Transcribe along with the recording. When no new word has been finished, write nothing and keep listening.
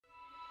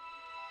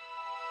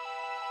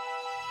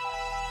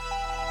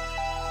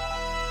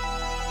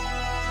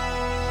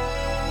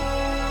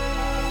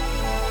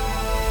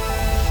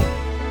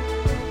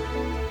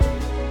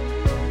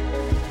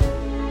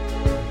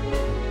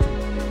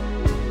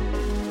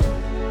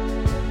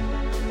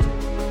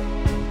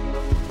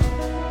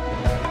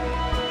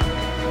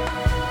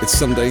It's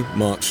Sunday,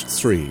 March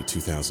 3,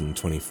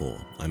 2024.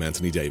 I'm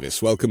Anthony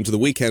Davis. Welcome to the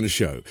Weekend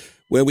Show,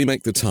 where we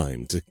make the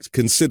time to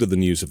consider the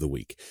news of the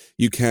week.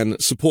 You can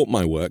support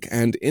my work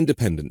and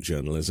independent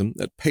journalism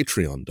at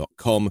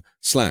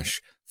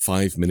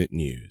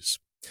patreon.com/5minutenews.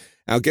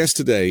 Our guest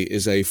today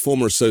is a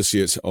former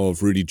associate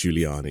of Rudy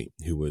Giuliani,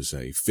 who was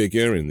a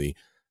figure in the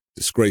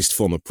disgraced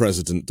former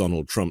President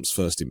Donald Trump's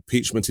first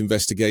impeachment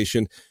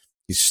investigation.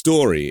 His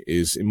story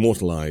is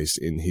immortalized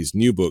in his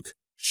new book,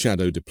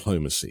 Shadow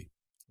Diplomacy.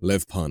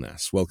 Lev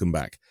Parnas, welcome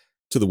back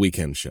to the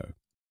Weekend Show.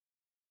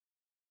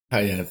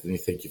 Hi, Anthony.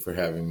 Thank you for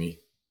having me.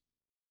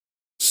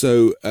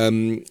 So,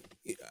 when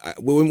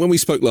we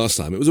spoke last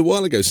time, it was a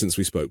while ago since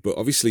we spoke, but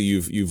obviously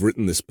you've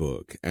written this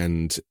book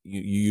and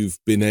you've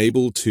been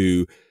able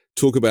to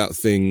talk about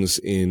things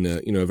in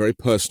a very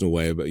personal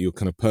way, about your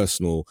kind of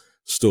personal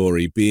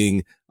story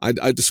being,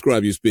 I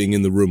describe you as being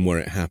in the room where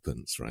it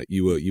happens, right?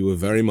 You were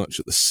very much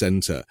at the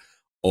center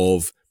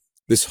of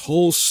this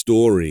whole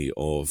story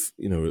of,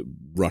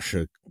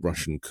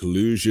 Russian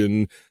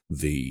collusion,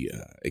 the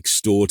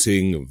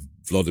extorting of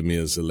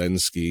Vladimir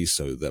Zelensky.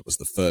 So that was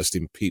the first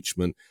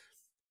impeachment.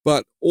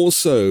 But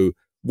also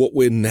what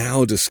we're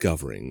now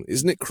discovering,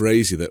 isn't it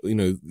crazy that,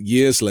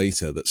 years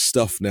later, that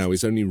stuff now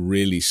is only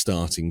really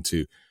starting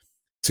to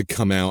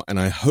come out. And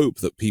I hope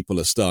that people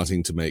are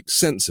starting to make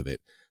sense of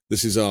it.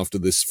 This is after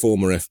this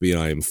former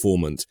FBI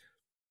informant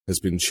has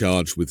been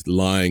charged with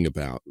lying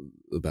about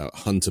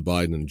Hunter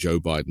Biden and Joe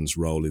Biden's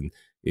role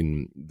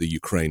in the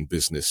Ukraine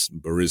business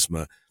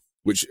Burisma,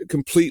 which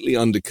completely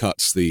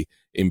undercuts the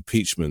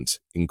impeachment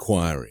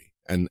inquiry.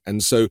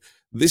 And so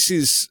this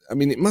is,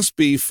 it must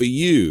be for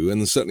you,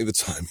 and certainly the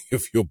timing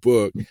of your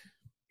book,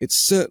 it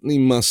certainly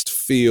must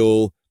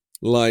feel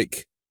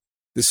like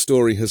this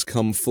story has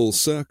come full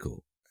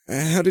circle.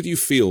 How did you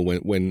feel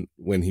when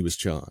he was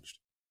charged?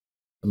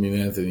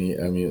 Anthony,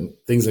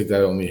 things like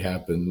that only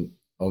happen.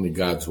 Only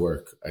God's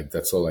work.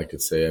 That's all I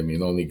could say.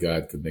 Only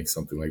God could make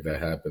something like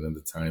that happen, and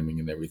the timing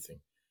and everything.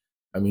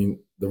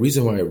 The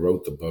reason why I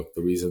wrote the book,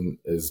 the reason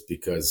is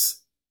because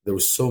there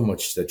was so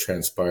much that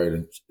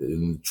transpired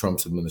in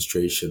Trump's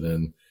administration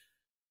and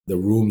the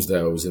rooms that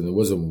I was in. It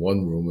wasn't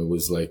one room. It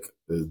was like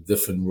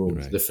different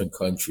rooms, right. Different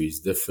countries,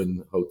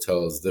 different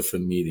hotels,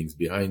 different meetings,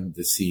 behind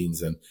the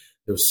scenes. And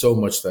there was so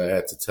much that I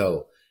had to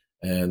tell.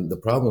 And the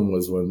problem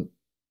was when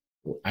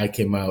I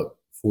came out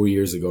 4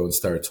 years ago and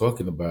started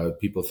talking about it,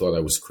 people thought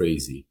I was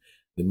crazy.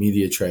 The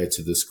media tried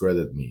to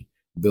discredit me.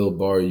 Bill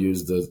Barr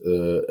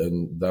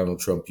and Donald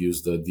Trump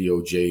used the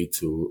DOJ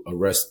to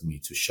arrest me,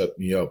 to shut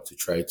me up, to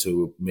try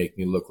to make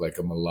me look like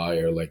I'm a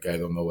liar, like I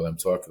don't know what I'm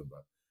talking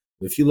about.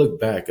 If you look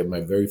back at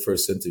my very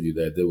first interview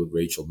that I did with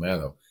Rachel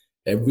Maddow,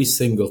 every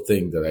single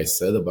thing that I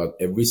said about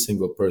every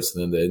single person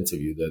in the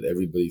interview that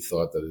everybody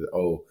thought that,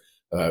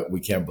 we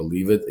can't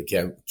believe it. It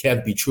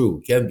can't be true.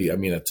 It can't be.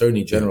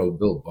 Attorney General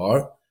Bill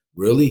Barr,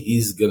 really?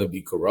 He's going to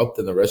be corrupt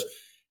and arrested?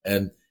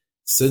 And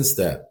since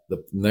that,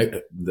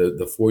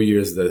 the 4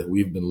 years that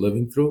we've been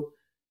living through,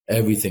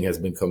 everything has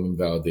been coming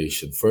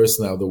validation. First,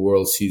 now the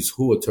world sees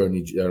who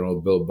Attorney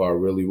General Bill Barr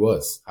really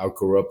was, how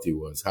corrupt he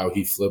was, how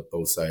he flipped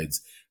both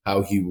sides,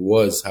 how he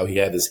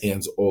had his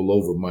hands all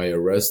over my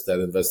arrest, that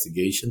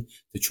investigation,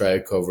 to try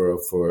to cover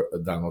up for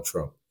Donald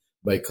Trump.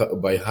 By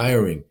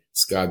hiring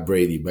Scott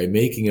Brady, by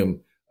making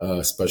him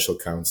special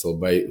counsel,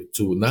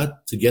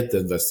 not to get the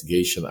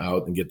investigation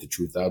out and get the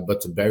truth out, but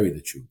to bury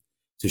the truth,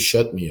 to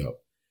shut me up.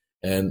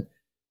 And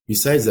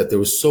besides that, there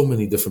were so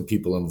many different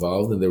people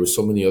involved, and there were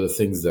so many other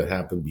things that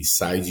happened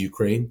besides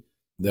Ukraine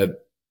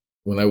that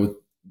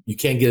you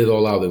can't get it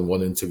all out in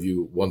one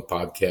interview, one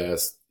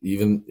podcast.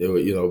 Even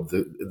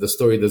the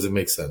story doesn't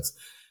make sense.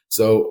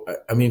 So,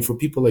 for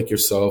people like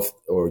yourself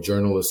or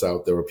journalists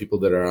out there or people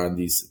that are on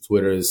these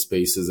Twitter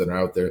spaces and are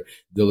out there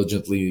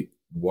diligently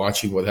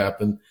watching what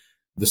happened,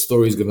 the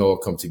story is going to all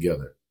come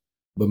together.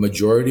 The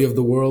majority of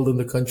the world in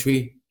the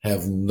country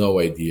have no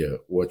idea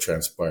what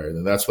transpired.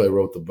 And that's why I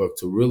wrote the book,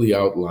 to really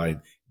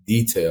outline,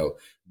 detail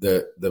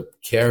the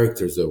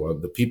characters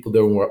the people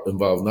that were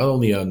involved, not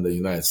only on the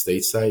United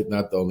States side,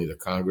 not only the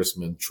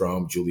congressman,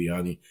 Trump,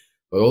 Giuliani,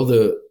 but all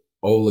the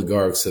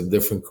oligarchs and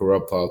different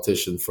corrupt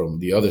politicians from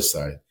the other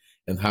side,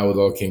 and how it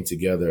all came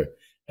together.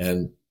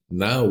 And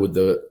now with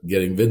the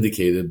getting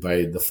vindicated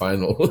by the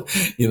final,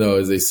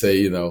 as they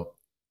say,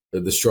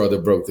 the straw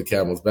that broke the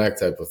camel's back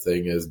type of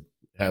thing, is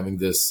having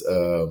this,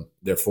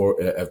 therefore,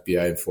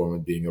 FBI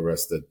informant being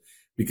arrested.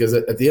 Because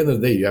at the end of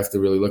the day, you have to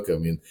really look,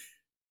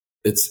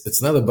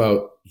 it's not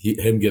about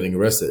him getting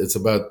arrested. It's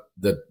about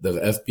the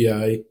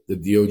FBI, the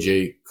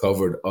DOJ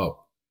covered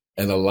up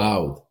and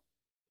allowed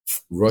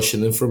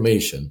Russian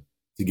information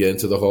to get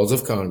into the halls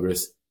of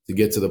Congress, to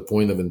get to the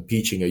point of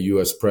impeaching a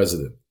U.S.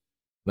 president.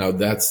 Now,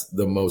 that's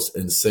the most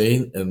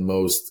insane and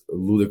most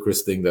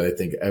ludicrous thing that I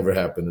think ever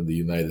happened in the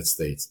United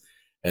States.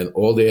 And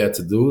all they had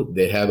to do,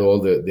 they had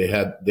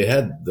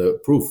the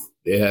proof.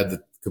 They had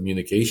the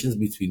communications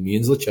between me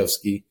and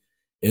Zlochevsky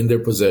in their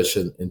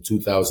possession in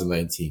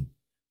 2019.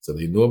 So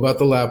they knew about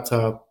the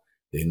laptop.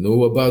 They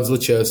knew about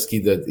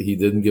Zlochevsky, that he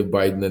didn't give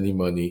Biden any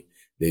money.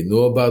 They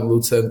know about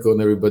Lutsenko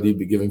and everybody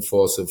be giving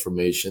false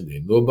information. They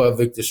know about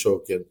Viktor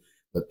Shokin.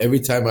 But every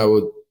time I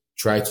would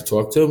try to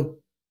talk to them,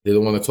 they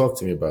don't want to talk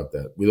to me about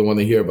that. We don't want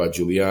to hear about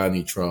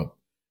Giuliani, Trump.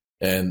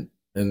 And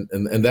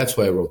that's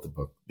why I wrote the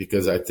book,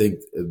 because I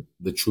think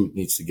the truth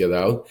needs to get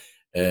out,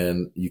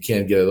 and you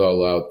can't get it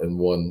all out in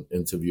one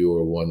interview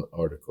or one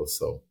article.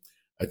 So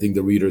I think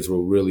the readers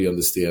will really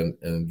understand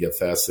and get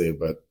fascinated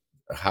about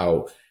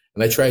how,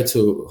 and I try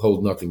to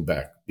hold nothing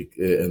back,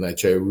 and I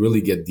try to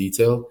really get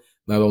detail,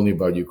 not only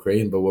about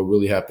Ukraine, but what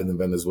really happened in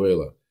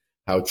Venezuela,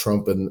 how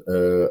Trump and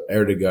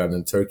Erdogan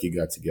and Turkey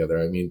got together.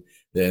 I mean,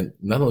 then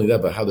not only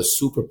that, but how the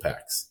super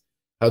PACs,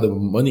 how the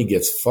money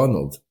gets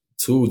funneled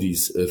to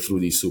these through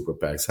these super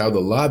PACs, how the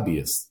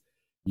lobbyists,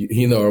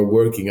 are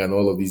working on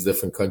all of these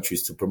different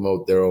countries to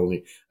promote their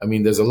own. I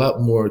mean, there's a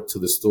lot more to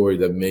the story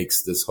that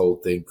makes this whole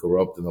thing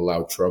corrupt and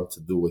allow Trump to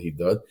do what he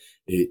did.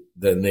 The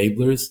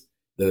enablers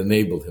that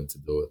enabled him to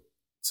do it.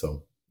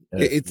 So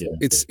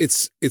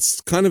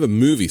it's kind of a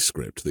movie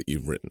script that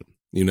you've written.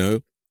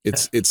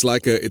 It's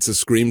like a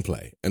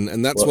screenplay,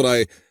 and that's what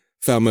I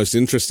found most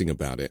interesting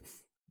about it.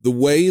 The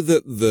way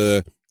that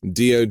the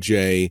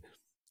DOJ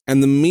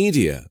and the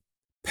media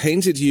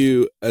painted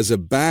you as a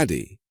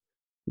baddie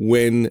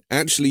when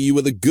actually you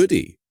were the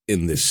goodie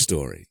in this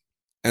story.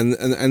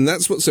 And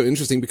that's what's so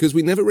interesting, because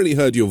we never really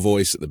heard your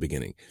voice at the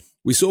beginning.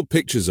 We saw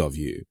pictures of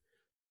you,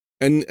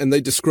 and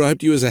they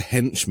described you as a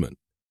henchman.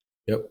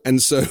 Yep.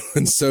 And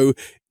so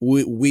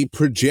we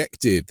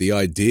projected the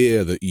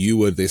idea that you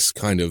were this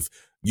kind of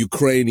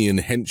Ukrainian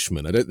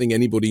henchman. I don't think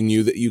anybody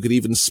knew that you could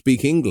even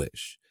speak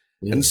English.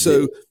 Yeah, and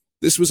so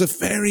this was a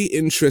very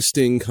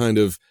interesting kind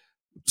of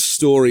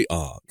story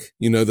arc,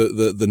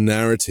 the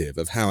narrative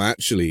of how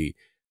actually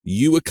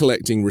you were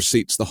collecting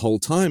receipts the whole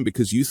time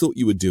because you thought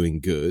you were doing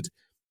good.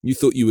 You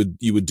thought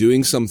you were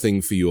doing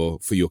something for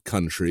your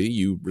country.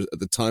 You, at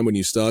the time when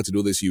you started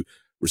all this, you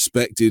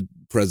respected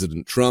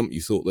President Trump.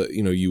 You thought that,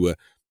 you were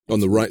on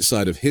the right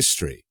side of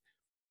history.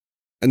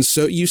 And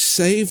so you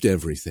saved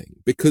everything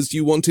because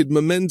you wanted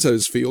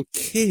mementos for your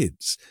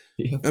kids.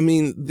 Yeah. I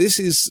mean, this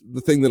is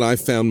the thing that I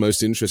found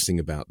most interesting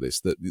about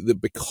this,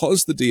 that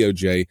because the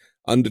DOJ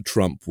under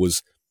Trump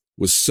was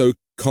so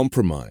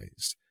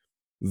compromised,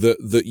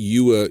 that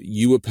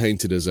you were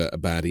painted as a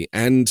baddie,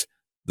 and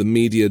the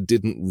media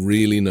didn't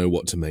really know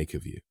what to make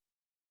of you.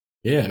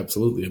 Yeah,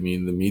 absolutely. I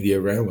mean, the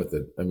media ran with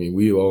it. I mean,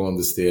 we all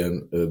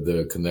understand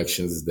the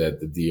connections that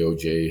the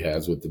DOJ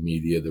has with the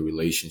media, the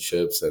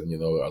relationships, and,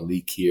 a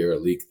leak here, a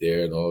leak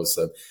there, and all of a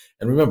sudden.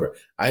 And remember,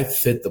 I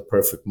fit the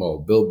perfect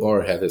mold. Bill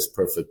Barr had his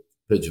perfect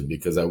pigeon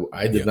because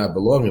I did not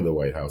belong in the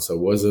White House. I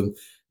wasn't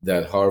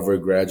that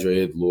Harvard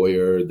graduate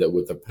lawyer that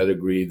with a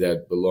pedigree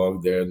that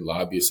belonged there, and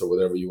lobbyist or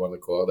whatever you want to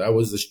call it. I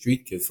was the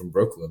street kid from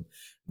Brooklyn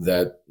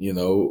that,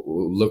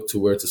 looked to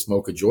where to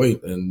smoke a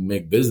joint and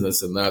make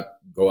business and not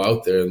go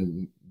out there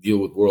and deal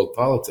with world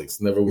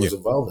politics. Never was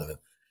involved in it.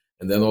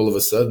 And then all of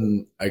a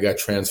sudden I got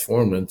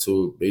transformed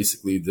into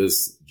basically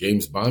this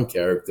James Bond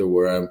character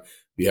where I'm,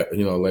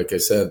 like I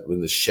said,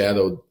 in the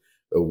shadowed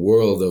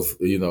world of,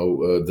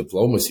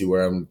 diplomacy,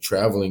 where I'm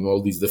traveling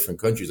all these different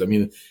countries. I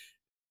mean,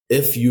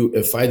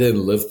 if I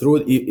didn't live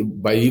through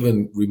it, by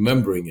even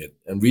remembering it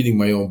and reading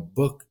my own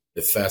book,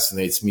 it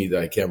fascinates me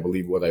that I can't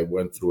believe what I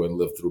went through and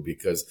lived through,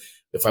 because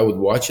if I would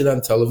watch it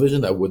on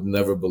television, I would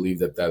never believe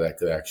that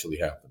could actually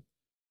happen.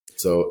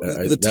 So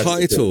the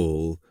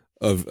title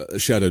of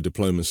Shadow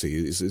Diplomacy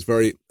is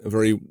very,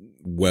 very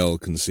well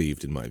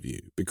conceived in my view,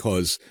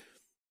 because,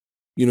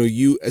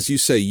 you, as you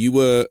say, you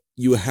were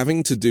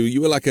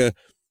like a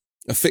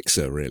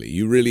fixer, really.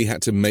 You really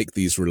had to make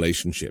these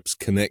relationships,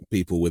 connect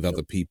people with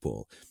other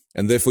people.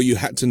 And therefore you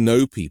had to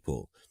know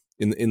people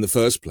in the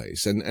first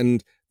place.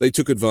 And they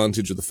took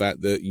advantage of the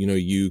fact that,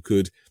 you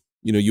could,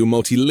 you're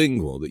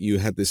multilingual, that you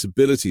had this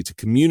ability to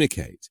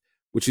communicate,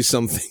 which is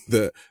something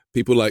that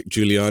people like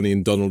Giuliani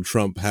and Donald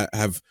Trump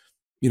have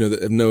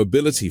no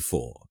ability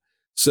for.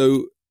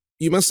 So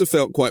you must have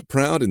felt quite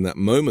proud in that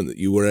moment that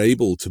you were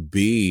able to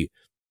be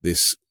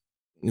this,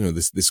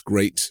 this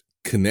great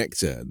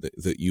connector,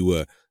 that you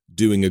were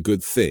doing a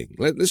good thing.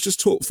 Let's just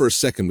talk for a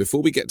second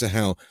before we get to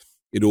how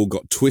it all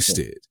got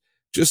twisted.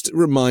 Just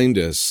remind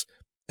us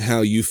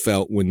how you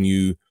felt when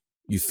you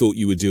thought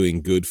you were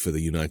doing good for the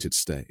United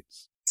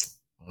States.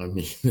 I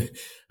mean,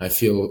 I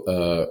feel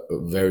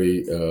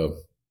very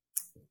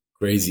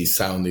crazy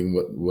sounding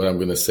what I'm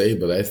going to say,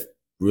 but I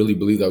really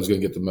believed I was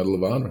going to get the Medal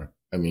of Honor.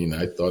 I mean,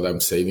 I thought I'm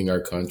saving our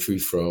country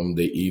from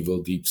the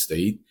evil deep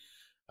state.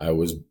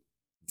 To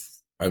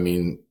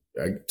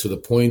the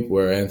point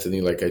where,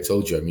 Anthony, like I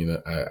told you, I mean,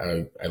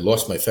 I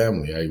lost my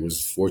family. I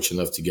was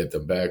fortunate enough to get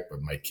them back,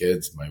 but my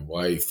kids, my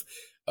wife,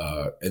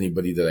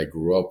 anybody that I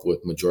grew up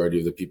with, majority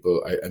of the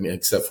people, I mean,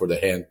 except for the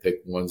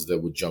hand-picked ones that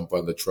would jump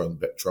on the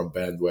Trump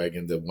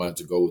bandwagon that wanted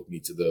to go with me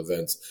to the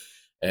events.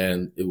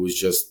 And it was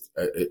just,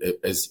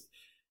 as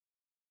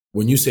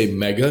when you say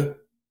mega,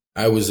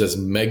 I was as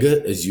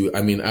mega as you.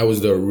 I mean, I was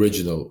the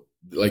original,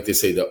 like they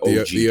say, the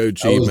OG. The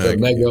OG I was mega. the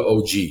mega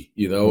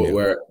OG,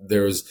 where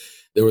there's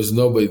there was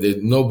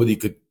nobody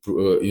could,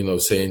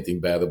 say anything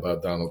bad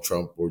about Donald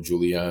Trump or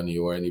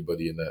Giuliani or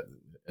anybody in that.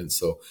 And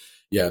so,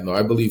 yeah, no,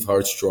 I believe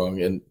hard,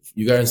 strong. And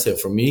you got to say,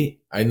 for me,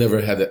 I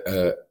never had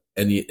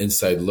any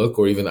inside look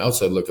or even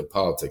outside look at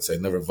politics. I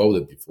never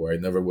voted before. I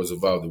never was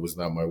involved. It was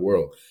not my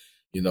world.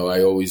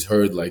 I always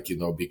heard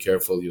be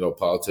careful,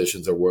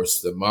 politicians are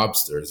worse than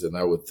mobsters. And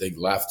I would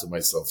laugh to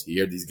myself,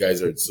 here, these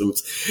guys are in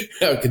suits.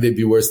 How could they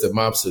be worse than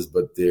mobsters?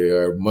 But they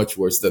are much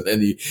worse than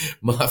any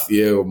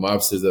mafia or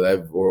mobsters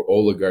or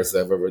oligarchs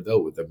that I've ever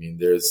dealt with.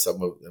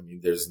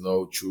 There's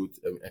no truth.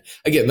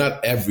 Again,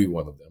 not every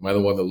one of them. I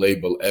don't want to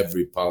label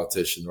every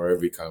politician or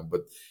every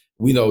but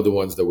we know the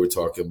ones that we're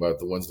talking about,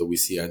 the ones that we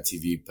see on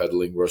TV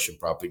peddling Russian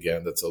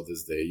propaganda till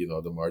this day,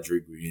 the Marjorie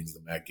Greens,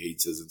 the Matt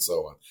Gaetzes, and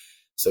so on.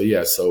 So,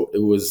 yeah, so it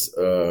was,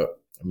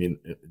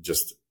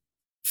 just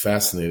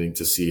fascinating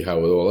to see how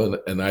it all,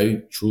 and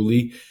I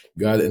truly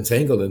got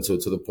entangled into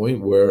it to the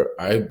point where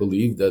I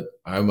believe that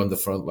I'm on the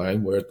front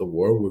line. We're at the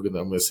war. I'm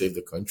going to save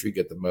the country,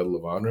 get the Medal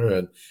of Honor.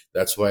 And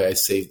that's why I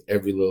saved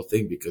every little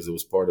thing, because it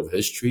was part of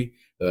history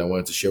that I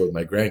wanted to share with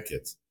my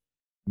grandkids.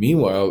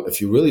 Meanwhile,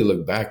 if you really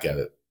look back at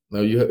it,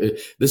 now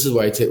this is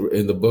why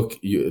in the book,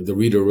 the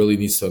reader really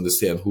needs to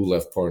understand who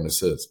Lev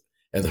Parnas is,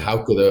 and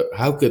how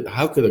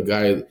could a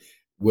guy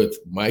with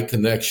my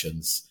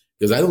connections,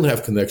 because I don't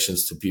have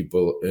connections to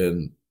people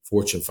in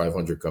Fortune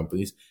 500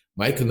 companies.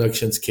 My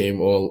connections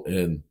came all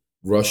in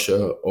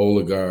Russia,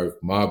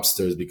 oligarch,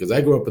 mobsters, because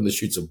I grew up in the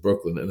streets of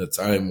Brooklyn in a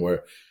time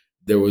where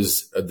there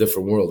was a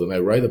different world. And I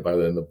write about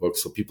it in the book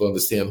so people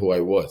understand who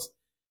I was.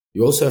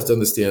 You also have to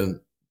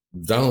understand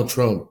Donald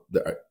Trump,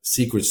 the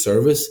Secret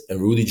Service, and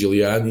Rudy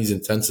Giuliani's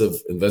intensive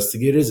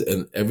investigators,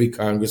 and every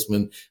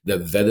congressman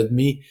that vetted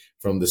me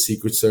from the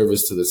Secret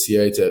Service to the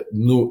CIA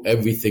knew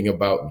everything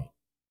about me.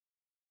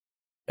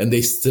 And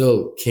they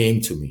still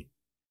came to me.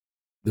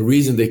 The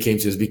reason they came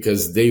to me is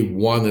because they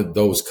wanted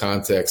those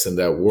contacts in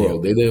that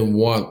world. Yeah. They didn't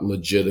want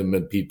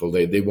legitimate people.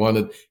 They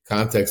wanted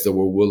contacts that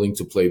were willing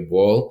to play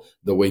ball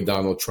the way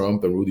Donald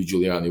Trump and Rudy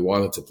Giuliani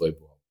wanted to play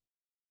ball.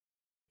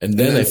 And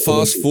then I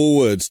fast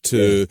forward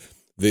to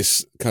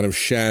this kind of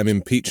sham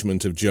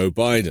impeachment of Joe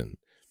Biden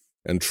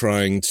and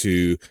trying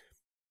to,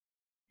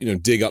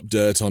 dig up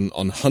dirt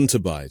on Hunter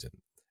Biden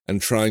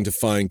and trying to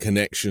find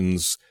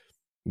connections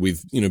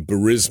with,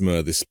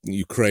 Burisma, this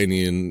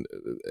Ukrainian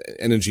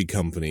energy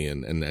company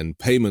and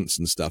payments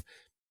and stuff.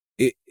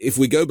 If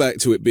we go back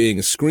to it being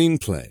a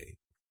screenplay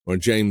or a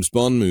James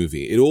Bond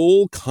movie, it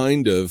all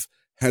kind of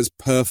has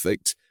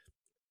perfect,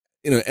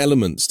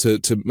 elements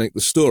to make the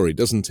story,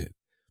 doesn't it?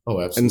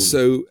 Oh,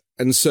 absolutely.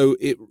 And so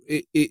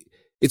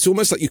it's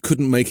almost like you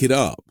couldn't make it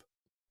up.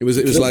 It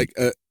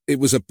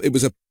was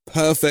a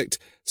perfect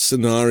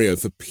scenario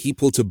for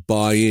people to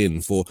buy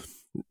in, for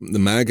the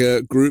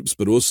MAGA groups,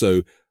 but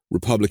also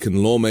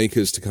Republican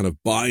lawmakers to kind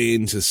of buy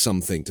into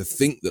something, to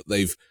think that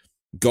they've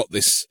got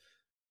this,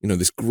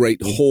 this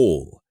great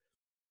haul.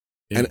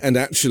 Yeah. And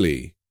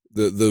actually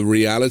the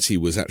reality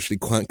was actually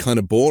quite kind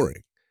of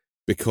boring,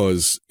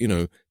 because,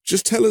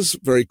 just tell us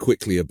very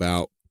quickly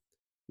about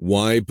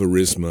why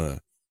Burisma,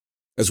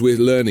 as we're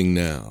learning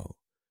now,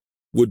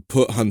 would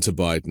put Hunter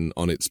Biden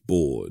on its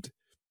board.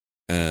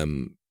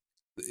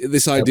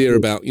 This idea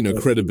about,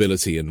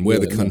 credibility and where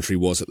the country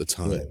was at the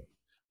time. Right.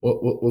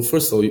 Well,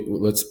 first of all,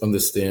 let's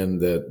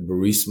understand that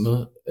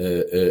Burisma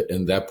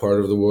in that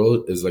part of the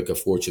world is like a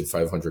Fortune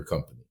 500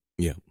 company.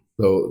 Yeah.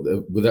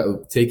 So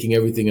without taking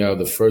everything out,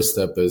 the first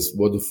step is,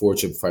 what do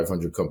Fortune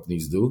 500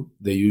 companies do?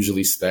 They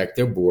usually stack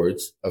their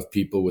boards of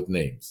people with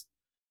names.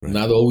 Right.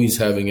 Not always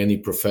having any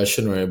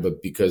profession,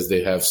 but because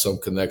they have some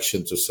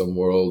connection to some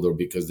world, or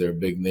because they're a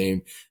big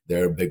name,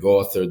 they're a big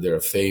author, they're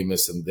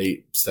famous, and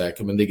they stack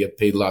them, and they get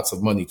paid lots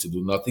of money to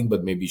do nothing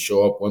but maybe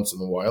show up once in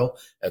a while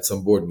at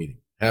some board meeting.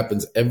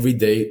 Happens every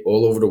day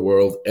all over the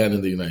world and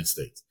in the United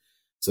States.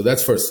 So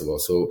that's first of all.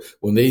 So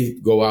when they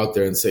go out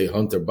there and say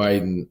Hunter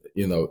Biden,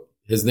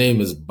 his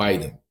name is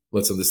Biden.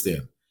 Let's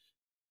understand.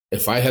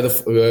 If I had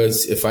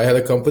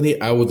a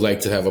company, I would like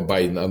to have a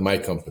Biden on my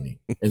company,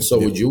 and so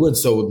would you, and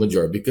so would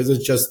majority,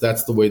 because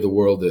that's the way the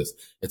world is.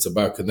 It's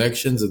about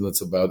connections, and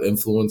it's about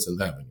influence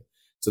and having it.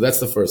 So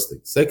that's the first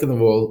thing. Second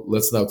of all,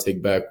 let's now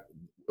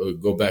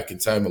go back in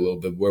time a little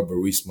bit where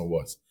Burisma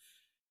was.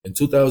 In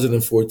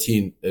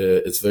 2014,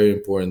 it's a very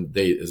important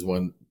date, is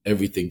when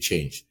everything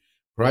changed.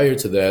 Prior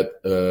to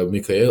that,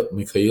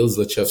 Mikhail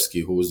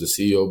Zlochevsky, who was the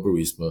CEO of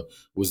Burisma,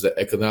 was the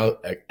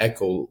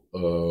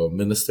eco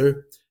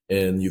minister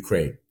in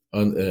Ukraine.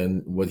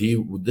 And what he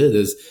did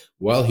is,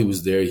 while he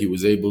was there, he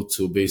was able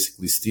to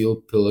basically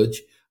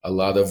pillage a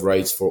lot of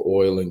rights for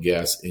oil and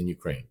gas in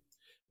Ukraine.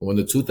 When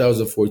the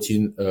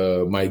 2014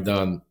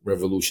 Maidan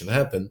revolution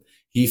happened,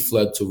 he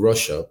fled to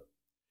Russia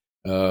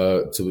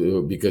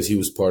because he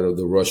was part of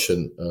the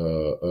Russian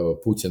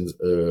Putin's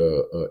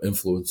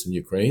influence in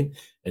Ukraine,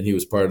 and he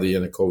was part of the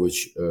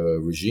Yanukovych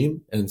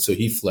regime, and so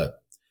he fled.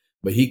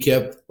 But he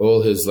kept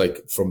all his,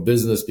 from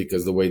business,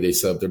 because the way they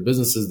set up their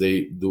businesses,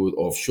 they do it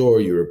offshore,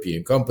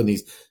 European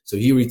companies. So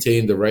he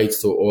retained the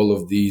rights to all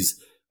of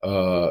these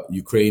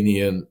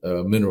Ukrainian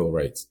mineral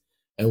rights.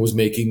 and was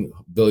making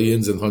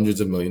billions and hundreds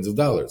of millions of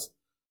dollars.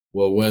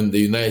 Well, when the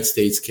United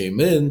States came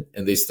in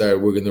and they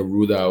started, we're going to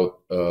root out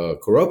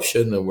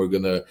corruption, and we're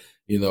going to,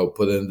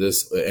 put in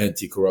this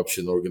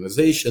anti-corruption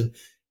organization.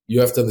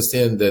 You have to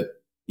understand that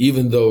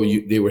even though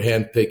they were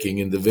handpicking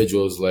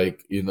individuals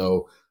like,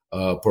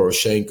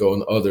 Poroshenko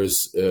and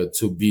others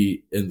to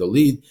be in the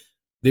lead,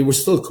 they were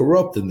still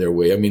corrupt in their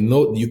way. I mean,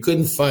 no, you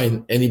couldn't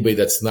find anybody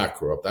that's not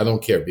corrupt. I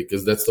don't care,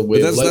 because that's the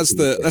way of life.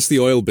 That's the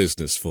oil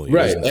business for you,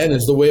 right? And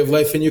it's the way of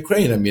life in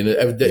Ukraine. I mean,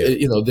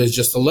 there's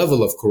just a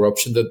level of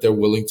corruption that they're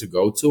willing to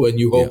go to, and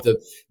you hope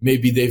that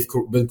maybe they've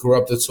been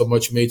corrupted so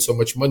much, made so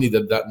much money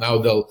that now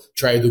they'll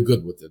try to do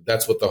good with it.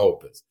 That's what the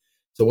hope is.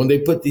 So when they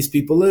put these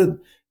people in,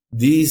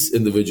 these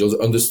individuals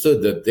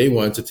understood that they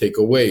wanted to take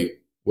away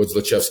what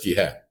Zlochevsky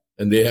had,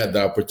 and they had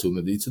the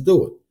opportunity to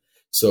do it.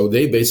 So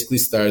they basically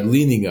started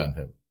leaning on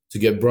him to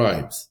get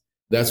bribes.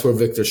 That's where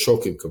Viktor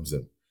Shokin comes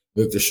in.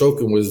 Viktor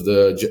Shokin was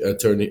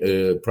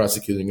the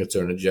prosecuting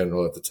attorney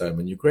general at the time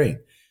in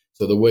Ukraine.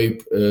 So the way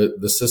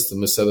the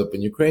system is set up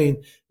in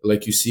Ukraine,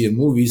 like you see in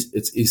movies,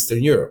 it's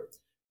Eastern Europe.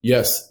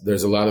 Yes,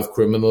 there's a lot of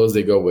criminals,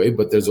 they go away,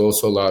 but there's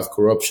also a lot of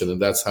corruption. And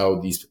that's how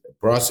these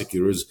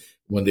prosecutors,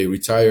 when they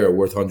retire, are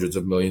worth hundreds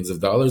of millions of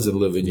dollars and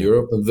live in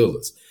Europe in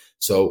villas.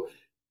 So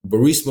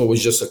Burisma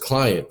was just a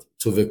client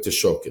to Viktor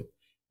Shokin.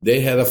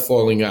 They had a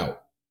falling out.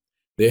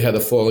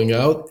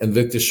 And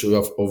Viktor showed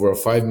off over a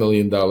 $5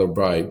 million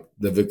bribe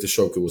that Viktor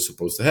Shokin was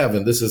supposed to have.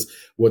 And this is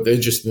what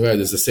interests me, right,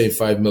 is the same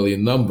 5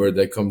 million number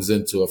that comes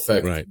into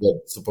effect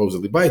that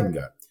supposedly Biden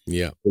got.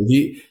 Yeah.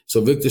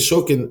 So Viktor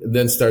Shokin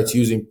then starts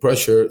using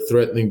pressure,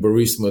 threatening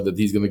Burisma that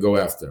he's going to go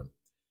after him.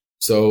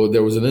 So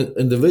there was an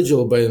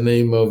individual by the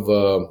name of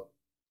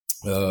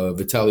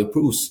Vitaly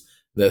Prus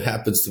that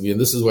happens to be, and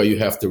this is why you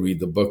have to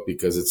read the book,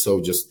 because it's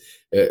so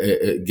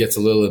it gets a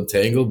little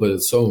entangled, but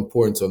it's so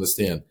important to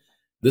understand.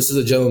 This is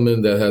a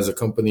gentleman that has a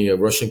company, a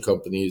Russian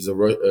company. He's a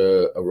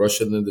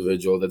Russian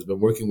individual that's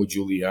been working with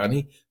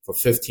Giuliani for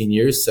 15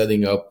 years,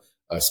 setting up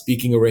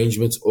speaking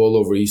arrangements all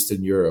over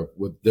Eastern Europe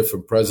with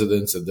different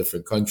presidents of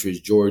different countries,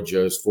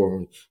 Georgia,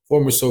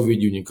 former Soviet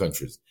Union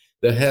countries,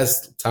 that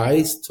has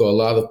ties to a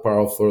lot of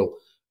powerful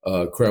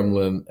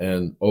Kremlin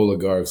and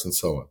oligarchs and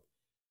so on.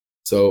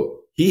 So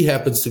he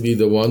happens to be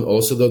the one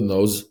also that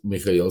knows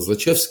Mikhail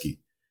Zlochevsky.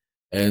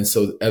 And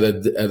so at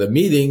a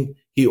meeting,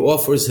 he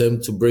offers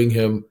him to bring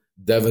him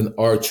Devin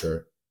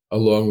Archer,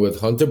 along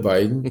with Hunter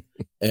Biden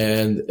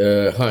and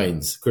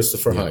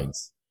Christopher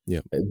Hines.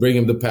 Yeah. Bring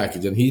him the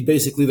package. And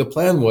the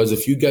plan was,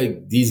 if you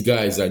get these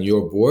guys on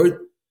your board,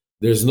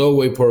 there's no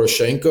way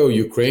Poroshenko,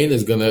 Ukraine,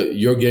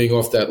 you're getting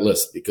off that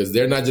list, because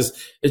they're not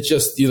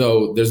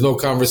there's no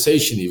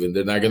conversation even.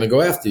 They're not going to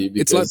go after you.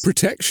 It's like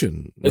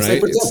protection,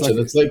 right?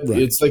 It's like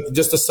protection. It's like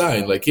just a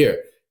sign, like,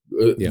 here,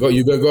 you're going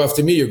to go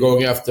after me, you're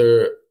going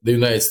after the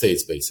United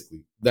States,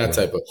 basically. That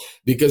type of,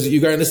 because you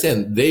got to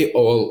understand, they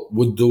all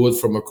would do it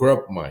from a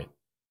corrupt mind.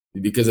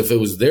 Because if it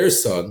was their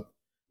son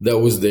that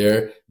was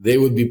there, they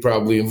would be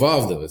probably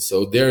involved in it.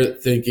 So they're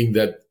thinking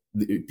that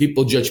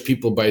people judge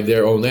people by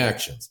their own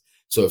actions.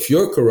 So if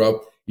you're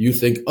corrupt, you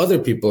think other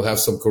people have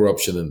some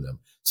corruption in them.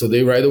 So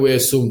they right away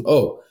assumed,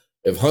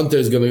 if Hunter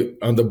is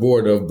on the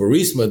board of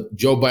Burisma,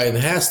 Joe Biden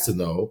has to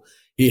know.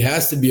 He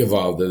has to be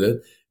involved in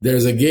it.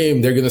 There's a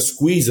game. They're going to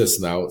squeeze us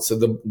now. So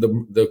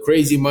the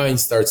crazy mind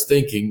starts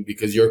thinking,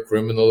 because you're a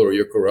criminal or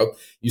you're corrupt,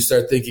 you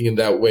start thinking in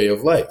that way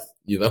of life,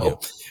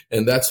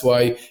 and that's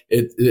why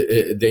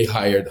they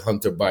hired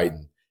Hunter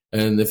Biden.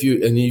 And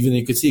even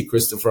you could see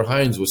Christopher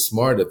Hines was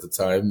smart at the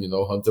time.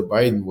 Hunter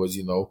Biden was,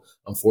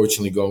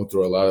 unfortunately going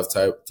through a lot of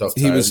tough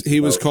times. He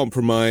was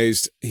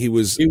compromised. He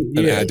was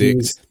an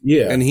addict.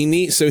 And he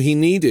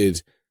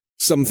needed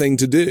something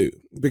to do,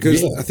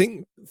 because I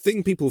think the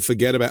thing people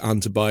forget about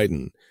Hunter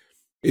Biden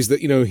is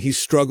that, he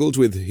struggled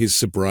with his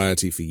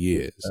sobriety for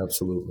years.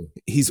 Absolutely.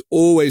 He's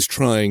always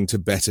trying to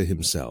better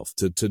himself,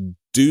 to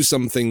do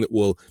something that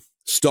will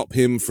stop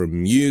him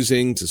from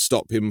using, to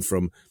stop him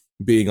from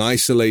being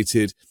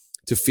isolated,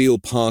 to feel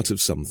part of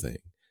something.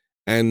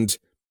 And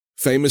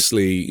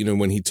famously,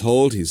 when he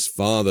told his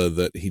father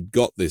that he'd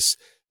got this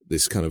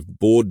kind of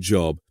board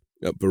job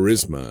at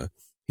Burisma,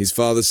 his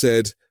father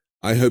said,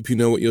 "I hope you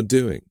know what you're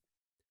doing."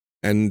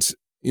 And,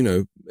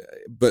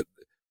 but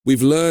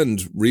we've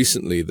learned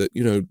recently that,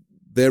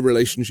 their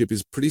relationship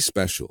is pretty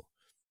special,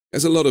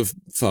 as a lot of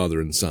father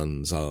and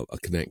sons are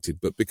connected.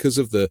 But because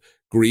of the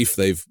grief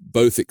they've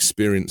both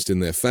experienced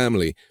in their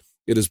family,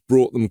 it has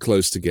brought them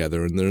close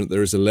together. And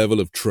there is a level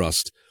of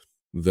trust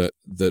that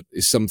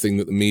is something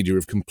that the media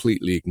have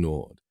completely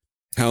ignored.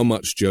 How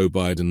much Joe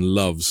Biden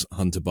loves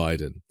Hunter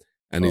Biden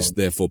and is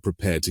therefore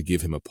prepared to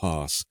give him a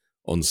pass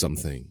on some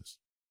things.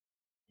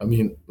 I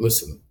mean,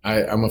 listen,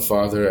 I'm a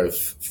father. I have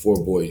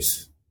 4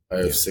 boys. I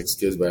have 6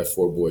 kids, but I have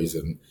 4 boys.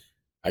 And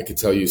I can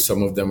tell you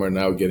some of them are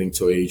now getting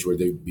to an age where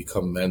they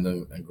become men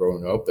and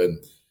growing up,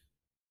 and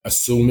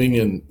assuming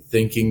and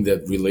thinking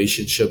that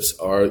relationships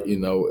are,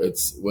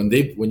 it's when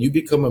you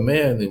become a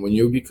man and when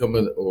you become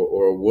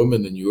or a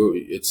woman and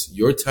it's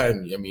your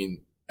time. I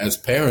mean, as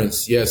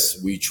parents,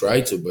 yes, we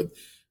try to, but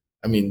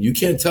I mean, you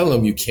can't tell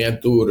them you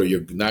can't do it or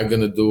you're not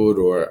going to do it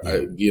or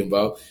be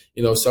involved.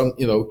 Some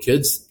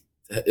kids,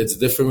 it's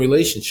different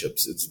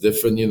relationships. It's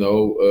different,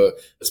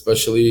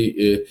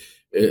 especially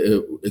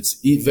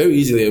very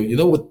easily. You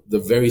know what the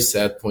very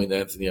sad point,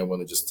 Anthony, I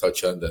want to just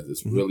touch on that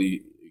is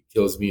really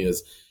kills me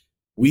is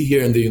we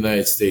here in the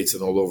United States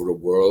and all over the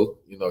world,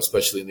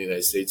 especially in the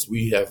United States,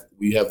 we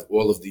have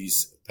all of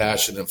these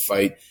passion and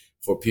fight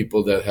for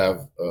people that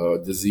have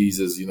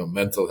diseases,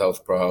 mental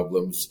health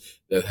problems,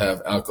 that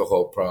have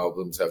alcohol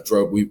problems, have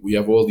drug. We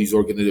have all these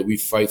organizations. We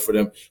fight for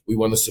them. We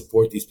want to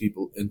support these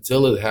people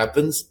until it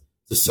happens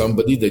to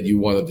somebody that you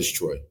want to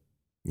destroy.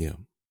 Yeah.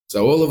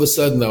 So all of a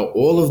sudden now,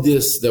 all of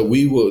this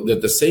that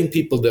the same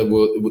people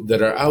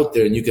that are out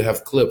there, and you can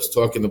have clips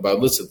talking about,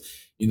 listen,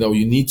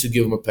 you need to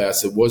give him a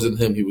pass. It wasn't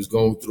him. He was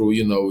going through,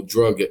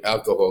 drug,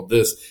 alcohol,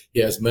 this. He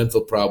has mental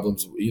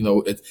problems.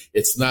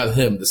 It's not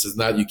him. This is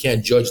not, you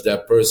can't judge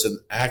that person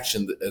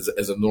action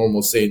as a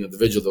normal, sane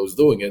individual that was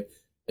doing it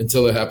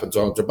until it happened to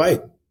Hunter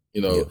Biden.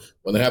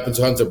 When it happened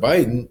to Hunter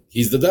Biden,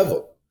 he's the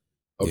devil.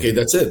 Okay,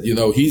 that's it.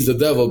 He's the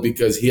devil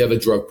because he had a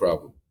drug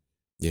problem.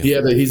 Yeah.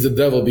 He's the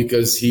devil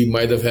because he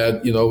might have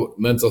had,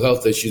 mental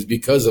health issues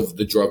because of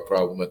the drug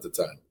problem at the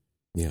time.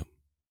 Yeah.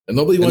 And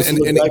nobody wants to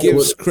look and back it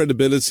gives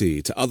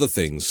credibility to other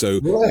things. So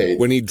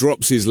when he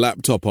drops his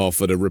laptop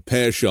off at a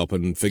repair shop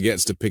and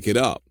forgets to pick it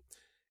up,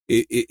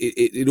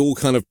 it all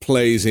kind of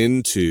plays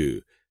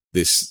into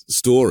this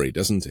story,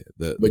 doesn't it?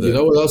 You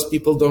know what else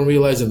people don't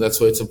realize, and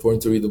that's why it's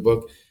important to read the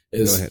book,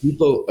 is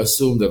people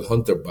assume that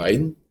Hunter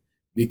Biden,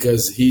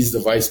 because he's the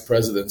vice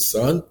president's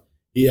son,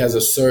 he has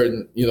a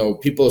certain,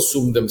 people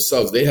assume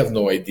themselves. They have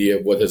no idea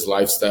what his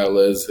lifestyle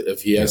is,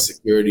 if he has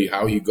security,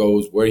 how he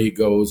goes, where he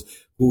goes,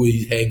 who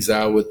he hangs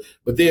out with.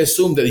 But they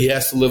assume that he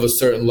has to live a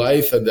certain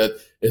life and that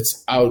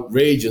it's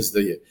outrageous.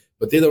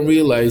 But they don't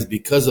realize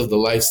because of the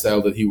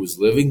lifestyle that he was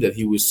living, that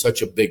he was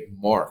such a big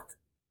mark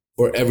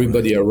for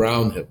everybody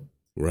around him.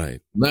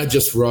 Right. Not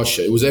just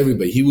Russia. It was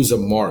everybody. He was a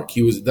mark.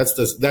 That's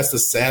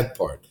the sad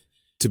part.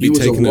 To be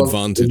taken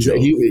advantage of.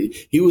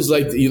 He was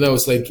like,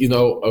 it's like,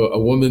 a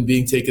woman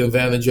being taken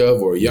advantage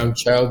of or a young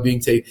child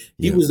being taken.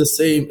 He was the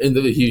same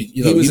individual.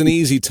 He was an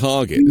easy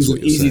target. He was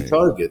an easy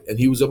target, and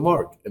he was a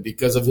mark. And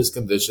because of his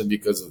condition,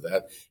 because of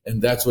that, and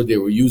that's what they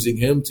were using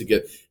him to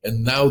get.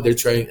 And now they're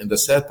trying, and the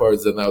sad part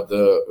is that now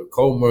the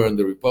Comer and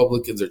the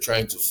Republicans are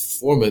trying to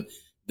form it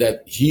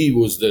that he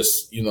was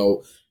this,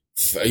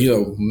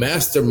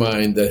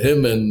 mastermind, that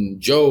him and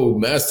Joe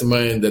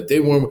mastermind, that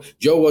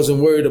Joe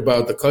wasn't worried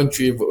about the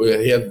country.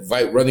 He had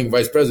running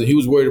vice president. He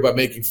was worried about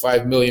making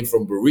 $5 million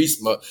from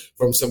Burisma,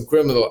 from some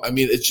criminal. I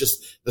mean, it's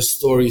just, the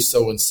story is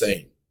so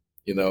insane,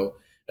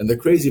 and the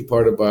crazy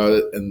part about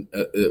it, and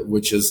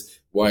which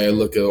is why I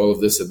look at all of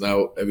this and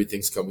now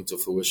everything's coming to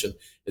fruition,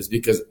 is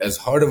because as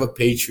hard of a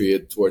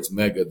patriot towards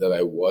MAGA that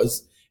I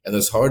was, and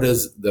as hard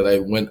as that I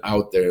went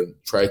out there and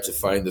tried to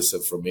find this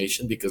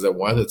information because I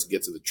wanted to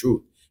get to the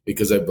truth.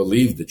 Because I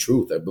believed the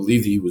truth. I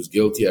believed he was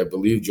guilty. I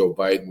believed Joe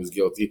Biden was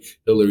guilty,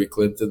 Hillary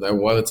Clinton. I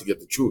wanted to get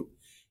the truth.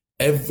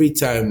 Every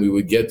time we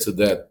would get to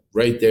that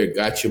right there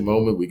gotcha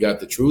moment, we got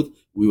the truth,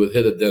 we would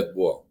hit a dead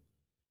wall.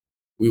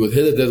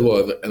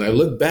 And I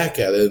look back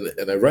at it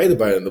and I write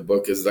about it in the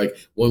book, is like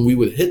when we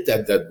would hit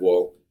that dead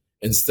wall,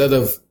 instead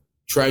of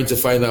trying to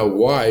find out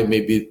why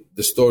maybe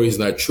the story is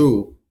not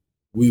true,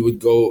 we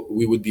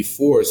would be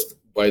forced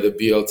by the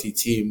BLT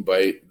team,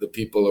 by the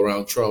people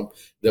around Trump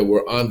that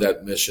were on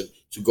that mission,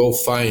 to go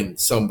find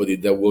somebody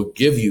that will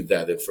give you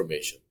that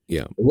information.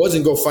 Yeah. It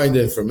wasn't go find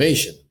the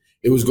information.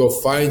 It was go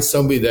find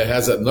somebody that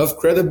has enough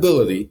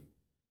credibility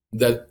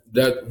that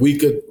we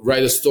could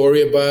write a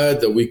story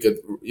about, that we could,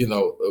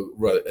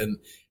 write.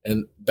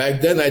 And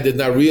back then I did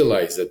not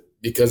realize it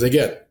because,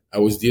 again, I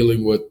was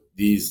dealing with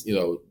these,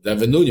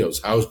 Devin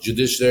Nunes, House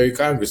Judiciary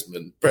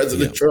Congressman,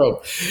 President Trump,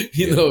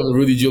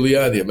 Rudy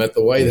Giuliani. I'm at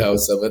the White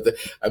House.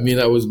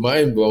 I was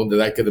mind blown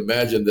that I could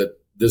imagine that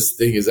this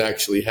thing is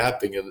actually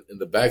happening in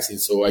the backseat.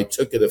 So I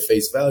took it at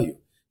face value.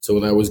 So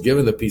when I was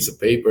given a piece of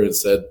paper and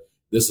said,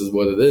 this is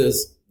what it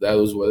is, that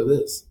was what it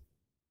is.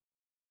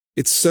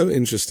 It's so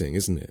interesting,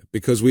 isn't it?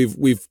 Because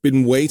we've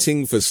been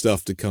waiting for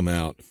stuff to come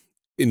out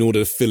in order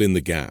to fill in the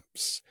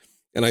gaps.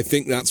 And I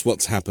think that's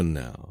what's happened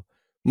now.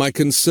 My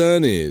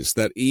concern is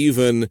that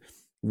even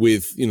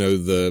with,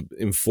 the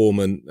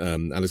informant,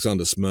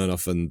 Alexander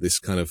Smirnov, and this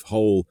kind of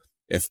whole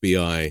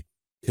FBI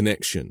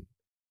connection,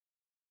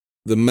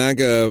 the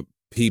MAGA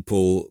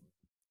people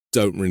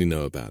don't really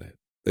know about it.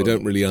 They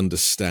don't really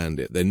understand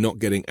it. They're not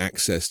getting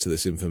access to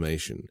this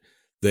information.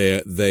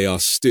 They are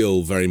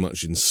still very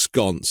much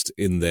ensconced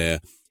in their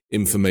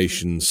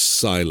information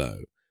silo.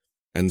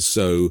 And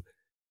so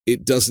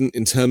it doesn't,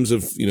 in terms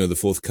of, the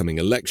forthcoming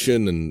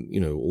election and,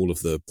 all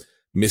of the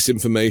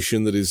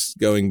misinformation that is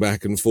going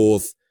back and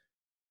forth,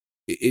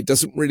 it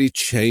doesn't really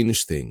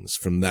change things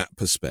from that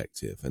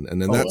perspective.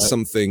 And that's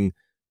something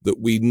that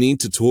we need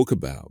to talk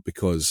about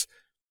because,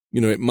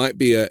 it might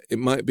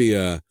be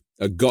a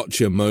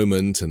gotcha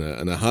moment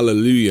and a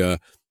hallelujah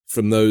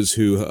from those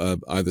who are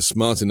either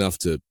smart enough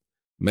to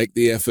make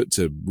the effort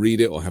to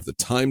read it or have the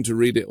time to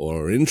read it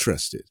or are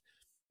interested.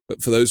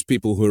 But for those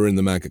people who are in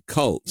the MAGA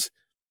cult,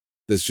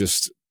 there's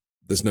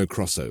no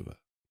crossover.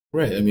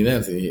 Right. I mean,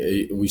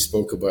 Anthony, we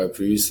spoke about it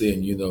previously,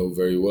 and you know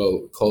very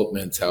well, cult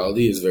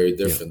mentality is very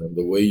different. Yeah. And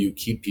the way you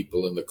keep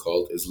people in the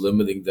cult is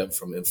limiting them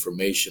from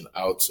information,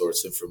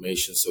 outsource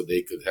information, so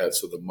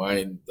the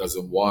mind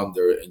doesn't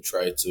wander and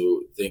try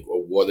to think,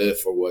 well, what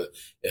if, or what?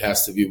 It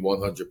has to be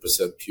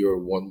 100% pure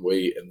one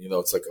way. And,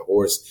 it's like a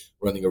horse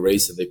running a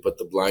race and they put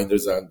the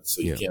blinders on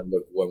so you can't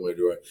look one way to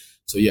the right.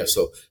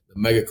 So the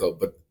mega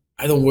cult, but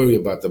I don't worry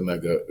about the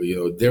mega,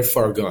 they're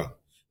far gone.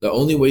 The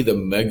only way the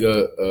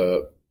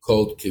mega,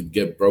 cult could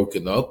get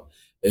broken up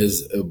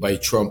is by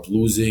Trump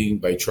losing,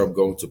 by Trump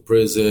going to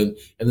prison.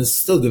 And it's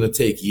still going to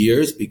take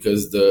years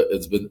because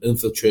it's been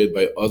infiltrated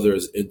by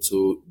others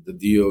into the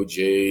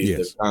DOJ,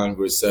 the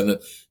Congress,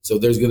 Senate. So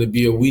there's going to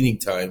be a weaning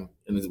time,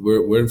 and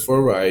we're in for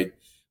a ride.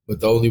 But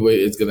the only way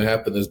it's going to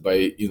happen is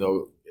by,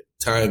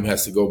 time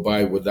has to go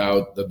by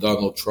without the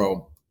Donald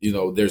Trump,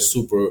 their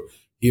superhero,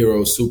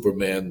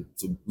 Superman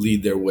to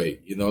lead their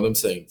way. You know what I'm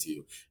saying to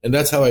you? And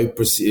that's how I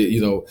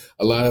perceive, a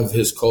lot of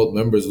his cult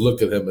members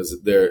look at him as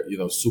their,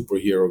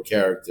 superhero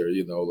character,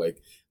 like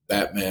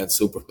Batman,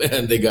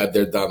 Superman. They got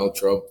their Donald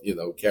Trump,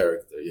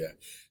 character. Yeah.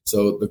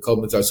 So the cult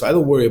mentality. So I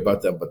don't worry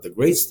about that. But the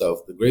great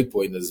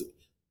point is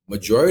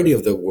majority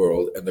of the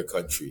world and the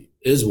country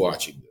is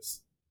watching this.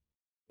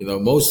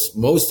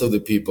 Most of the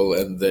people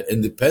and the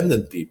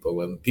independent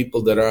people and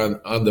people that are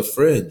on the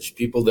fringe,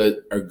 people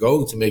that are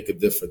going to make a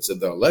difference in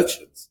the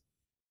elections,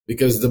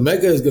 because the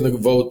mega is going to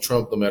vote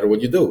Trump no matter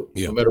what you do,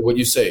 no matter what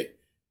you say.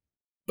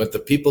 But the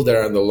people that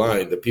are on the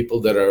line, the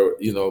people that are,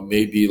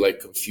 maybe like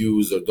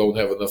confused or don't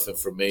have enough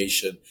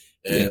information,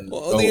 and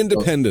the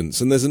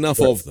independents, and there's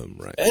enough of them,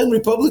 right? And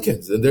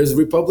Republicans, and there's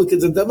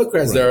Republicans and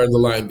Democrats that are on the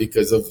line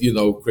because of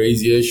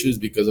crazy issues,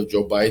 because of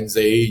Joe Biden's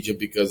age, and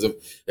because of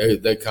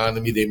the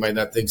economy. They might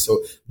not think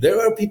so.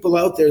 There are people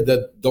out there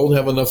that don't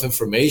have enough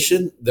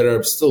information that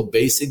are still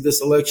basing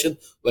this election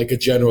like a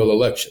general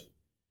election.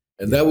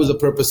 And that was the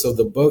purpose of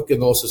the book,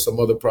 and also some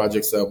other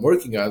projects that I'm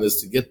working on,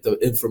 is to get the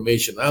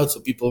information out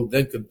so people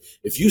then could,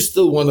 if you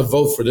still want to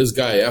vote for this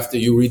guy after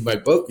you read my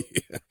book,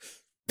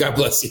 God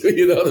bless you.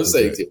 You know what I'm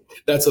saying to you?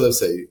 That's what I'm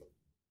saying.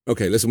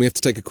 Okay, listen, we have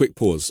to take a quick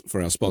pause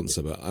for our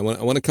sponsor, but I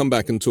want to come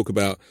back and talk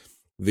about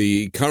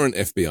the current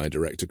FBI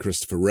director,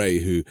 Christopher Wray,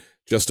 who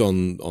just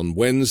on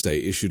Wednesday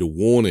issued a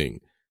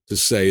warning to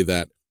say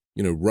that,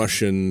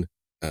 Russian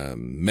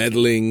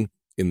meddling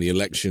in the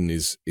election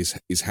is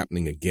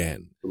happening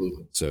again.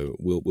 Absolutely. So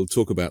we'll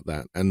talk about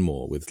that and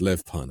more with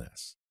Lev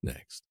Parnas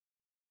next.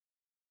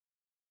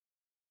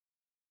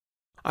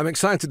 I'm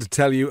excited to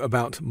tell you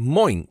about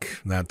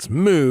Moink. That's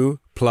Moo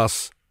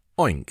plus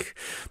Oink.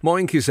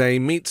 Moink is a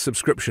meat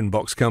subscription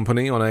box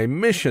company on a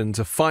mission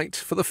to fight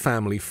for the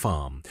family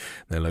farm.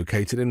 They're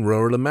located in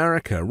rural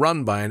America,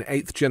 run by an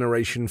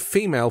 8th-generation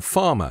female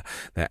farmer.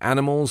 Their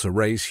animals are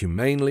raised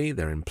humanely,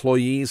 their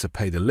employees are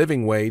paid a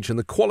living wage, and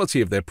the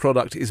quality of their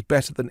product is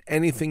better than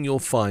anything you'll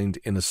find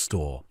in a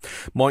store.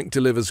 Moink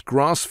delivers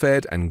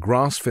grass-fed and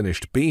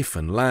grass-finished beef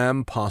and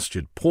lamb,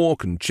 pastured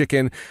pork and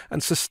chicken,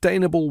 and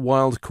sustainable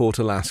wild-caught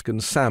Alaskan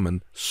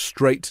salmon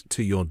straight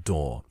to your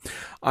door.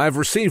 I've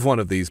received one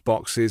of these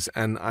boxes,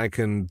 and I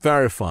can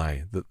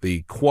verify that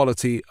the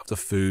quality of the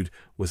food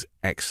was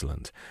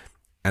excellent,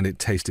 and it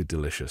tasted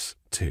delicious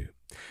too.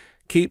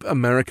 Keep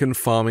American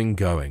farming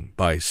going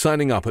by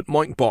signing up at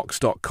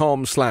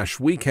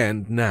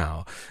moinkbox.com/weekend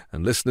now,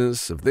 and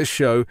listeners of this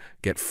show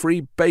get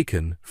free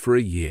bacon for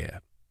a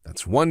year.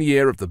 That's 1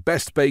 year of the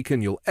best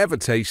bacon you'll ever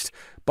taste,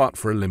 but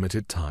for a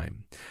limited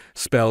time.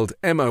 Spelled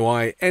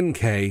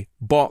MOINK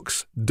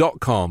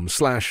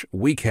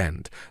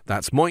box.com/weekend.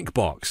 That's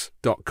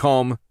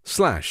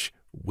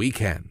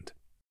moinkbox.com/weekend.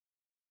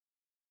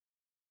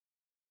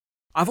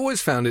 I've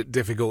always found it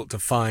difficult to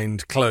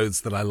find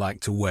clothes that I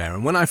like to wear,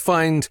 and when I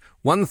find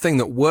one thing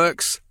that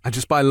works, I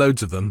just buy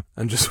loads of them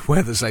and just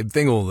wear the same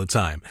thing all the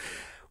time.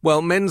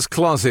 Well, men's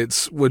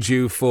closets were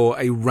due for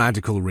a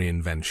radical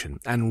reinvention,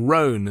 and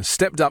Rhone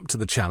stepped up to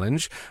the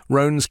challenge.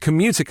 Rhone's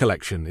commuter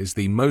collection is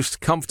the most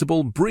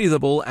comfortable,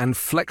 breathable, and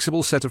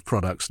flexible set of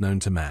products known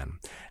to man.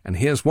 And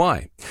here's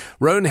why.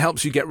 Rhone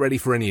helps you get ready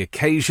for any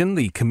occasion.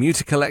 The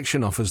commuter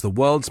collection offers the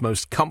world's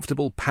most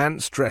comfortable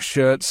pants, dress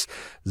shirts,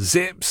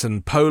 zips,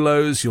 and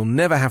polos. You'll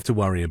never have to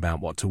worry about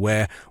what to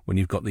wear when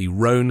you've got the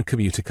Rhone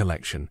commuter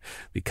collection.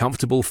 The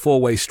comfortable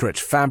 4-way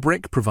stretch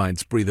fabric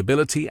provides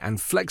breathability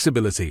and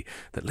flexibility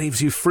that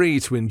leaves you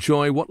free to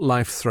enjoy what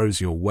life throws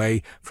your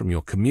way, from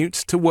your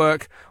commute to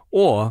work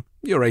or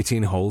your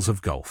 18 holes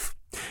of golf.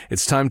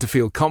 It's time to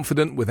feel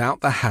confident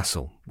without the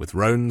hassle. With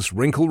Rhone's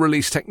wrinkle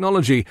release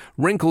technology,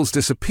 wrinkles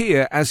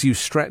disappear as you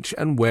stretch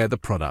and wear the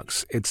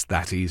products. It's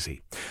that easy.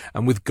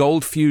 And with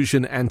Gold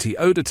Fusion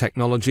anti-odor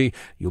technology,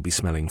 you'll be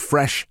smelling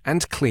fresh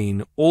and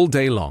clean all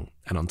day long.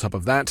 And on top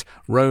of that,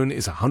 Rhone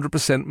is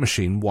 100%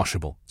 machine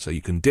washable, so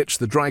you can ditch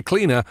the dry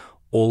cleaner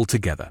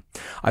altogether.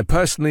 I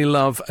personally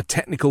love a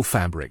technical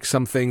fabric,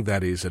 something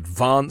that is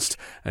advanced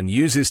and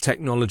uses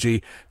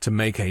technology to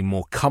make a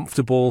more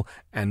comfortable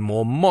and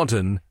more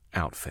modern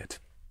outfit.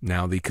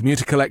 Now, the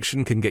Commuter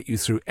Collection can get you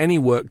through any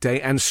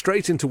workday and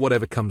straight into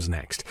whatever comes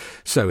next.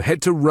 So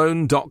head to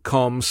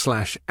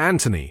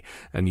roan.com/Anthony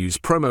and use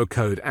promo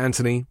code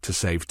Anthony to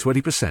save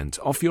 20%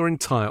 off your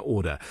entire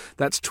order.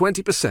 That's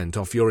 20%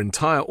 off your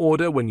entire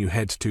order when you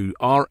head to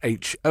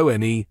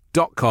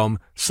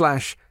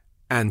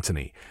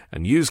RHONE.com/Anthony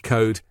and use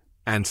code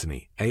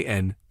Anthony,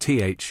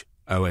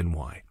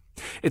 ANTHONY.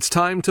 It's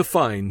time to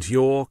find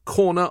your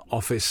corner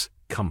office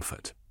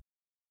comfort.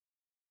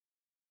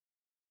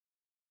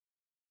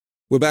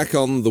 We're back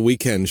on the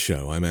weekend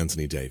show. I'm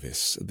Anthony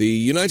Davis. The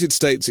United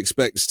States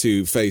expects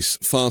to face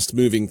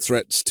fast-moving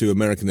threats to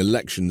American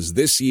elections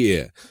this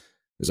year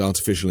as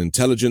artificial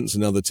intelligence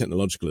and other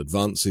technological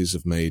advances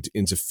have made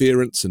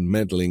interference and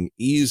meddling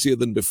easier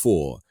than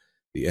before,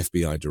 the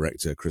FBI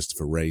Director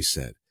Christopher Wray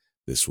said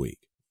this week.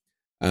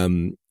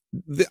 I'm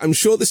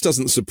sure this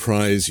doesn't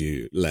surprise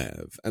you,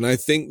 Lev, and I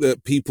think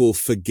that people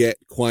forget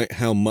quite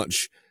how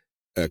much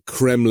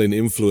Kremlin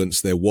influence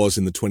there was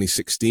in the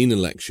 2016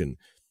 election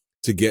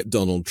to get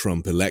Donald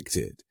Trump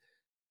elected.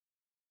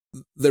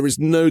 There is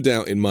no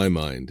doubt in my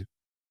mind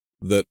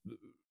that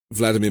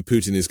Vladimir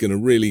Putin is going to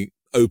really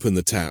open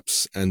the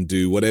taps and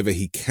do whatever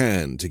he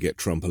can to get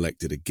Trump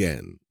elected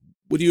again.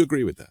 Would you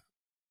agree with that?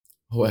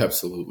 Oh,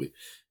 absolutely.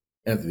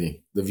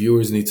 Anthony, the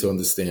viewers need to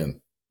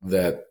understand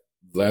that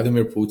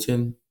Vladimir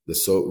Putin,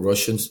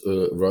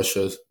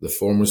 Russia, the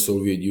former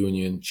Soviet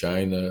Union,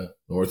 China,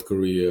 North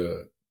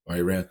Korea,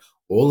 Iran,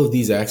 all of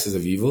these axes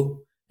of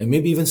evil, and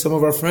maybe even some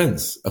of our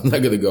friends, I'm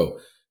not going to go,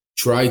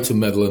 try to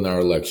meddle in our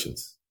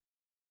elections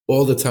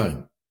all the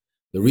time.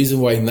 The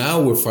reason why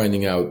now we're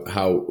finding out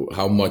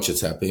how much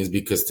it's happening is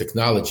because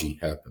technology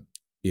happened.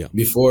 Yeah.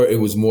 Before it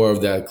was more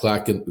of that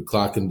clock and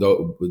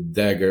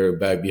dagger,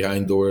 back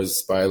behind doors,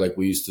 spy like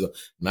we used to.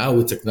 Now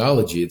with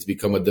technology, it's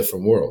become a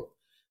different world.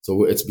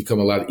 So it's become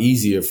a lot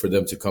easier for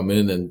them to come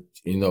in and,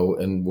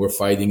 and we're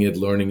fighting it,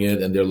 learning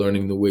it, and they're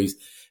learning the ways.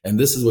 And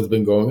this is what's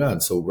been going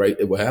on. So,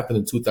 what happened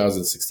in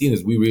 2016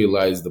 is we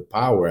realized the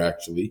power,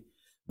 actually,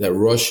 that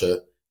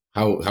Russia,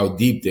 how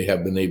deep they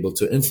have been able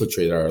to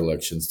infiltrate our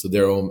elections to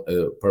their own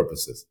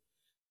purposes.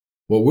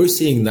 What we're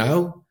seeing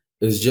now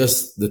is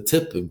just the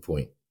tipping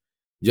point.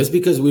 Just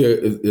because we are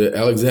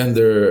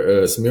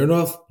Alexander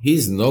Smirnov,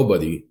 he's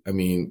nobody. I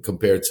mean,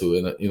 compared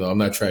to, I'm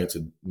not trying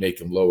to make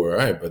him lower, all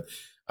right, but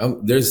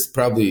there's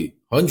probably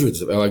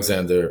hundreds of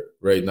Alexander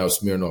right now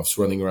Smirnovs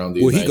running around the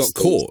United States. He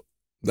got caught.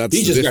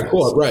 He just got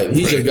caught, right?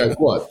 He just got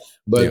caught.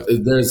 But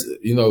there's,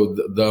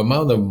 the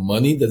amount of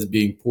money that's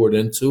being poured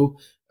into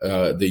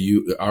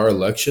our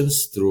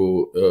elections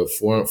through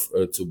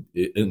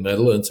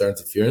meddle into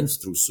interference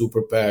through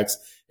super PACs,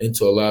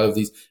 into a lot of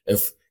these.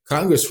 If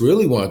Congress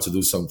really wants to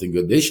do something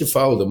good, they should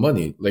follow the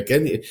money. Like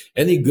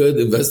any good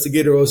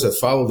investigator also says,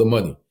 follow the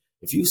money.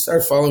 If you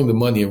start following the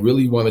money and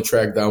really want to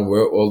track down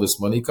where all this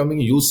money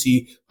coming, you'll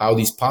see how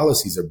these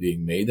policies are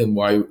being made and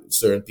why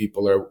certain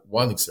people are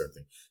wanting certain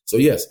things. So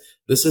yes,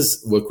 this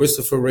is what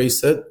Christopher Wray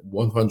said,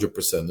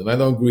 100%. And I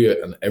don't agree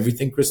on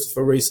everything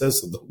Christopher Wray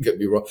says, so don't get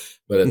me wrong.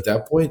 But at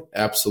that point,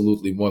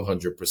 absolutely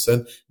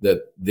 100%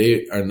 that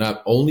they are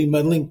not only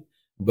meddling,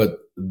 but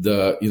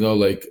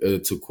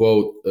to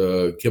quote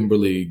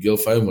Kimberly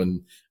Guilfine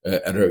when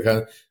at her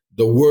account,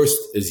 the worst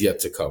is yet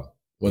to come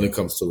when it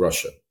comes to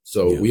Russia.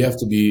 So we have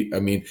to be,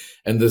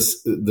 and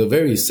the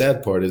very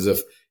sad part is if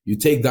you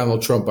take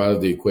Donald Trump out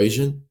of the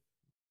equation,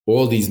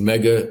 all these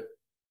mega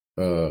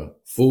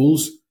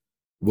fools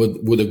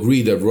would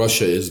agree that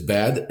Russia is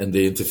bad and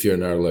they interfere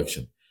in our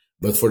election.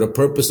 But for the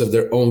purpose of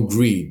their own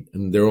greed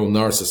and their own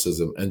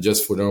narcissism and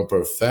just for their own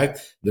perfect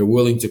fact, they're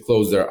willing to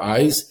close their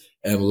eyes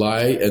and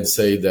lie and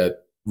say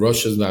that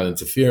Russia's not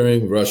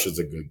interfering, Russia's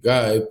a good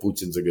guy,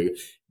 Putin's a good guy.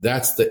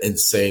 That's the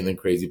insane and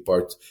crazy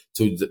part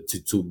to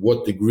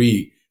what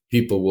degree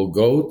people will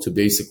go to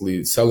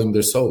basically selling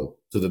their soul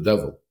to the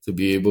devil to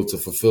be able to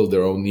fulfill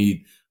their own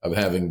need of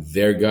having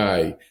their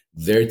guy,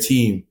 their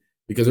team.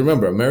 Because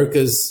remember,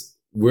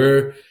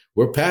 we're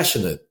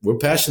passionate. We're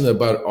passionate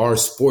about our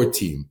sport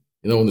team.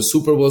 When the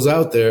Super Bowl's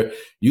out there,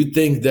 you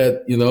think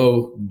that,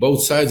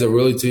 both sides are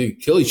really to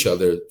kill each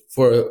other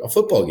for a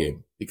football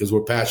game because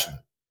we're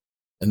passionate.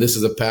 And this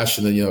is a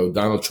passion that,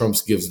 Donald Trump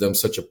gives them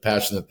such a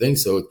passionate thing.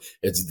 So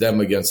it's them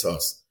against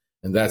us.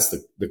 And that's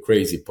the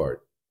crazy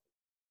part.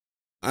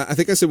 I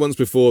think I said once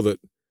before that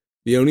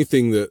the only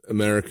thing that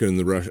America and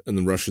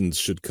the Russians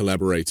should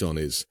collaborate on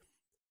is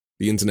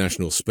the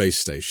International Space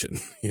Station,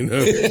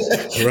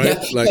 right?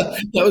 Like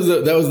that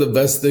was the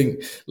best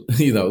thing.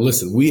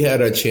 Listen, we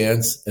had our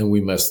chance and we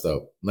messed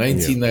up.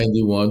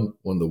 1991,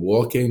 when the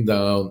wall came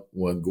down,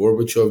 when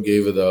Gorbachev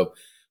gave it up,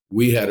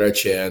 we had our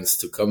chance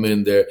to come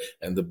in there.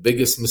 And the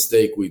biggest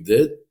mistake we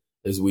did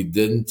is we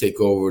didn't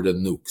take over the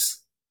nukes.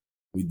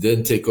 We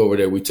didn't take over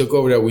there. We took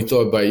over there. We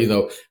thought by,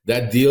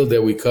 that deal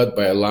that we cut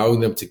by allowing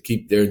them to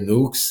keep their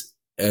nukes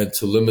and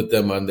to limit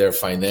them on their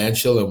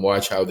financial and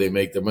watch how they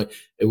make their money.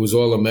 It was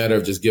all a matter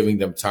of just giving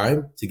them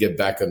time to get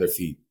back on their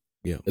feet.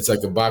 Yeah. It's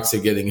like a boxer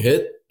getting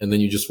hit and then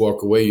you just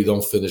walk away. You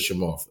don't finish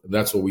him off. And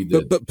that's what we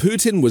did. But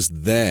Putin was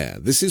there.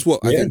 This is what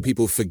I think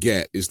people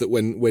forget is that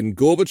when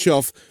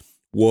Gorbachev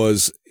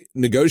was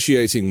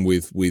negotiating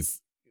with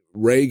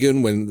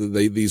Reagan when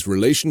these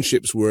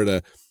relationships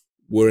were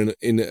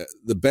in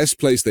the best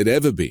place they'd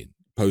ever been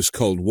post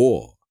Cold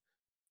War.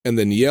 And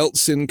then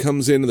Yeltsin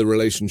comes in and the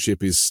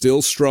relationship is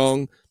still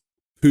strong.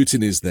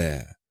 Putin is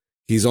there.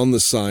 He's on the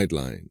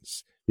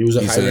sidelines. He was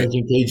a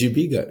high-ranking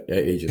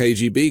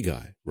KGB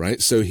guy,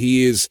 right? So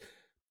he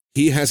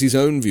has his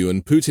own view,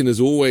 and Putin has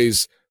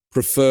always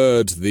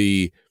preferred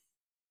the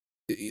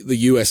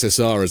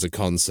USSR as a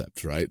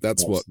concept, right?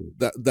 That's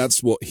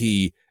what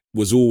he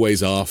was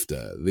always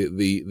after.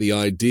 The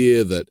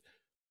idea that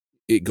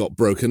it got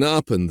broken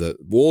up and that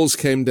walls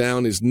came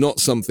down is not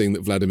something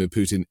that Vladimir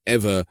Putin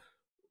ever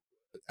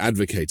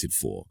advocated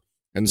for.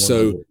 And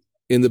so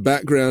in the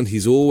background,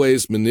 he's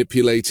always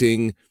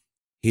manipulating.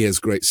 He has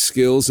great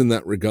skills in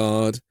that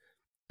regard.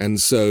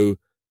 And so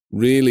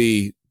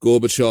really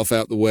Gorbachev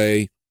out the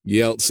way,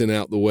 Yeltsin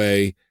out the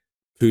way,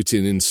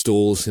 Putin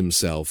installs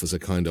himself as a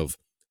kind of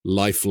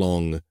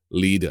lifelong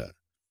leader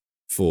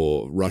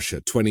for Russia.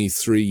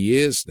 23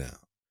 years now.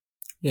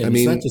 Yeah, I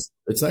mean,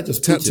 it's not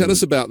just Putin. Tell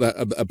us about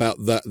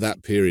that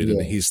period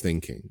and his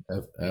thinking.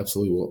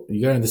 Absolutely. Well,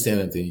 you got to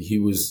understand, Anthony, he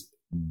was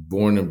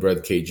born and bred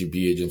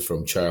KGB agent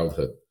from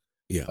childhood.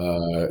 Yeah.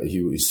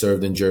 He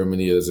served in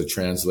Germany as a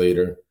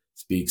translator,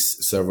 speaks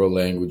several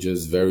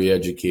languages, very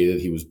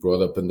educated. He was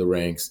brought up in the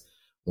ranks.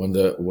 When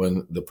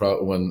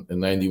in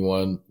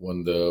 '91,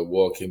 when the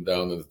wall came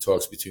down and the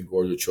talks between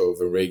Gorbachev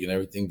and Reagan,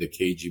 everything, the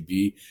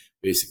KGB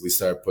basically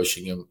started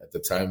pushing him. At the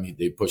time,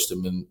 they pushed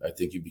him in. I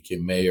think he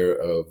became mayor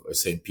of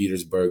St.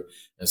 Petersburg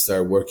and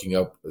started working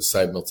up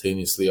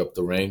simultaneously up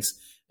the ranks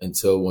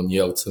until when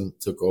Yeltsin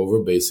took over,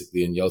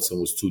 basically, and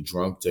Yeltsin was too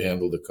drunk to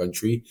handle the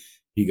country.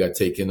 He got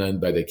taken in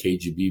by the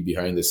KGB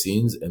behind the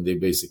scenes, and they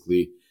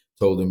basically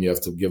told him, you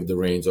have to give the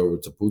reins over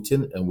to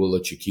Putin and we'll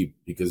let you keep,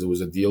 because it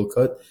was a deal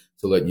cut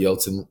to let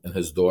Yeltsin and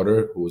his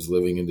daughter, who was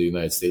living in the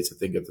United States, I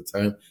think at the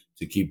time,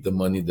 to keep the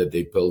money that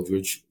they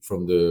pillaged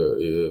from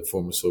the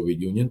former Soviet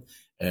Union.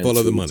 And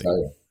follow the money.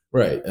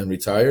 Right, and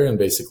retire and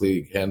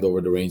basically hand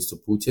over the reins to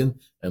Putin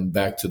and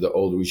back to the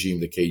old regime,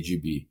 the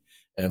KGB.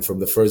 And from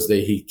the first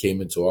day he came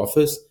into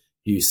office,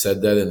 he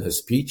said that in his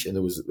speech, and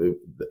it was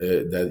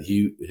that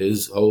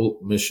his whole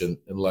mission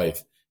in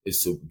life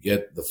is to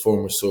get the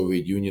former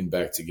Soviet Union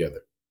back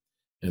together.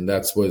 And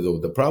that's where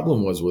the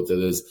problem was with it,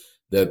 is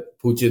that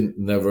Putin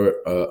never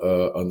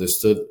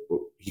understood.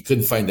 He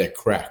couldn't find that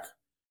crack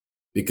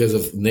because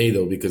of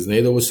NATO, because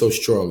NATO was so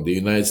strong. The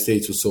United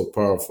States was so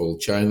powerful.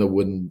 China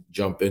wouldn't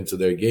jump into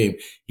their game.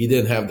 He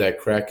didn't have that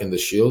crack in the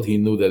shield. He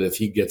knew that if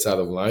he gets out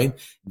of line,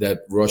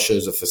 that Russia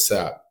is a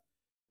facade.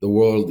 The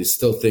world is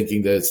still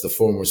thinking that it's the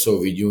former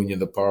Soviet Union,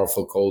 the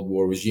powerful Cold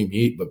War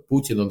regime. But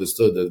Putin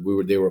understood that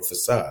they were a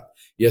facade.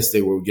 Yes,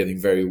 they were getting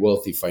very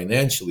wealthy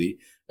financially,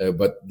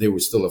 but they were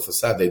still a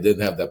facade. They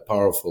didn't have that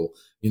powerful,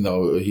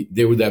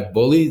 they were that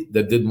bully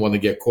that didn't want to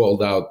get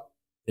called out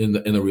in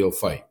a real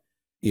fight.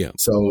 Yeah.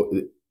 So,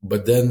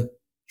 but then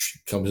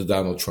comes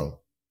Donald Trump,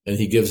 and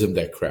he gives him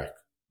that crack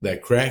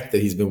that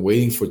he's been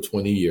waiting for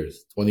 20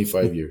 years,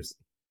 25 years.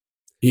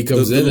 He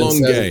comes in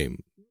long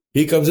game.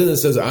 He comes in and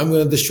says, I'm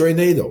going to destroy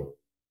NATO.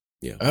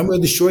 Yeah. I'm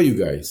going to destroy you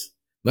guys.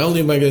 Not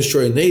only am I going to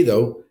destroy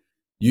NATO,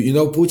 you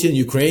know, Putin,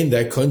 Ukraine,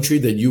 that country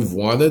that you've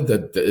wanted,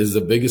 that is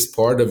the biggest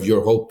part of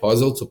your whole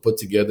puzzle to put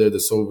together the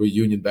Soviet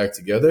Union back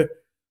together.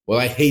 Well,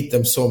 I hate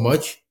them so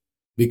much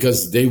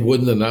because they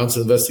wouldn't announce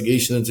an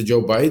investigation into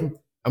Joe Biden.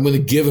 I'm going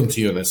to give them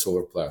to you on a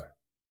silver platter.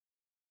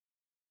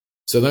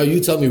 So now you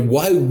tell me,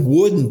 why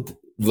wouldn't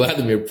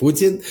Vladimir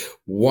Putin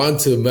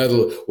want to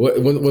meddle?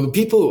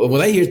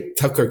 When I hear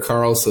Tucker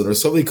Carlson or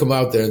somebody come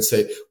out there and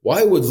say,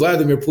 why would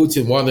Vladimir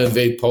Putin want to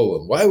invade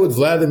Poland? Why would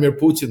Vladimir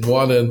Putin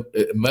want to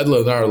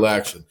meddle in our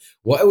election?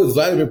 Why would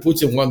Vladimir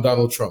Putin want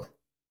Donald Trump?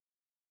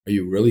 Are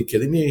you really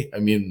kidding me? I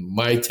mean,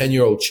 my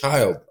 10-year-old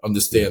child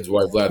understands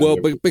why Vladimir.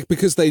 Well,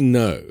 because they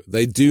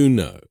do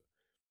know,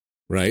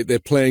 right? They're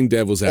playing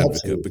devil's advocate.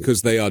 Absolutely.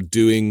 Because they are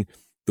doing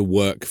the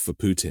work for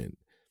Putin.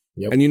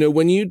 Yep. And,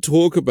 when you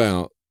talk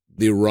about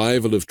the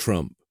arrival of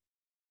Trump,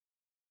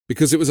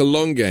 because it was a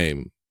long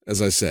game,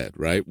 as I said,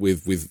 right,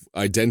 with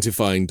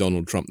identifying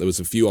Donald Trump. There was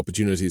a few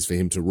opportunities for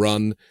him to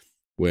run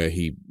where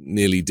he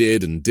nearly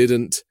did and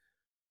didn't.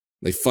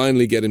 They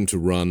finally get him to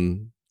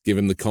run, give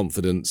him the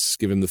confidence,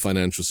 give him the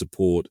financial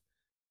support.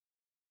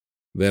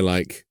 They're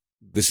like,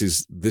 this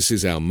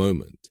is our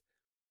moment.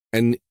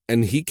 And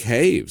he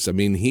caves. I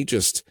mean, he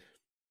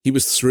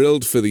was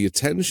thrilled for the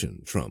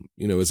attention, Trump,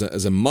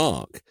 as a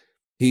mark.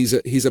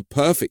 He's a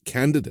perfect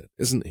candidate,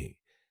 isn't he?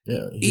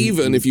 Yeah.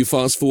 Even if you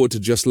fast forward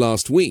to just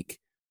last week,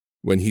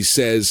 when he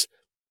says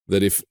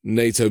that if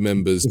NATO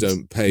members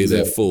don't pay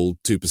their full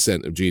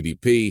 2% of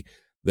GDP,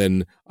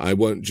 then I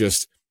won't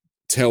just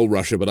tell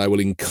Russia, but I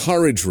will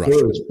encourage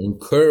Russia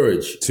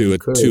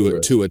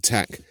to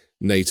attack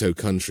NATO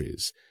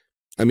countries.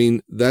 I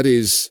mean, that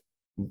is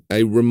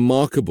a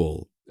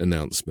remarkable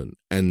announcement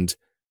and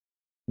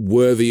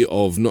worthy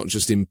of not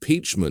just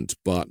impeachment,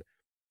 but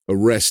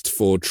arrest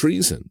for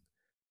treason.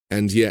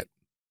 And yet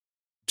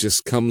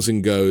just comes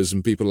and goes,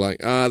 and people are like,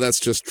 that's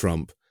just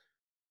Trump.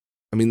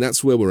 I mean,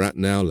 that's where we're at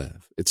now,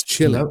 Lev. It's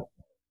chilling.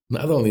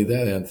 Not only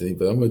that, Anthony,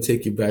 but I'm going to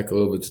take you back a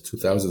little bit to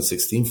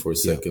 2016 for a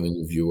second, and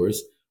your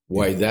viewers,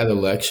 why that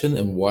election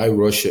and why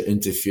Russia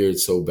interfered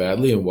so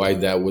badly and why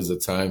that was the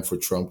time for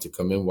Trump to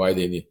come in,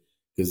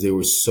 because they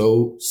were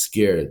so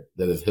scared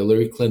that if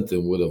Hillary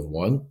Clinton would have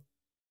won,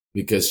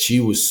 because she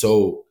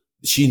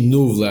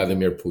knew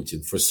Vladimir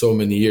Putin for so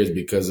many years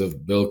because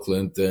of Bill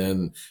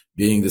Clinton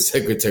being the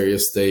Secretary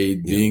of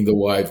State, being the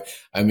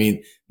wife. I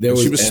mean,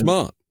 she was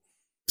smart.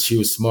 She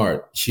was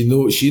smart. She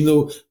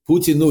knew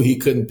Putin knew he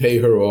couldn't pay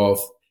her off.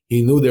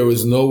 He knew there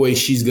was no way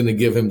she's going to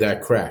give him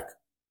that crack.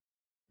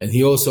 And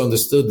he also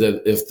understood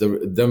that if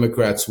the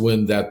Democrats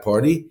win that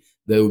party,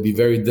 that it would be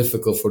very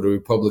difficult for the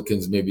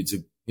Republicans maybe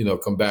to,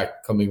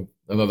 coming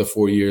another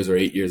 4 years or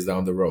 8 years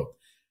down the road.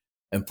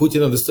 And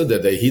Putin understood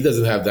that he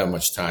doesn't have that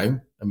much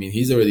time. I mean,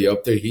 he's already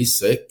up there. He's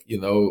sick,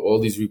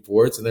 all these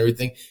reports and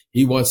everything.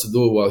 He wants to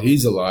do it while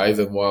he's alive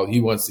and while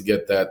he wants to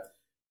get that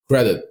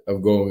credit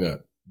of going on.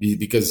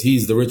 Because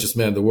he's the richest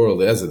man in the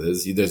world as it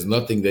is. There's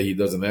nothing that he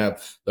doesn't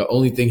have. The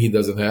only thing he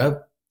doesn't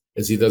have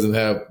is he doesn't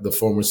have the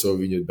former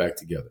Soviet Union back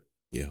together.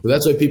 Yeah. So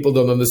that's why people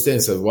don't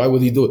understand. So why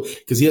would he do it?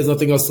 Because he has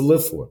nothing else to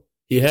live for.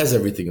 He has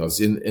everything else.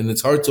 And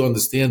it's hard to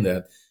understand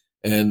that.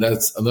 And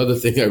that's another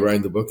thing I write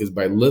in the book is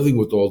by living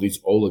with all these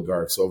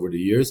oligarchs over the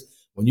years,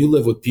 when you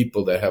live with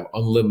people that have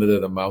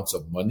unlimited amounts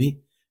of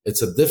money,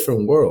 it's a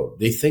different world.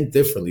 They think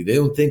differently. They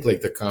don't think like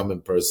the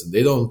common person.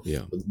 They don't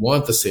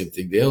want the same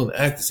thing. They don't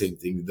act the same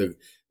thing.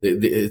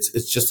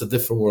 It's just a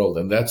different world.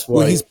 And that's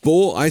why he's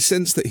bored. I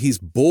sense that he's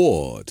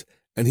bored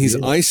and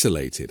he's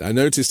isolated. I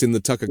noticed in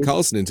the Tucker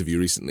Carlson interview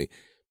recently,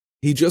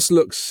 he just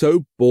looks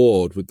so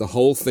bored with the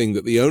whole thing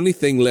that the only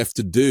thing left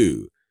to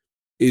do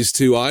is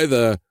to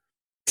either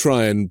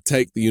try and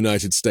take the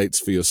United States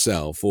for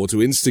yourself or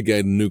to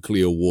instigate a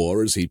nuclear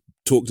war, as he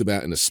talked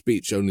about in a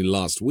speech only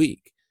last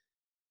week.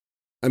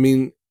 I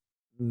mean,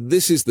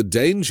 this is the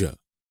danger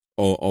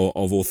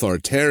of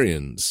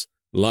authoritarians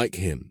like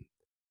him,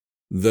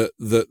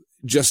 that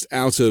just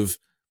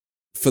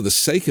for the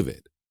sake of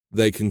it,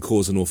 they can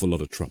cause an awful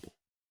lot of trouble.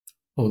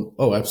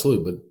 Oh,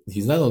 absolutely. But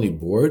he's not only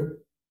bored,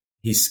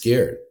 he's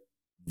scared.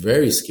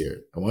 Very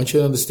scared. I want you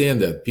to understand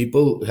that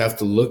people have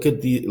to look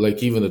at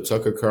even the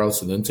Tucker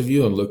Carlson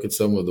interview and look at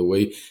some of the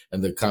way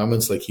and the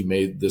comments like he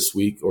made this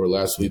week or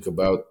last week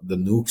about the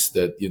nukes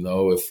that,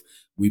 if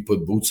we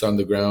put boots on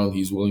the ground,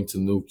 he's willing to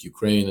nuke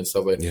Ukraine and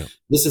stuff like that. Yeah.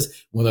 This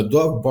is when a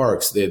dog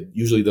barks, that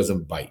usually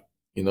doesn't bite.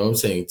 You know what I'm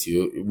saying to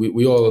you?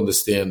 We all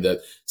understand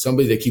that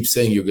somebody that keeps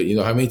saying you're good,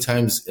 how many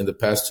times in the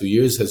past 2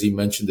 years has he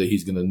mentioned that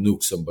he's going to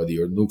nuke somebody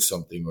or nuke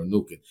something or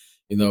nuke it?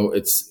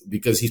 It's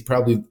because his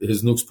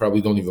nukes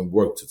probably don't even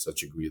work to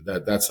such a degree.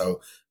 That's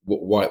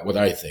what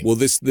I think. Well,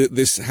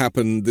 this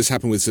happened with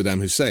Saddam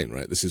Hussein,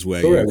 right? This is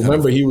where correct.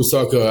 Remember he was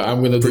talking. I'm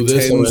going to do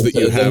this. Pretend that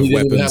you have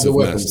weapons of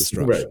mass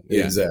destruction. Right.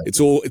 Yeah. Exactly.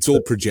 It's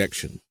all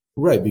projection.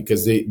 Right,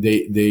 because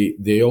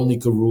they only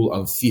could rule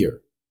on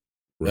fear.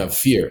 Right.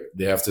 Fear.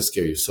 They have to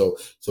scare you. So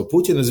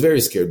Putin is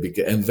very scared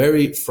and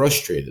very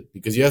frustrated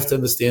because you have to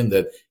understand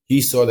that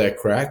he saw that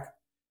crack.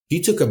 He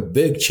took a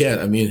big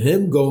chance. I mean,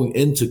 him going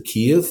into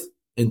Kiev,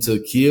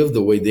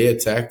 the way they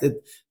attacked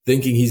it,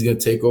 thinking he's going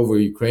to take over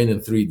Ukraine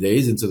in 3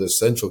 days into the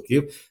central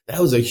Kiev. That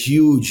was a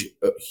huge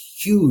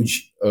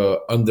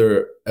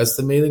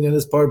underestimating on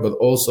his part, but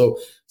also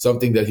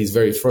something that he's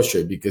very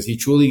frustrated because he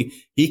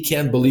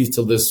can't believe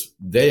till this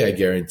day, I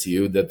guarantee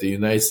you, that the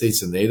United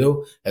States and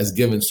NATO has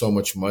given so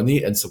much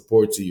money and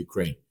support to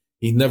Ukraine.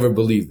 He never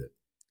believed it.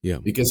 Yeah.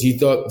 Because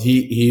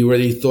he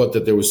already thought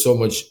that there was so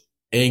much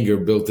anger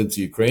built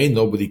into Ukraine.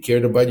 Nobody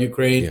cared about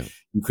Ukraine. Yeah.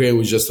 Ukraine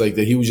was just like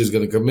that. He was just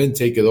going to come in,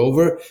 take it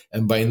over.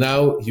 And by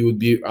now he would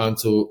be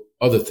onto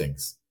other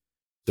things.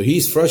 So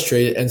he's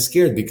frustrated and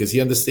scared because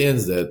he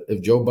understands that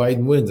if Joe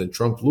Biden wins and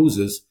Trump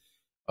loses,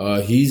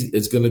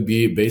 it's going to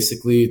be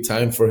basically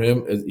time for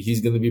him.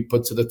 He's going to be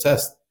put to the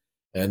test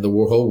and the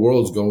whole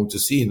world's going to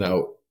see.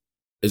 Now,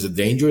 is it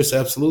dangerous?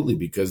 Absolutely.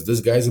 Because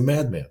this guy's a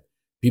madman.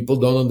 People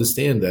don't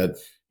understand that.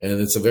 And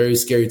it's a very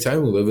scary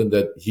time we live in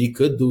that he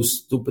could do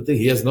stupid things.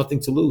 He has nothing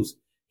to lose.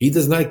 He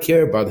does not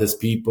care about his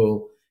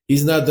people.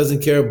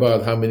 Doesn't care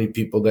about how many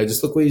people die.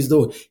 Just look what he's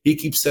doing. He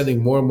keeps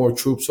sending more and more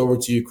troops over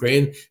to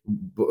Ukraine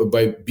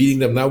by beating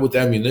them not with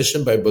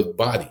ammunition, but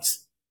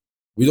bodies.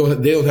 They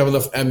don't have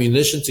enough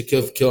ammunition to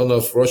kill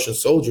enough Russian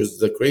soldiers.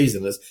 The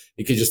craziness.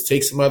 He could just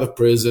takes them out of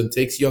prison,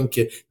 takes young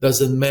kids.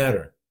 Doesn't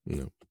matter.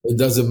 No. It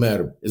doesn't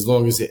matter as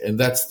long as and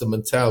that's the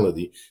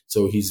mentality.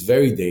 So he's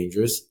very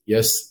dangerous.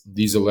 Yes,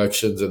 these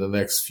elections in the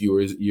next few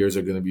years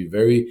are going to be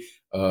very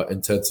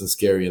intense and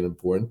scary and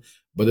important.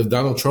 But if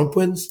Donald Trump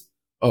wins,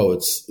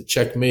 it's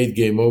checkmate,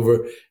 game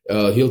over.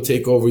 He'll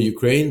take over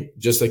Ukraine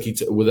just like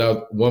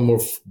without one more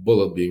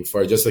bullet being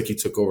fired, just like he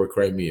took over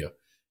Crimea.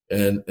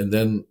 And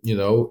then,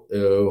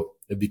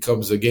 it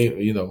becomes a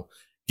game,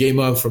 game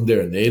on from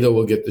there. NATO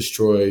will get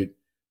destroyed.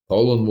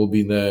 Poland will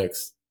be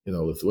next,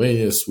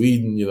 Lithuania,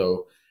 Sweden,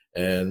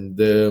 and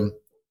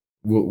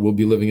we'll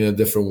be living in a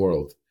different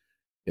world,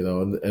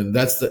 and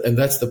that's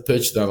the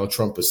pitch Donald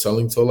Trump is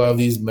selling to a lot of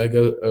these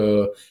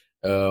mega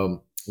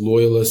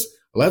loyalists.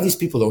 A lot of these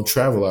people don't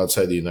travel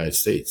outside the United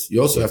States.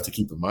 You also have to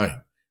keep in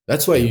mind.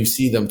 That's why you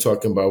see them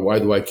talking about, why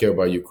do I care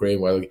about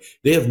Ukraine?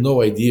 They have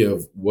no idea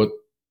of what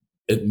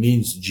it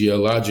means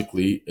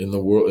geologically in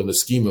the world, in the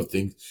scheme of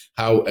things,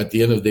 how at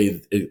the end of the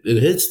day,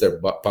 it hits their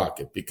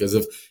pocket. Because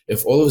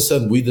if all of a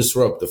sudden we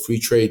disrupt the free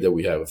trade that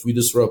we have, if we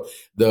disrupt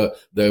the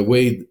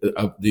way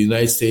the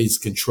United States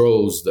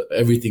controls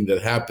everything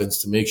that happens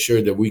to make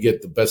sure that we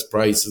get the best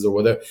prices or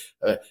whatever,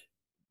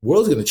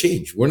 world's going to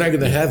change. We're not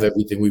going to have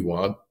everything we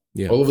want.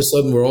 Yeah. All of a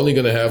sudden, we're only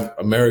going to have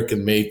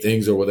American-made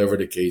things or whatever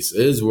the case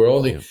is. We're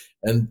only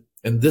and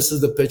this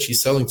is the pitch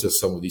he's selling to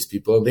some of these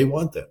people, and they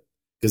want that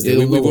because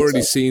we've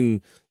already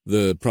seen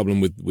the problem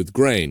with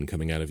grain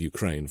coming out of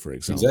Ukraine, for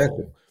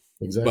example.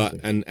 Exactly. But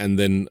and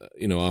then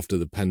after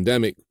the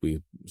pandemic,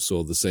 we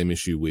saw the same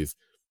issue with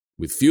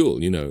fuel.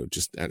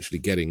 Just actually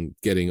getting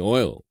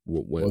oil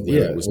where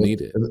it was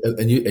needed.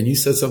 And you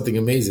said something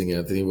amazing,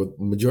 Anthony. With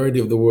majority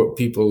of the world,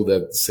 people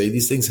that say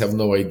these things have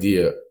no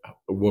idea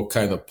what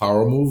kind of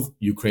power move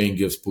Ukraine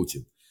gives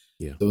Putin.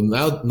 Yeah. So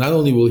now, not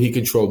only will he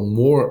control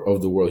more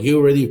of the world, he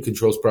already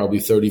controls probably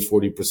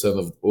 30-40%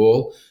 of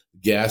oil,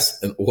 gas,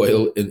 and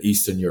oil in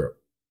Eastern Europe.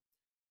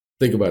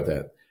 Think about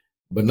that.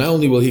 But not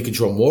only will he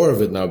control more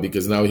of it now,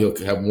 because now he'll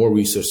have more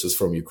resources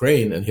from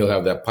Ukraine, and he'll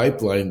have that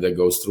pipeline that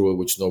goes through it,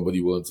 which nobody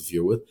will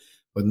interfere with.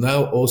 But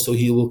now also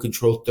he will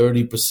control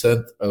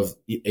 30% of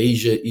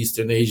Asia,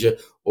 Eastern Asia,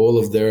 all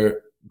of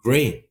their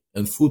grain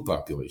and food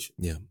population.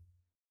 Yeah.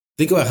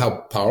 Think about how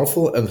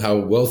powerful and how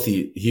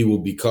wealthy he will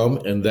become,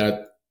 and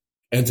that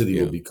entity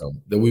will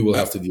become, that we will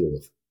have to deal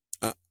with.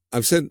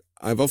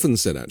 I've often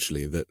said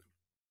actually that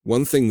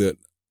one thing that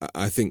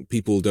I think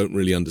people don't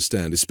really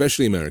understand,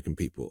 especially American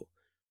people,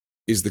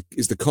 is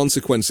the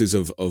consequences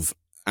of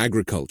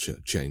agriculture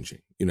changing.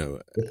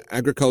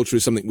 Agriculture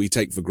is something we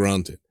take for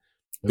granted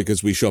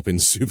because we shop in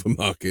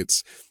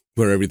supermarkets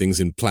where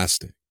everything's in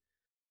plastic.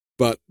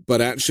 But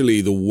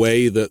actually the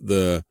way that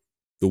the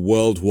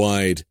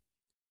worldwide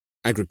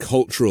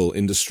agricultural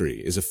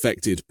industry is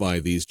affected by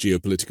these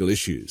geopolitical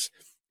issues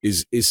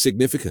is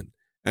significant,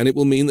 and it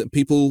will mean that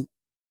people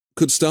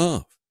could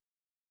starve.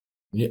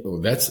 Yeah,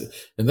 well, that's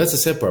the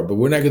sad part, but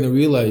we're not going to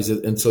realize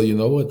it until,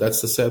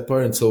 that's the sad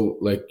part, until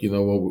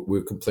when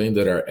we're complaining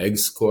that our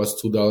eggs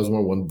cost $2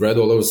 more, when bread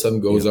all of a sudden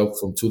goes up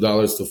from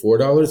 $2 to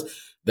 $4,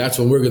 that's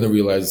when we're going to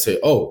realize and say,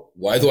 oh,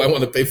 why do I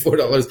want to pay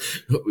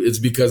 $4? It's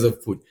because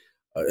of food.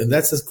 And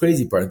that's the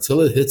crazy part.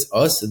 Until it hits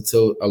us,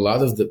 until a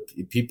lot of the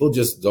people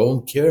just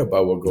don't care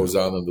about what goes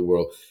on in the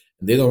world.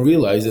 And they don't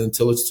realize it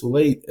until it's too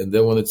late. And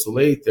then when it's too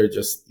late, they're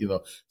just,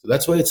 so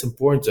that's why it's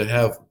important to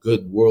have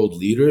good world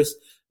leaders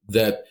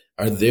that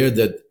are there,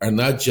 that are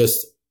not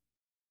just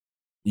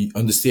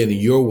understanding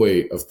your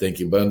way of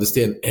thinking, but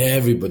understand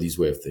everybody's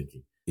way of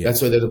thinking. Yeah.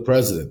 That's why they're the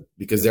president,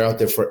 because they're out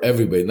there for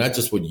everybody, not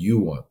just what you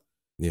want.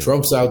 Yeah.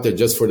 Trump's out there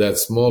just for that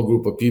small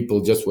group of people,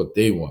 just what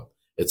they want.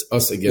 It's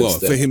us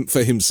against them.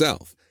 For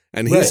himself.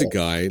 And he's a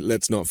guy,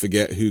 let's not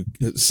forget, who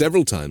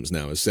several times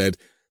now has said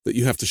that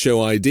you have to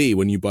show ID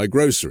when you buy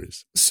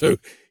groceries. So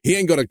he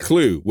ain't got a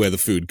clue where the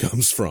food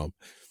comes from.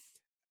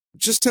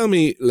 Just tell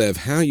me, Lev,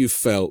 how you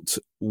felt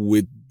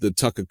with the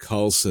Tucker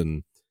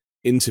Carlson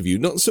interview.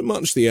 Not so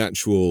much the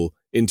actual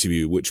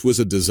interview, which was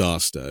a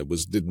disaster.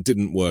 It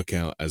didn't work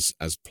out as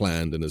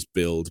planned and as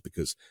billed,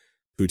 because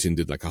Putin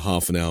did like a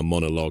half-an-hour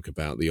monologue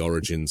about the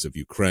origins of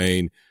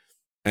Ukraine.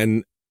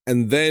 And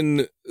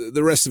then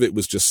the rest of it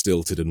was just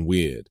stilted and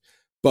weird.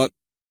 But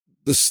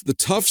the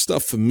tough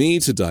stuff for me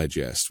to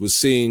digest was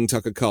seeing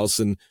Tucker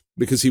Carlson,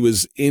 because he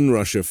was in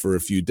Russia for a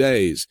few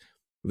days,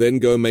 then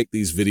go and make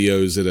these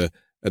videos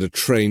at a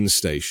train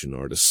station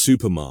or at a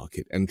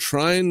supermarket and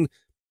try and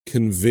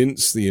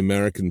convince the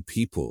American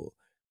people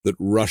that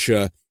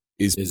Russia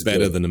is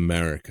better than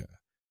America.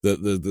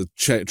 The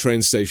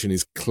train station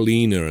is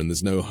cleaner and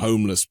there's no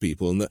homeless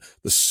people, and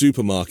the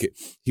supermarket,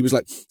 he was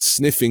like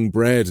sniffing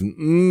bread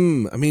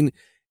and I mean,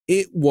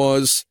 it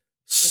was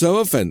so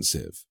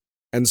offensive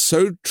and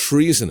so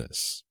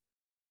treasonous.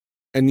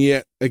 And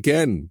yet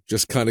again,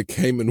 just kind of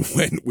came and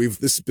went.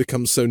 This has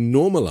become so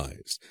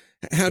normalized.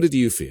 How did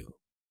you feel?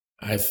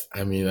 I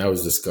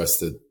was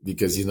disgusted,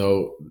 because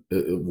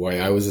why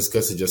I was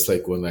disgusted, just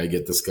like when I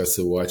get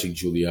disgusted watching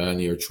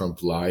Giuliani or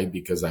Trump lie,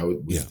 because I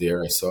was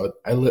there, I saw it.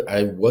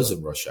 I was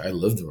in Russia. I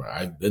lived in Russia.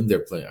 I've been there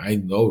playing. I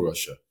know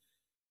Russia.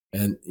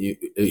 And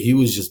he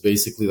was just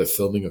basically like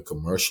filming a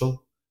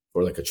commercial,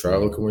 or like a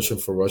travel commercial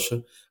for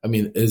Russia. I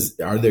mean,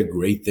 are there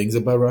great things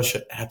about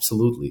Russia?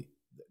 Absolutely.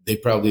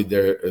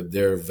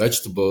 Their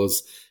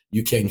vegetables,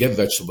 you can't get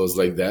vegetables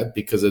like that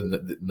because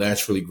it's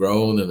naturally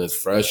grown and it's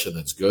fresh and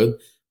it's good.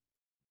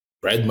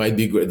 Bread might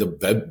be great.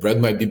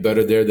 Bread might be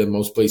better there than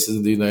most places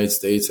in the United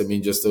States. I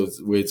mean, just the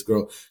way it's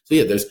grown. So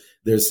yeah,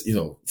 there's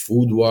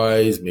food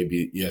wise,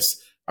 maybe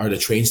yes. Are the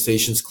train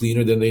stations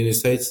cleaner than the United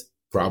States?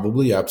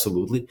 Probably,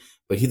 absolutely.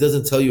 But he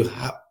doesn't tell you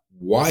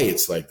why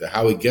it's like that,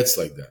 how it gets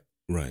like that.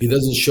 Right. He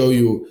doesn't show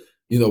you,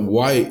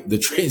 why the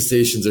train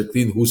stations are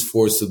clean, who's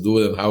forced to do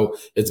it, and how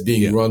it's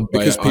being run by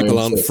because people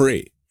aren't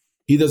free.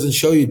 he doesn't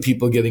show you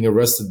people getting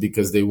arrested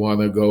because they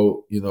want to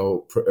go,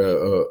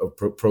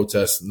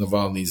 protest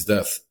Navalny's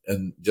death,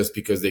 and just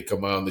because they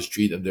come out on the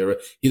street and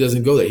he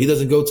doesn't go there. He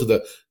doesn't go to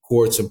the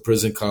courts and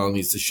prison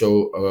colonies to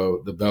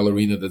show the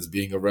ballerina that's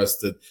being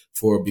arrested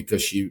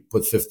because she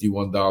put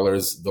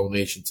 $51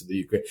 donation to the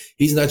Ukraine.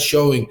 He's not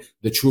showing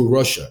the true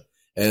Russia.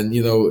 And,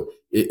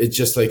 it's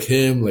just like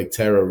him, like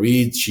Tara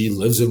Reid. She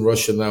lives in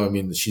Russia now. I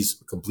mean, she's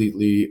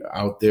completely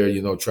out there,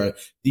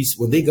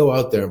 when they go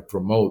out there and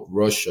promote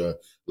Russia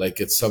like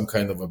it's some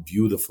kind of a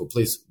beautiful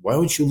place, why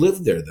don't you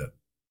live there then?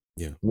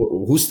 Yeah.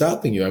 Who's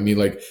stopping you? I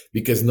mean,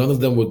 because none of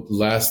them would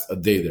last a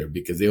day there,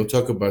 because they don't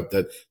talk about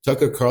that.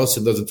 Tucker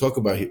Carlson doesn't talk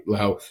about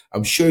how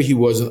I'm sure he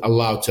wasn't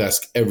allowed to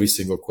ask every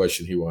single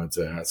question he wanted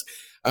to ask.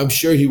 I'm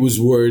sure he was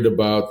worried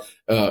about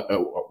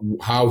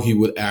how he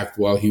would act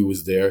while he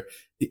was there.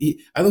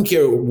 I don't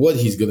care what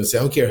he's going to say.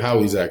 I don't care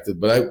how he's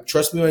acted. But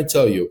trust me when I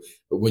tell you,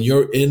 when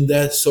you're in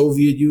that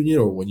Soviet Union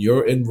or when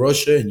you're in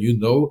Russia and you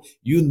know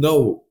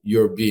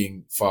you're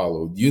being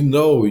followed,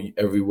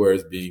 everywhere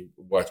is being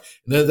watched.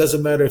 And then it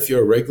doesn't matter if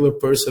you're a regular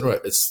person or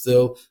it's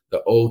still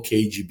the old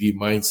KGB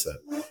mindset.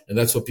 And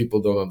that's what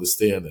people don't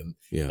understand.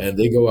 And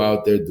they go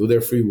out there, do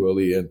their free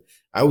willy. And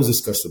I was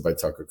disgusted by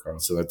Tucker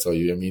Carlson, I tell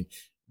you. I mean,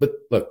 but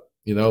look,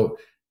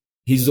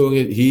 he's doing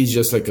it. He's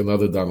just like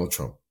another Donald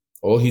Trump.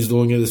 All he's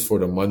doing it is for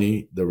the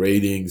money, the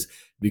ratings,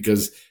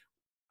 because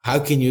how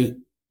can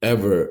you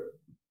ever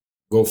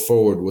go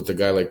forward with a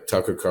guy like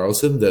Tucker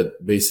Carlson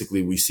that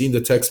basically we've seen the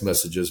text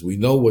messages. We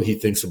know what he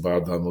thinks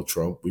about Donald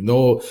Trump. We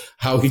know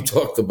how he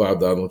talked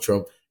about Donald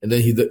Trump. And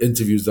then he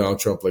interviews Donald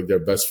Trump like they're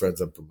best friends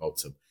and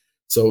promotes him.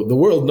 So the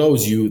world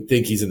knows you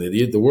think he's an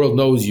idiot. The world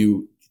knows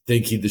you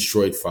think he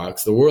destroyed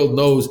Fox. The world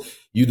knows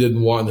you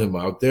didn't want him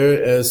out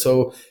there. And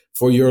so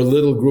for your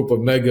little group of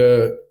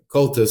mega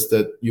cultists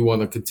that you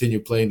want to continue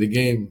playing the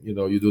game,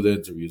 you do the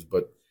interviews.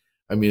 But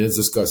I mean, it's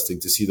disgusting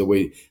to see the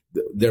way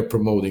they're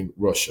promoting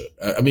Russia.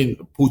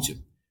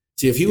 Putin.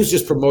 See, if he was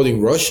just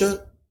promoting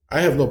Russia,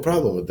 I have no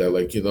problem with that.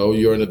 Like,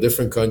 you're in a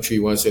different country.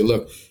 You want to say,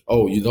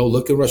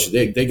 look at Russia.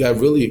 They got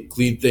really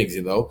clean things,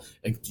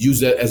 and use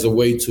that as a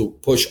way to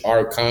push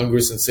our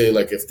Congress and say,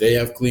 like, if they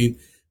have clean.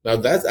 Now,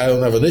 that I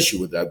don't have an issue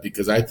with that,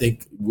 because I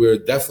think we're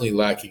definitely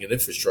lacking in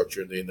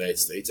infrastructure in the United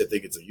States. I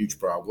think it's a huge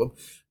problem.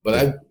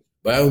 But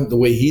the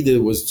way he did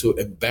it was to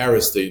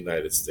embarrass the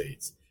United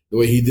States. The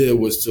way he did it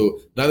was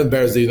to not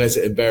embarrass the United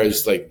States,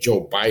 embarrass like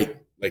Joe Biden.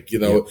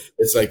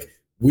 It's like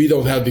we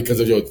don't have because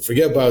of Joe.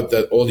 Forget about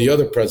that. All the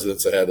other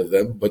presidents ahead of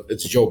them, but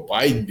it's Joe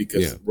Biden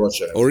because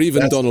Russia. Or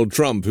even Donald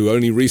Trump, who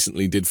only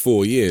recently did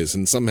 4 years,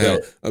 and somehow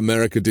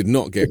America did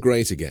not get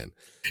great again.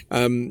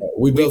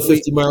 We built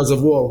 50 miles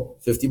of wall.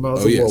 50 miles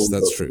of wall. Oh, yes,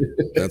 that's true.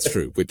 That's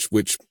true.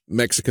 Which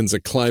Mexicans are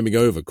climbing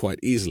over quite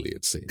easily,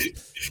 it seems.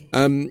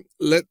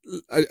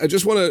 I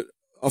just want to,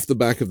 off the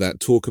back of that,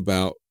 talk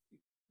about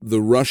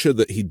the Russia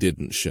that he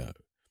didn't show.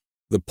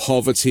 The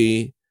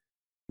poverty,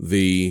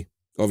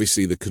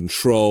 obviously the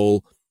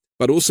control,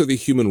 but also the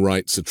human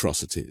rights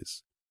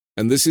atrocities.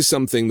 And this is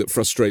something that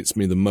frustrates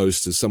me the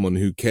most as someone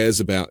who cares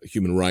about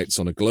human rights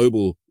on a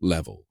global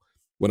level.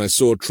 When I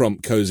saw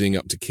Trump cozying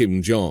up to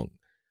Kim Jong,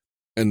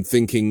 and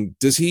thinking,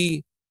 does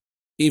he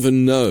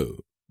even know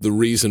the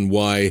reason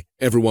why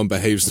everyone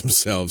behaves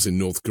themselves in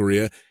North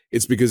Korea?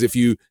 It's because if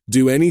you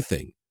do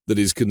anything that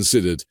is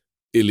considered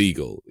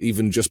illegal,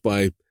 even just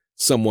by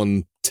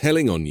someone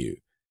telling on you,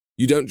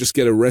 you don't just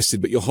get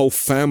arrested, but your whole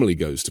family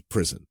goes to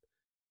prison.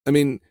 I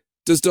mean,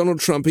 does Donald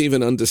Trump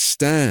even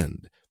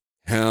understand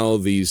how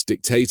these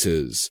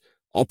dictators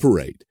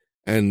operate?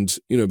 And,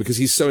 because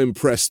he's so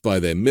impressed by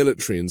their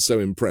military and so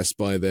impressed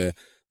by the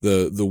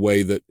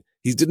way that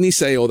didn't he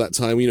say all that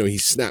time, he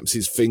snaps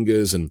his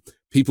fingers and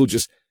people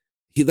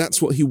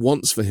that's what he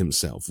wants for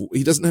himself.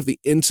 He doesn't have the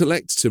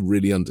intellect to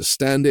really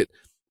understand it,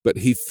 but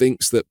he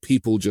thinks that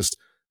people just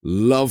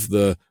love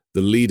the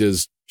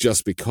leaders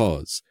just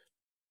because.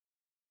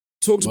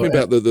 Talk to me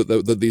about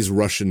these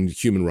Russian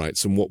human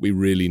rights and what we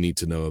really need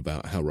to know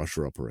about how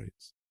Russia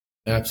operates.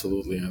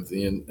 Absolutely,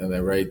 Anthony. And I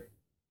write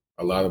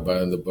a lot about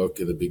it in the book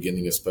in the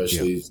beginning,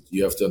 especially.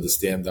 You have to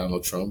understand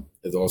Donald Trump.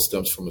 It all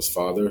stems from his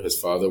father. His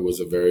father was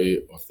a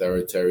very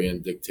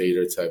authoritarian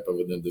dictator type of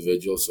an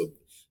individual. So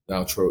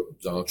Donald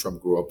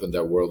Trump grew up in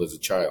that world as a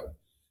child.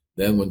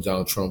 Then when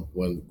Donald Trump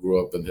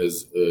grew up in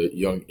his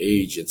young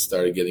age and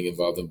started getting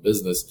involved in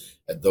business,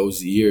 at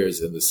those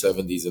years in the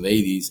 70s and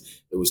 80s,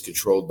 it was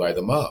controlled by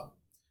the mob.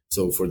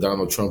 So for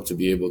Donald Trump to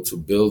be able to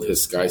build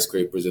his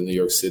skyscrapers in New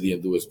York City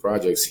and do his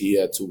projects, he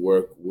had to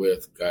work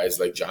with guys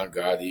like John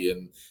Gotti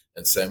and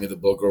Sammy the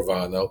Bull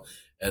Gravano.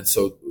 And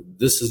so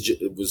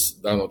it was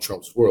Donald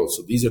Trump's world.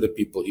 So these are the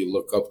people he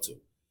looked up to.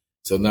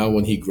 So now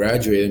when he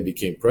graduated and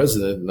became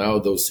president, now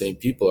those same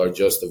people are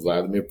just the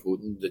Vladimir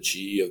Putin, the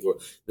Xi of the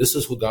world. This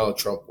is who Donald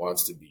Trump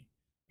wants to be.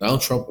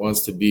 Donald Trump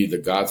wants to be the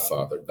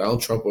godfather.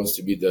 Donald Trump wants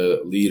to be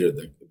the leader.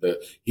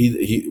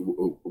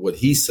 What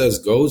he says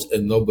goes,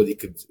 and nobody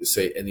could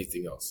say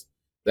anything else.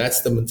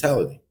 That's the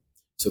mentality.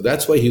 So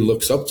that's why he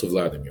looks up to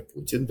Vladimir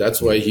Putin.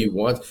 That's why he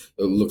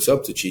looks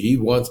up to Xi.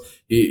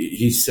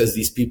 He says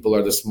these people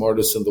are the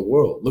smartest in the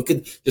world. Look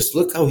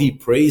how he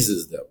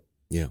praises them.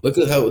 Yeah. Look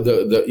at how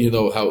the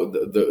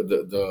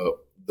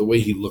way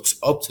he looks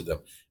up to them.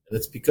 And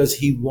it's because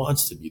he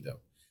wants to be them.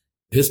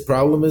 His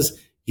problem is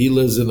he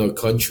lives in a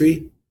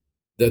country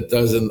that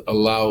doesn't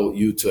allow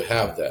you to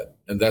have that.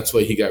 And that's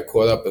why he got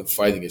caught up in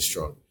fighting it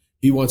strong.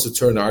 He wants to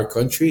turn our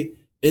country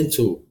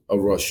into a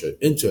Russia.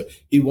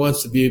 He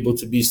wants to be able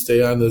to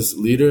stay on as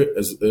leader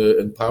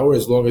in power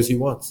as long as he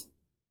wants.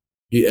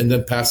 And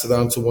then pass it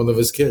on to one of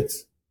his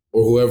kids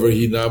or whoever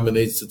he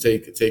nominates to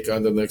take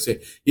on the next thing.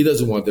 He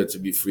doesn't want there to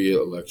be free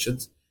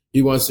elections.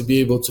 He wants to be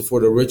able to, for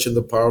the rich and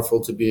the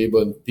powerful, to be able,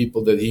 and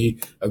people that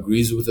he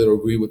agrees with or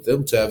agree with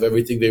them, to have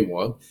everything they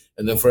want.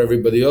 And then for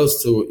everybody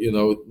else to,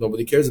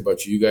 nobody cares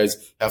about you. You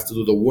guys have to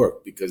do the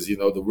work because,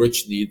 the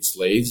rich need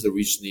slaves. The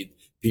rich need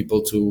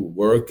people to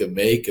work and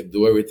make and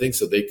do everything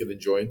so they can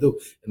enjoy and do.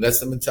 And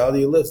that's the mentality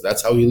he lives.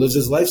 That's how he lives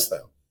his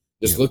lifestyle.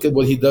 Just look at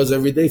what he does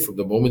every day. From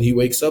the moment he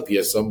wakes up, he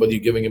has somebody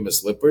giving him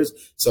his slippers,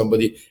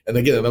 and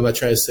again, I'm not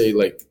trying to say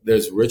like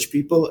there's rich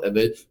people,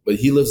 but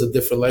he lives a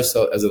different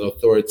lifestyle as an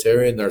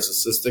authoritarian,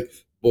 narcissistic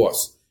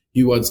boss.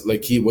 He wants,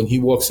 when he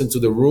walks into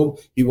the room,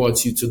 he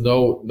wants you to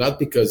know, not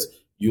because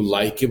you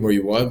like him or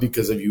you want,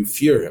 because of you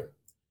fear him.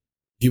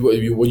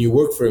 When you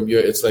work for him,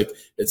 it's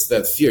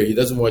that fear. He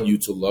doesn't want you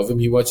to love him.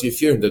 He wants you to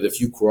fear him, that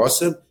if you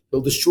cross him,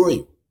 he'll destroy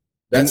you.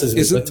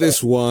 Isn't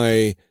this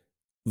why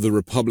the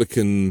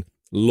Republican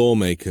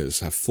lawmakers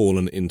have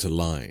fallen into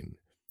line?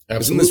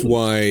 Absolutely. Isn't this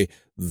why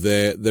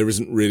there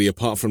isn't really,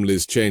 apart from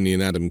Liz Cheney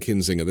and Adam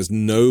Kinzinger, there's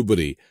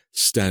nobody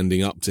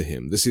standing up to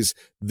him? This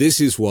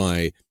is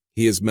why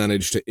he has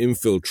managed to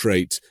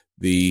infiltrate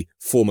the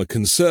former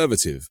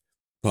Conservative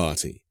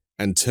Party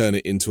and turn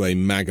it into a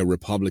MAGA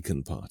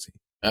Republican Party.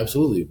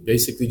 Absolutely.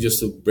 Basically, just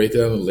to break it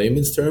down in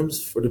layman's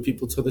terms for the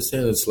people to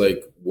understand, it's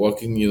like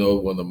walking,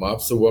 when the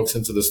mobster walks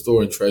into the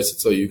store and tries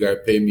to tell you got to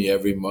pay me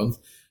every month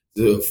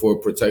for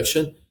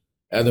protection.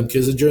 Adam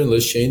Kinzinger and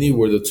Liz Cheney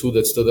were the two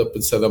that stood up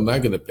and said, I'm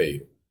not going to pay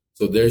you.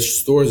 So their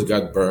stores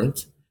got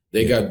burnt,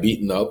 they got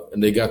beaten up,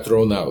 and they got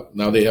thrown out.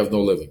 Now they have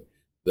no living.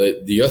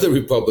 The other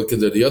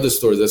Republicans at the other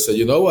stores that said,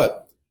 you know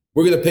what?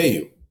 We're going to pay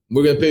you.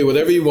 We're going to pay you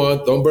whatever you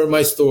want. Don't burn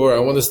my store. I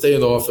want to stay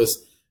in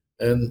office.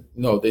 And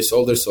no, they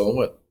sold their soul and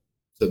went.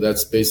 So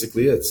that's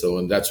basically it. So,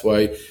 and that's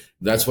why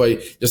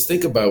just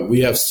think about,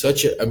 we have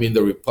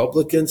the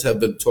Republicans have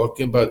been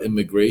talking about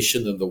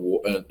immigration and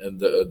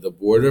the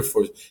border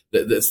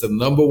that's the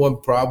number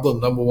one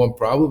problem.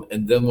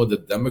 And then when the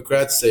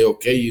Democrats say,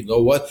 okay, you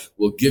know what,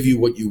 we'll give you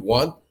what you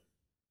want,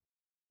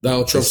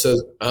 Donald Trump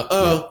says,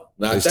 not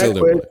that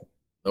quick.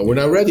 No, we're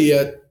not ready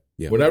yet.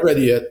 Yeah. We're not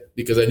ready yet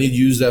because I need to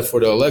use that for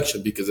the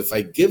election. Because if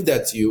I give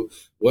that to you,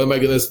 what am I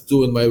going to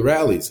do in my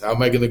rallies? How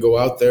am I going to go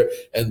out there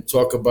and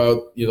talk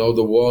about,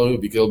 the wall?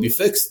 Because it'll be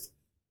fixed.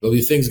 There'll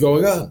be things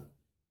going on.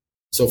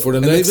 So for the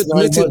next they've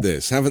admitted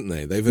this, haven't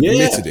they? They've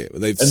admitted it.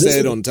 They've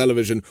said on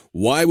television,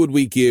 why would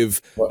we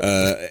give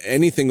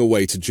anything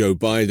away to Joe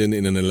Biden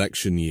in an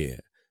election year?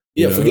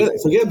 Yeah,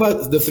 forget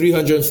about the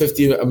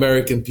 350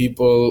 American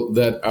people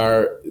that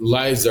our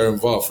lives are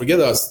involved. Forget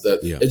us.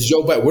 It's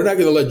Joe Biden. We're not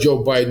going to let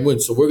Joe Biden win,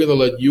 so we're going to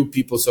let you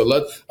people. So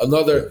let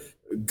another,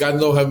 God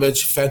knows how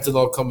much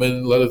fentanyl come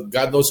in.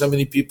 God knows how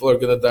many people are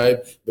going to die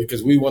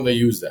because we want to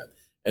use that.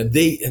 And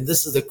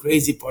this is the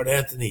crazy part,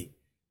 Anthony.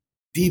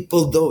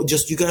 People don't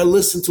you got to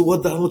listen to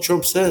what Donald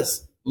Trump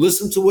says.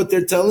 Listen to what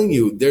they're telling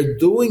you. They're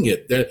doing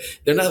it.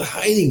 They're not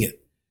hiding it.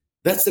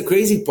 That's the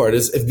crazy part,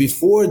 is if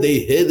before they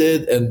hid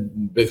it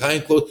and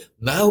behind closed,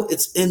 now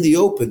it's in the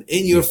open,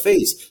 in your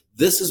face.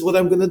 This is what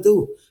I'm going to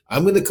do.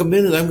 I'm going to come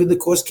in and I'm going to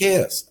cause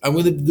chaos. I'm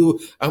going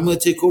to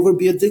take over,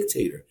 be a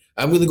dictator.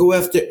 I'm going to go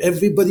after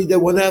everybody that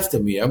went after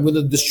me. I'm going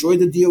to destroy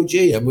the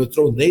DOJ. I'm going to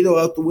throw NATO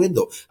out the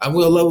window. I'm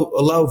going to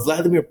allow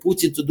Vladimir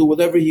Putin to do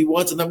whatever he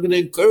wants, and I'm going to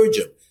encourage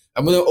him.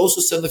 I'm going to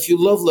also send a few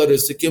love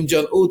letters to Kim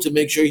Jong-un to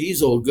make sure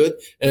he's all good.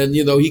 And,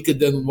 he could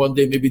then one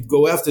day maybe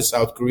go after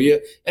South Korea.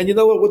 And you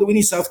know what? What do we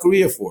need South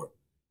Korea for?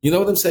 You know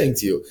what I'm saying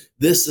to you?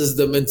 This is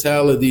the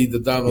mentality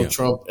that Donald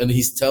Trump, and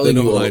he's telling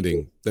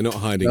you. They're not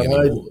hiding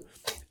anymore.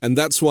 And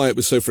that's why it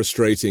was so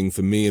frustrating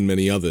for me and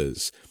many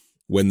others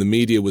when the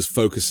media was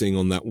focusing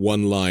on that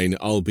one line,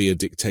 I'll be a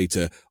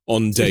dictator,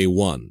 on day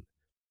one.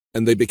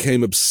 And they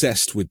became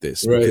obsessed with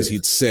this because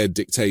he'd said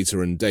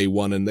dictator and day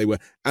one, and they were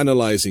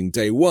analyzing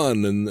day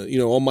one and,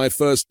 on my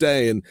first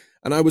day. And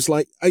I was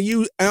like, are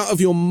you out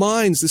of your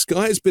minds? This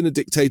guy has been a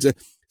dictator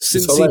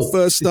since he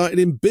first started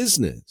in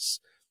business.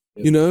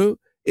 Yeah.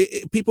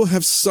 People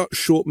have such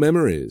short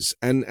memories,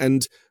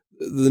 and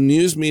the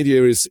news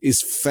media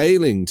is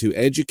failing to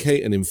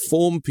educate and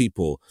inform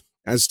people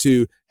as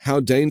to how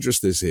dangerous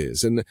this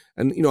is. And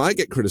I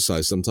get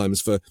criticized sometimes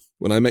for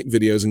when I make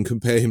videos and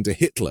compare him to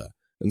Hitler.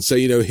 And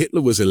say,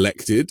 Hitler was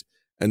elected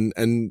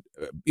and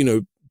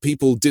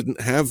people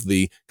didn't have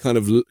the kind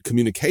of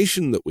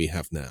communication that we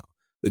have now.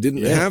 They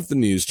didn't have the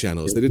news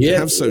channels. They didn't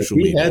have social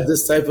media. If we had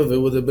this type of, it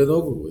would have been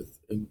over with.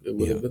 It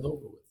would have been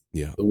over with.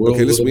 Yeah. The world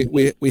Okay, listen,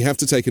 will. we have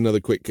to take another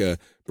quick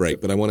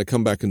break, but I want to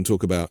come back and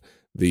talk about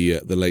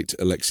the late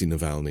Alexei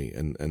Navalny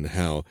and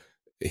how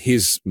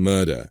his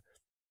murder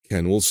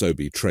can also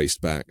be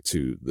traced back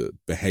to the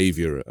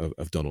behavior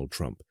of Donald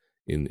Trump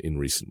in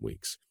recent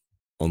weeks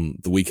on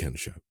The Weekend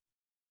Show.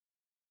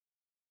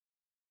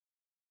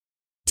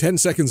 10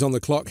 seconds on the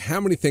clock. How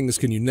many things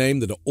can you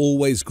name that are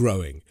always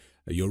growing?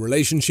 Your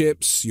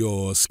relationships,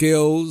 your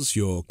skills,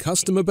 your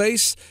customer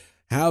base?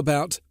 How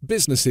about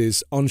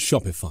businesses on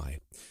Shopify?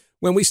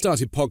 When we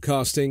started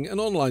podcasting, an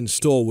online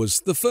store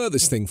was the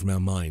furthest thing from our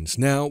minds.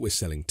 Now we're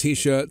selling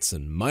t-shirts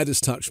and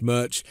Midas Touch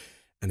merch,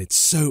 and it's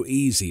so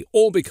easy,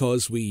 all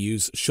because we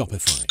use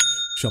Shopify.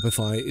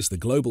 Shopify is the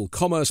global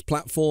commerce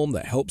platform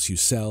that helps you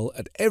sell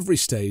at every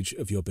stage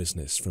of your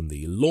business, from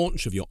the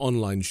launch of your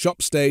online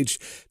shop stage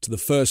to the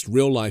first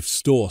real-life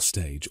store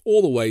stage,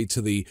 all the way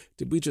to the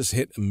 "did we just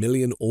hit 1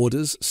 million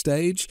orders"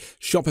 stage.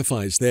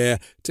 Shopify's there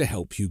to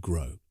help you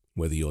grow.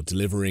 Whether you're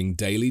delivering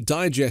daily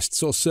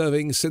digests or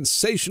serving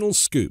sensational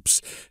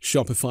scoops,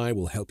 Shopify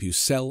will help you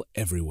sell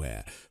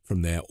everywhere.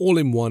 From their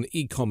all-in-one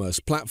e-commerce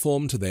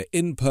platform to their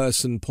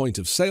in-person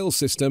point-of-sale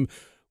system,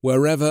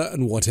 wherever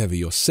and whatever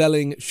you're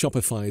selling,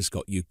 Shopify's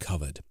got you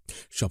covered.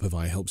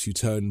 Shopify helps you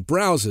turn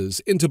browsers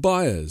into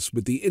buyers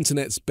with the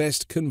internet's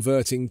best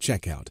converting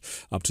checkout,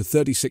 up to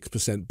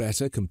 36%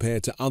 better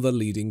compared to other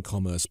leading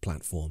commerce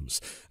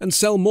platforms. And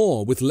sell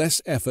more with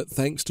less effort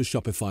thanks to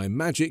Shopify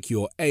Magic,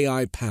 your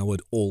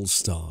AI-powered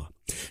all-star.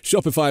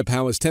 Shopify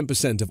powers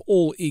 10% of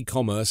all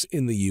e-commerce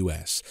in the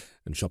US.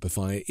 And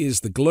Shopify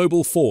is the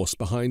global force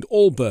behind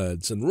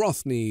Allbirds and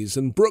Rothney's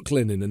and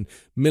Brooklinen and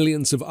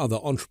millions of other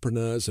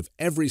entrepreneurs of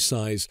every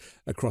size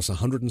across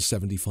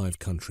 175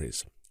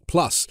 countries.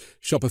 Plus,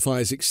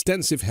 Shopify's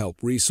extensive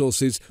help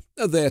resources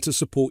are there to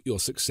support your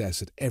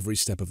success at every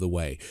step of the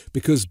way,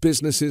 because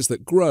businesses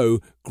that grow,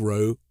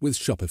 grow with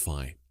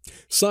Shopify.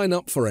 Sign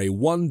up for a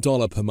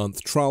 $1 per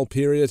month trial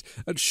period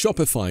at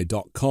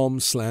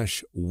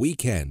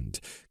shopify.com/weekend.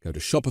 Go to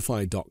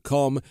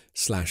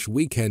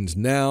shopify.com/weekend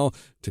now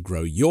to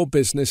grow your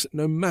business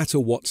no matter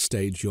what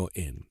stage you're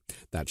in.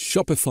 That's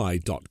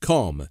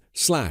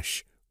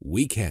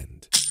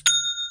shopify.com/weekend.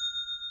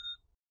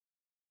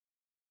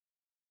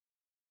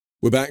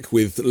 We're back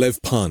with Lev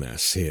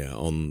Parnas here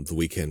on The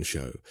Weekend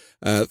Show.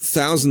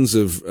 Thousands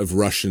of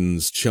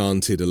Russians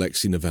chanted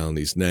Alexei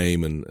Navalny's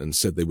name and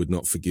said they would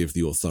not forgive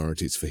the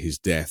authorities for his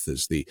death,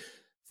 as the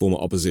former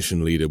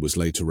opposition leader was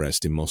laid to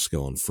rest in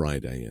Moscow on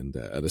Friday. And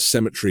at a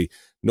cemetery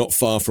not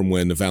far from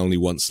where Navalny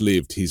once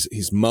lived,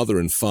 his mother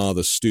and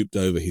father stooped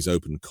over his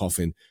open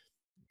coffin,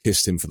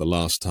 kissed him for the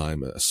last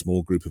time. A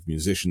small group of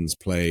musicians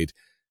played,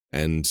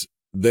 and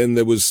then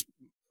there was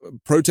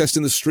protest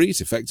in the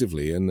street,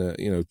 effectively, and at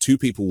least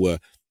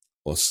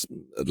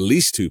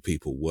two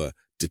people were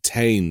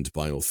detained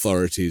by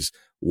authorities.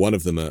 One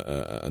of them,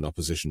 an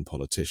opposition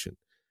politician.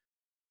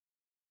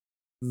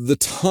 The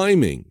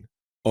timing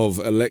of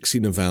Alexei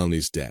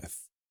Navalny's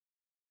death,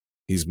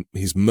 his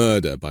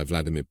murder by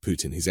Vladimir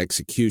Putin, his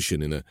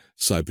execution in a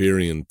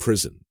Siberian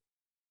prison,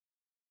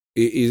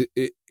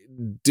 it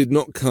did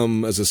not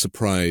come as a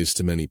surprise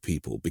to many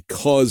people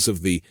because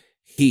of the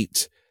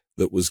heat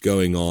that was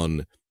going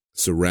on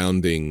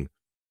surrounding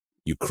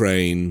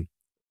Ukraine,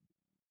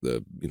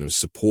 the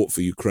support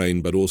for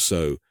Ukraine, but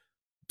also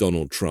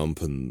Donald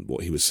Trump and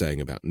what he was saying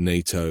about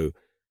NATO,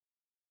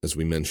 as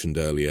we mentioned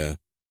earlier.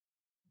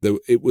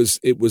 It was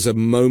a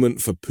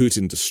moment for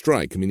Putin to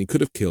strike. I mean, he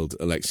could have killed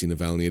Alexei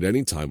Navalny at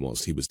any time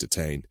whilst he was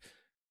detained.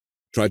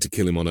 Tried to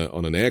kill him on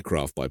an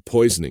aircraft by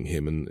poisoning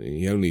him, and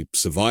he only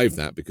survived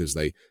that because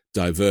they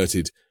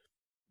diverted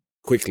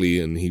quickly,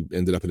 and he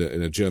ended up in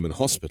a German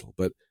hospital.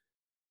 But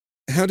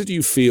how did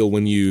you feel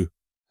when you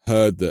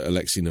heard that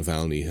Alexei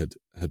Navalny had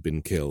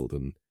been killed,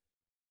 and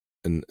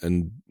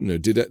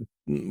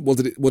what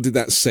did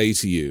that say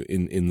to you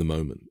in the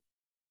moment?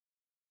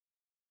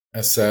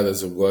 As sad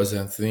as it was,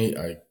 Anthony,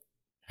 I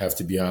have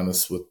to be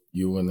honest with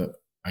you, and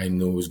I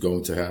knew it was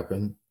going to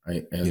happen.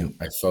 I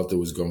felt it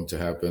was going to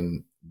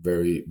happen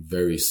very,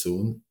 very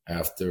soon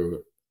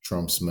after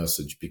Trump's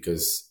message,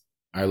 because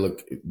I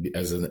look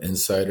as an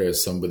insider,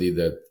 as somebody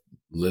that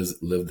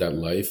lived that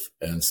life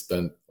and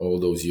spent all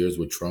those years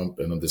with Trump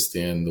and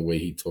understand the way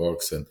he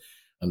talks and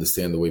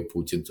understand the way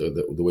Putin,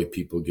 the way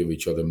people give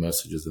each other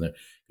messages. And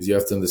because you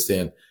have to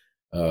understand,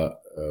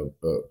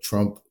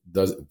 Trump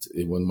does,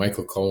 when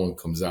Michael Cohen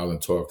comes out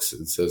and talks,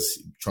 it says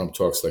Trump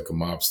talks like a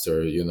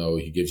mobster.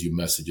 He gives you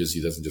messages.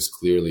 He doesn't just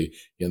clearly,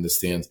 he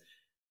understands.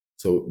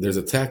 So there's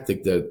a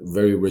tactic that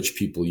very rich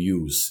people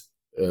use,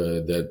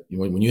 that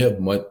when you have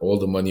all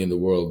the money in the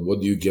world, what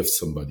do you gift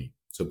somebody?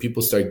 So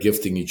people start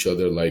gifting each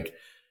other like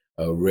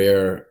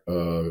rare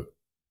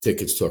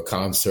tickets to a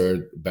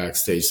concert,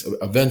 backstage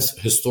events,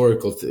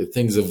 historical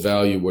things of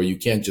value, where you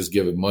can't just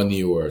give it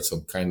money or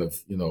some kind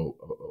of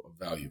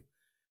value.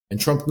 And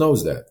Trump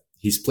knows that.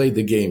 He's played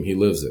the game. He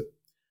lives it.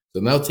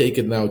 So now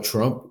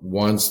Trump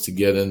wants to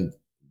get in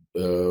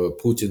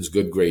Putin's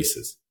good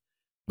graces,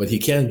 but he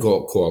can't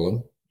call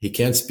him. He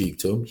can't speak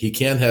to him. He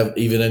can't have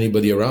even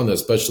anybody around him,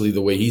 especially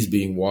the way he's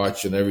being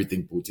watched and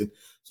everything, Putin.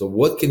 So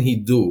what can he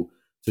do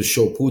to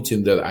show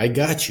Putin that I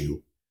got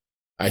you?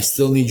 I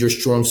still need your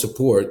strong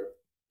support.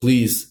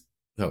 Please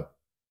help.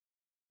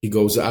 He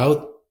goes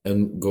out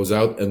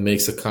and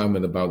makes a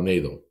comment about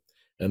NATO.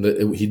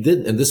 And he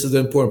did, and this is the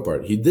important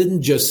part. He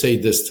didn't just say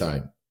this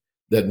time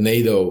that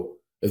NATO,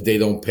 if they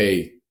don't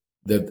pay,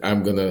 that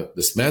I'm going to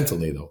dismantle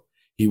NATO.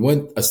 He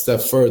went a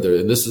step further,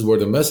 and this is where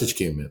the message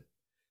came in,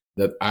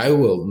 that I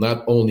will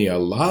not only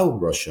allow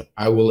Russia,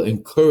 I will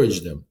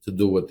encourage them to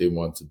do what they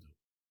want to do.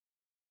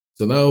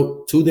 So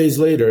now, 2 days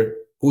later,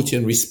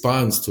 Putin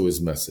responds to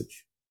his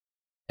message.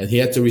 And he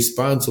had to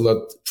respond to let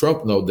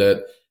Trump know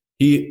that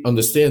he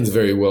understands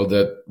very well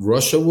that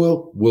Russia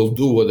will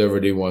do whatever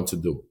they want to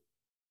do.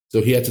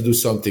 So he had to do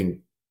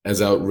something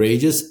as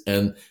outrageous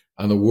and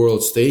on a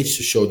world stage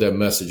to show that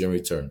message in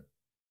return.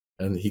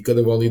 And he could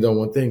have only done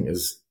one thing,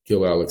 is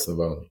kill Alex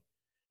Navalny.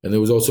 And it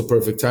was also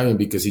perfect timing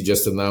because he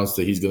just announced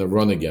that he's going to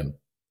run again.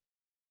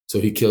 So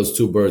he kills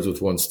two birds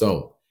with one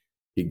stone.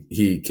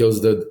 He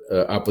kills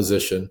the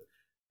opposition,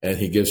 and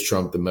he gives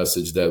Trump the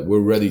message that we're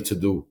ready to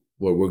do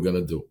what we're going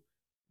to do.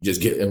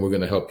 And we're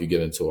going to help you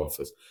get into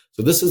office.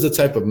 So this is the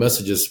type of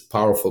messages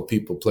powerful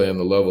people play on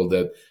the level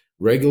that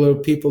regular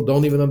people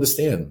don't even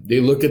understand. They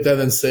look at that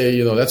and say,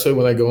 that's why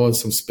when I go on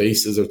some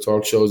spaces or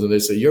talk shows and they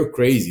say, you're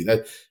crazy.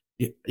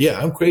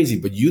 Yeah, I'm crazy,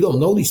 but you don't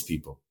know these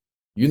people.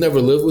 You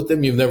never lived with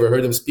them. You've never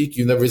heard them speak.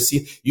 You've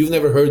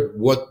never heard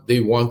what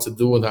they want to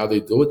do and how they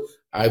do it.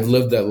 I've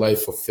lived that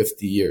life for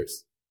 50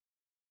 years.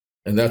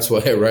 And that's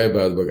why I write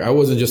about the book. I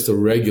wasn't just a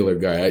regular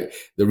guy.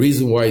 The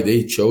reason why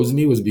they chose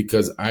me was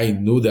because I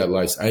knew that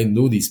life. I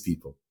knew these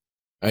people.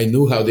 I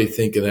knew how they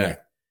think and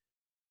act.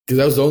 Because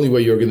that was the only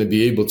way you were going to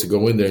be able to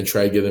go in there and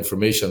try to get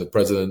information on the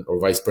president or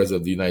vice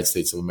president of the United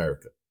States of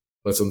America.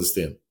 Let's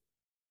understand.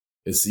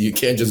 You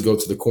can't just go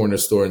to the corner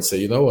store and say,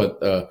 you know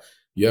what,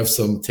 you have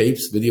some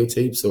tapes,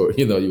 videotapes, or,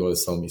 you want to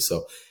sell me.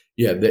 So,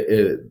 yeah,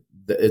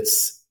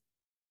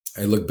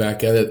 I look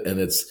back at it and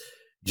it's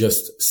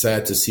just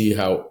sad to see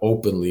how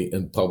openly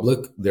in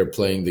public they're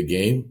playing the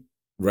game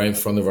right in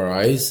front of our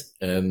eyes.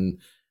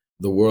 And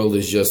the world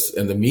is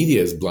and the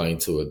media is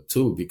blind to it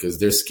too, because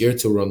they're scared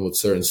to run with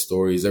certain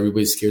stories.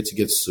 Everybody's scared to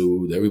get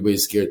sued.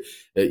 Everybody's scared,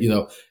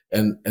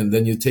 and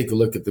then you take a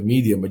look at the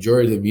media.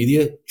 Majority of the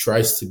media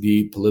tries to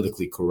be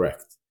politically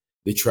correct.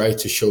 They try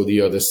to show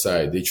the other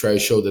side. They try to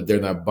show that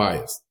they're not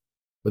biased.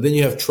 But then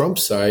you have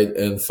Trump's side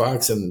and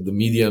Fox and the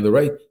media on the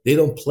right. They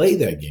don't play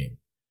that game.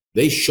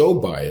 They show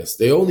bias.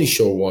 They only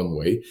show one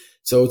way.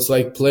 So it's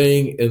like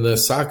playing in a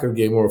soccer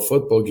game or a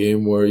football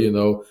game where,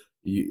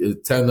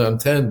 10 on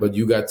 10, but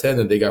you got 10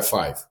 and they got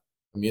 5.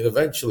 I mean,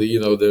 eventually,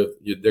 you're going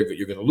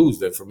to lose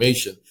the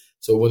information.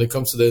 So when it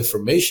comes to the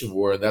information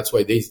war, and that's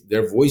why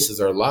their voices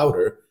are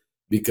louder,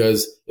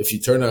 because if you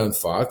turn on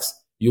Fox,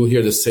 you'll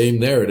hear the same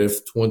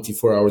narrative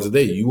 24 hours a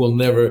day. You will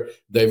never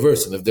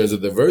diverse. And if there's a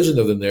diversion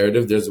of the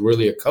narrative, there's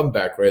really a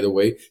comeback right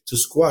away to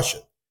squash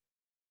it.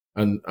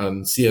 On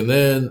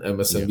CNN,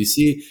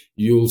 MSNBC,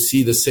 you'll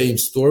see the same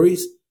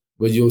stories,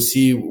 but you'll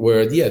see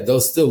where, they'll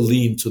still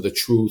lean to the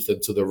truth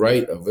and to the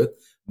right of it,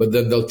 but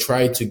then they'll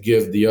try to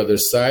give the other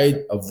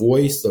side a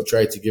voice. They'll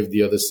try to give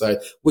the other side,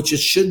 which it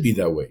should be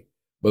that way.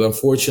 But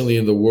unfortunately,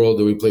 in the world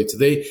that we play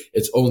today,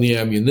 it's only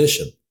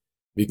ammunition,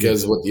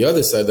 because what the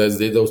other side does,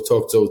 they don't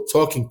talk to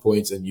talking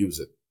points and use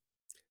it.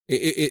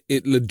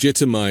 It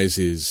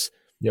legitimizes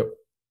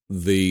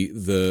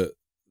the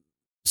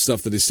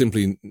stuff that is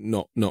simply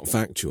not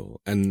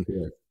factual. And,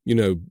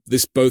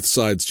 this both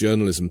sides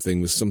journalism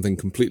thing was something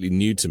completely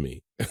new to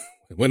me.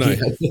 When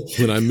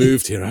I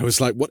moved here, I was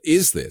like, what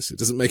is this? It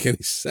doesn't make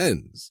any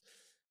sense.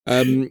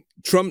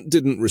 Trump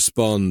didn't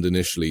respond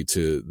initially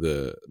to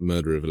the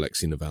murder of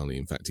Alexei Navalny.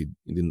 In fact, he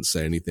didn't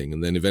say anything.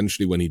 And then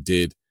eventually when he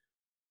did,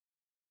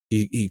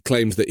 he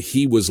claimed that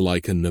he was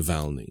like a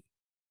Navalny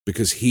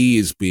because he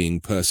is being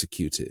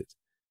persecuted.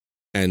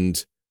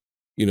 And,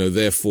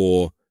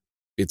 therefore,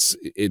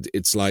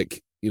 it's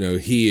like,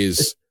 he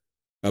is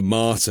a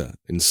martyr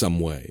in some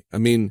way. I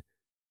mean,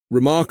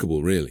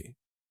 remarkable, really.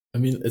 I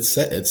mean, it's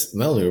sad. It's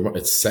not only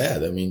it's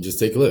sad. I mean, just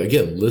take a look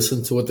again.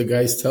 Listen to what the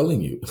guy's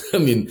telling you. I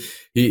mean,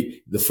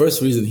 the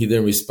first reason he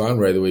didn't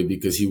respond right away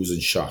because he was in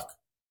shock,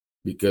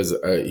 because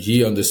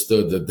he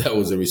understood that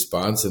was a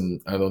response,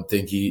 and I don't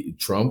think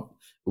Trump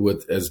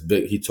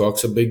he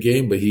talks a big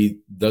game, but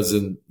he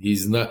doesn't.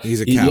 He's not.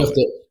 He's a coward.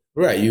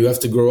 You have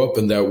to grow up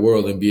in that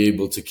world and be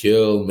able to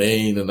kill,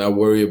 maim, and not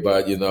worry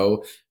about,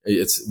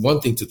 it's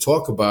one thing to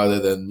talk about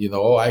it and,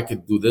 I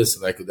could do this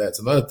and I could that. It's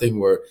another thing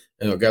where,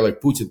 a guy like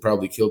Putin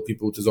probably killed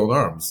people with his own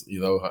arms,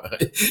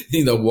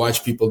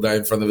 watch people die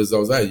in front of his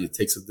own eyes. It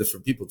takes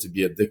different people to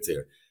be a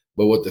dictator.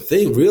 But what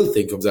real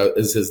thing comes out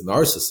is his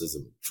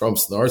narcissism,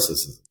 Trump's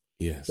narcissism.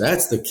 Yes.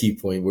 That's the key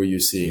point where you're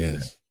seeing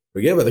that.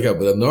 Forget about the guy,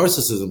 but the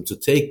narcissism to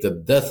take the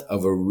death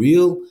of a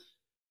real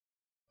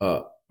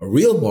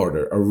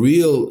martyr, a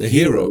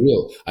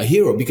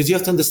hero, because you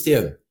have to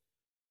understand,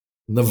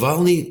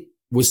 Navalny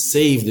was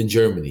saved in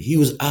Germany. He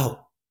was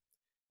out.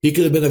 He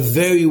could have been a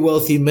very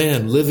wealthy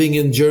man living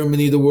in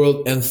Germany, the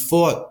world, and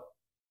fought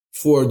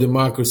for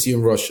democracy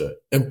in Russia,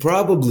 and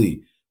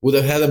probably would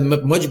have had a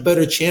much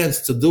better chance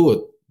to do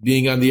it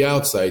being on the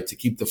outside to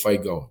keep the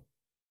fight going.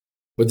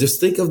 But just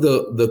think of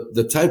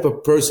the type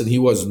of person he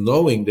was,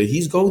 knowing that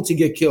he's going to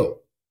get killed.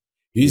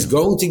 He's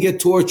going to get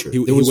tortured. He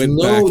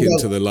went back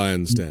into the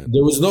lion's den.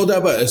 There was no doubt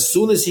about it. As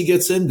soon as he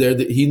gets in there,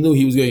 he knew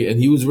he was going, and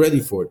he was ready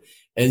for it.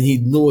 And he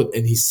knew it,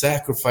 and he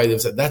sacrificed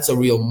himself. That's a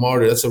real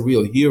martyr. That's a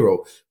real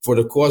hero for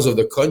the cause of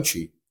the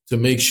country, to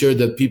make sure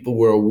that people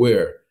were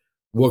aware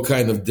what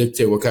kind of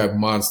dictator, what kind of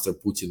monster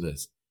Putin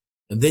is.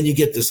 And then you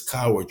get this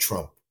coward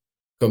Trump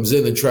comes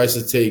in and tries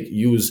to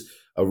use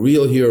a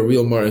real hero, a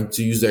real martyr, and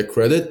to use that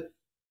credit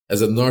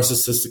as a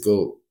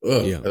narcissistical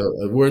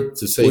a word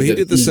to say. Well, he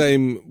did the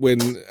same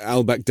when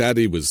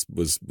al-Baghdadi was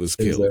killed.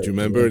 Exactly, do you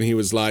remember? Yeah. And he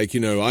was like,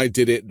 I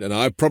did it, and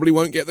I probably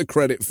won't get the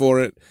credit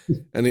for it.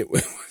 And it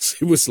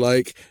was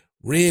like,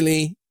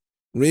 really,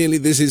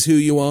 this is who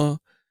you are.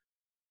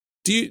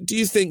 Do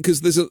you think, because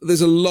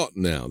there's a lot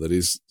now that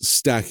is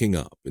stacking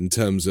up in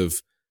terms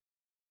of,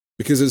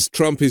 because as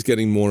Trump is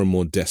getting more and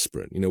more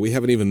desperate, we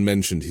haven't even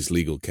mentioned his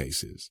legal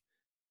cases,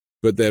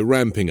 but they're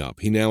ramping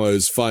up. He now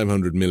owes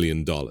 $500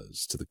 million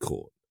to the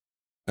court.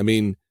 I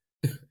mean,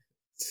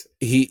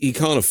 he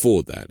can't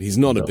afford that. He's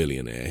not a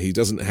billionaire. He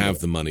doesn't have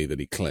the money that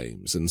he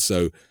claims. And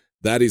so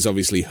that is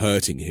obviously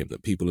hurting him,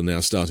 that people are now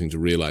starting to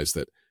realize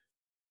that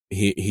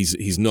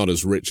he's not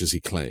as rich as he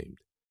claimed.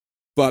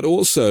 But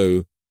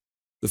also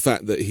the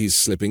fact that he's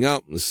slipping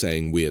up and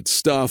saying weird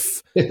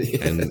stuff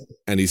and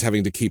he's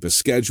having to keep a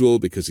schedule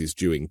because he's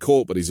due in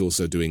court, but he's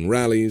also doing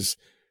rallies.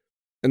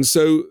 And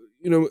so,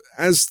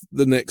 as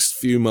the next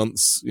few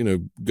months,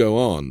 go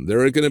on, there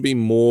are going to be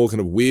more kind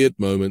of weird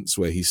moments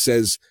where he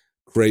says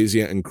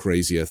crazier and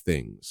crazier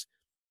things.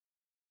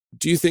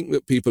 Do you think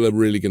that people are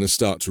really going to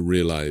start to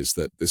realize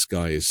that this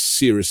guy is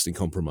seriously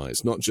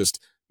compromised, not just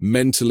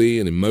mentally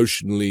and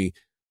emotionally,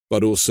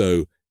 but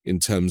also in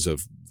terms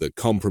of the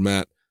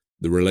compromat,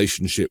 the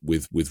relationship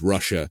with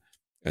Russia,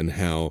 and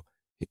how,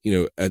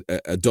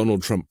 a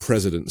Donald Trump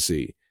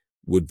presidency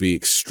would be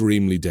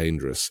extremely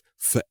dangerous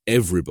for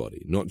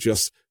everybody, not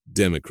just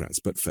Democrats,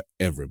 but for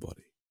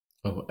everybody?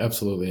 Oh,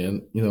 absolutely.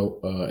 And,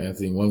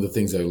 Anthony, one of the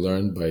things I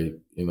learned by,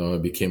 I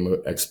became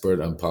an expert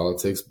on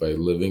politics by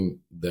living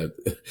that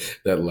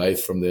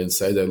life from the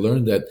inside. I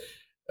learned that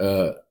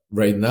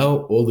right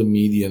now, all the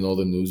media and all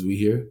the news we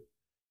hear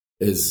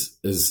is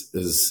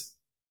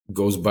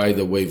goes by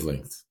the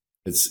wavelength.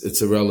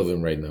 It's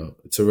irrelevant right now.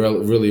 It's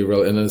really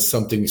irrelevant. And as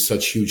something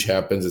such huge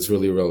happens, it's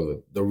really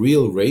irrelevant. The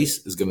real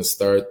race is going to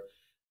start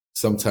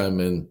sometime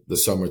in the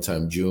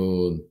summertime,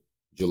 June,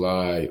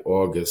 July,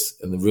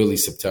 August, and then really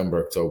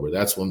September, October.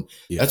 That's when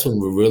it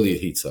really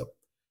heats up.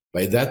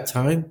 By that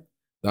time,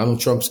 Donald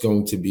Trump's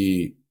going to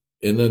be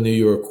in a New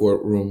York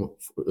courtroom,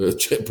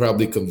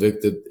 probably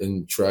convicted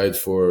and tried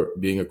for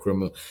being a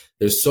criminal.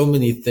 There's so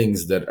many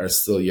things that are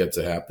still yet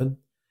to happen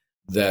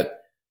that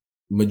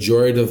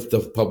majority of the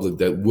public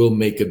that will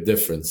make a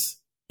difference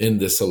in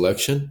this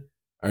election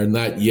are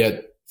not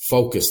yet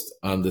focused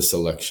on this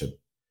election.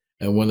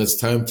 And when it's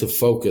time to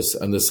focus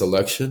on this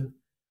election,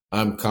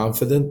 I'm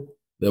confident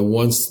that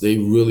once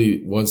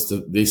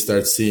they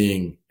start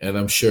seeing, and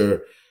I'm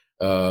sure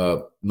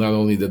not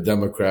only the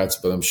Democrats,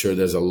 but I'm sure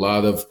there's a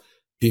lot of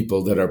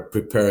people that are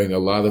preparing a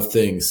lot of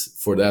things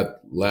for that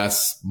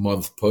last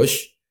month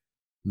push,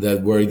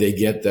 that where they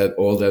get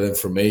all that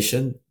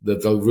information,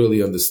 that they'll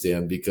really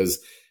understand. Because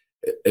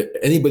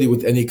anybody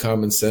with any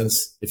common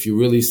sense, if you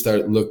really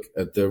look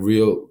at the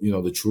real,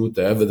 the truth,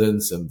 the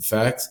evidence and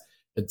facts,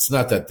 it's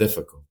not that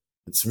difficult.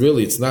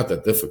 It's not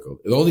that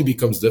difficult. It only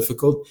becomes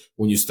difficult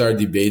when you start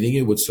debating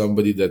it with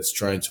somebody that's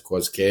trying to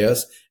cause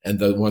chaos and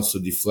that wants to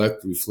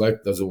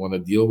reflect, doesn't want to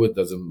deal with,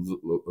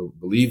 doesn't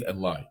believe, and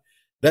lie.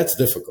 That's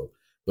difficult.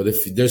 But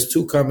if there's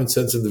two common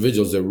sense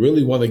individuals that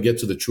really want to get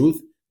to the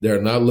truth,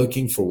 they're not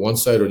looking for one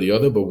side or the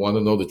other, but want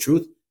to know the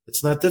truth,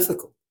 it's not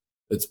difficult.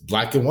 It's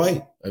black and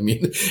white. I mean,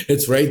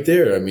 it's right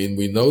there. I mean,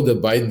 we know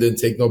that Biden didn't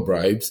take no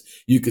bribes.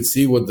 You could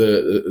see what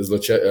the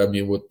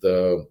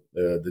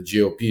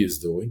GOP is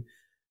doing.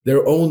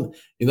 Their own,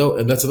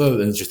 and that's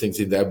another interesting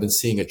thing that I've been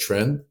seeing a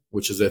trend,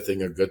 which is, I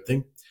think, a good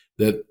thing,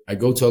 that I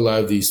go to a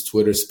lot of these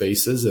Twitter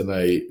spaces and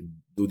I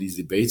do these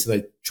debates,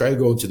 and I try to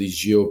go into these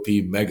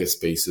GOP mega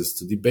spaces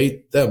to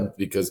debate them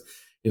because,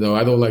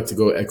 I don't like to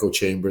go echo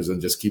chambers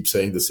and just keep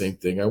saying the same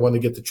thing. I want to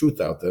get the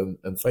truth out there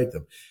and fight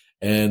them.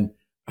 And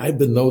I've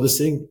been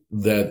noticing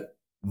that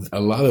a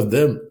lot of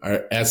them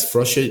are as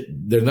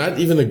frustrated. They're not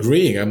even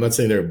agreeing. I'm not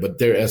saying but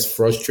they're as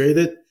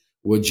frustrated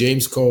with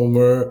James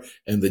Comer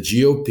and the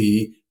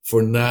GOP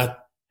for not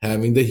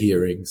having the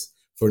hearings,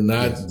 for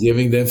not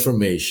giving the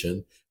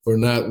information, for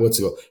not what's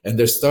going. And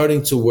they're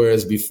starting to,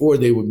 whereas before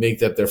they would make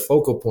that their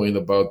focal point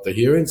about the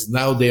hearings,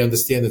 now they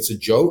understand it's a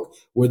joke,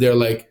 where they're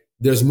like,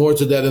 there's more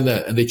to that and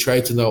that. And they try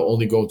to now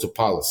only go to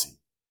policy.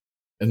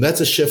 And that's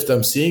a shift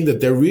I'm seeing,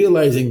 that they're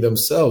realizing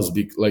themselves,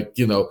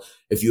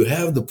 if you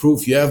have the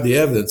proof, you have the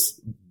evidence,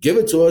 give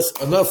it to us,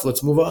 enough,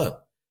 let's move on.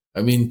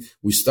 I mean,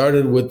 we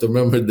started with,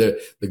 remember,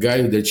 the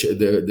guy,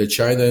 the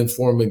China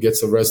informant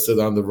gets arrested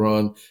on the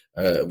run.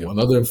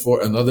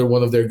 Another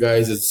one of their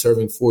guys is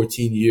serving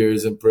 14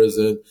 years in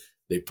prison.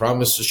 They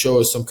promised to show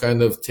us some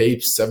kind of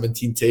tapes,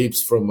 17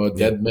 tapes from a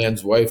dead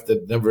man's wife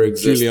that never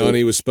existed.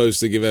 Giuliani was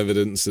supposed to give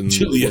evidence and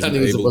wasn't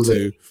able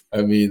to.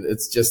 I mean,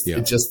 it's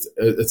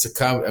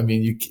I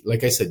mean,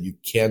 like I said, you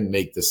can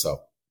make this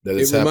up.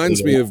 It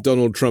reminds me of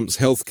Donald Trump's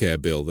healthcare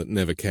bill that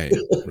never came,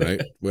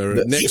 right? Where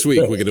next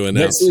week we're going to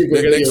announce.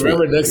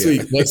 Next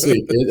week.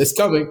 It's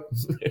coming.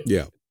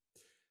 Yeah.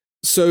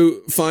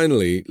 So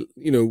finally,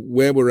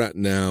 where we're at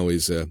now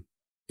is a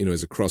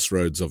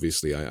crossroads.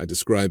 Obviously, I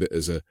describe it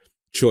as a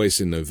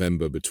choice in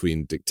November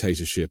between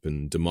dictatorship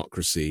and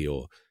democracy,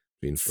 or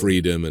between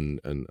freedom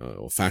and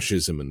or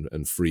fascism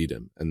and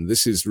freedom. And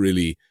this is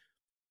really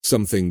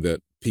something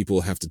that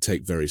people have to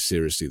take very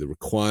seriously. The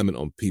requirement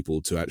on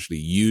people to actually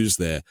use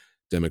their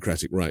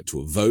democratic right to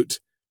a vote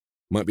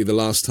might be the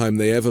last time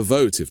they ever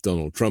vote if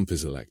Donald Trump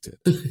is elected.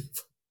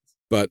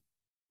 But,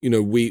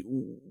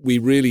 we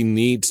really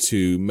need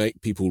to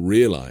make people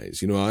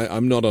realize,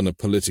 I'm not on a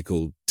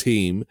political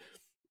team,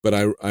 but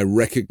I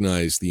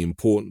recognize the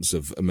importance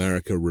of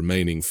America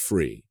remaining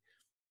free.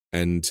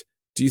 And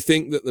do you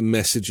think that the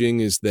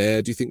messaging is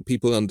there? Do you think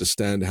people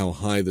understand how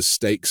high the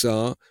stakes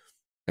are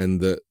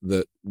and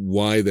that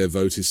why their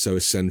vote is so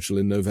essential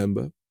in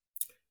November?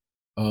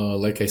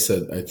 Like I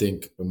said, I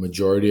think a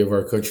majority of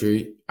our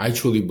country, I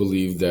truly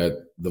believe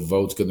that the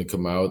vote's going to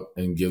come out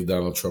and give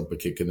Donald Trump a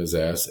kick in his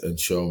ass and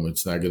show him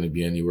it's not going to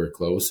be anywhere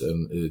close,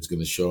 and it's going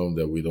to show him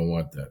that we don't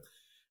want that.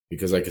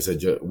 Because like I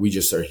said, we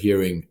just are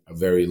hearing a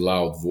very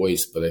loud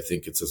voice, but I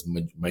think it's a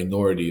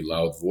minority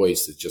loud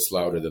voice. It's just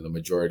louder than the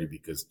majority,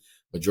 because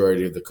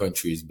majority of the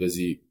country is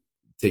busy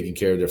taking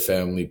care of their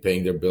family,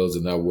 paying their bills,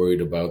 and not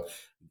worried about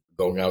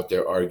going out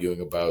there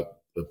arguing about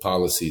the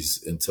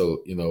policies until,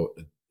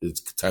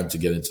 it's time to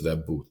get into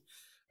that booth.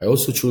 I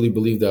also truly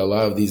believe that a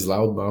lot of these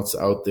loudmouths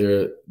out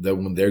there, that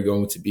when they're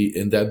going to be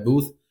in that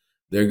booth,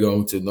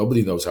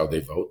 nobody knows how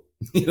they vote.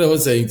 You know what I'm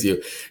saying to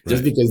you?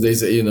 Just because they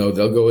say, they'll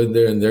go in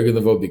there and they're going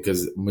to vote,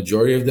 because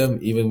majority of them,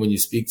 even when you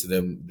speak to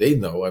them, they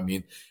know. I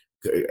mean,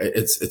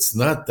 it's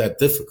not that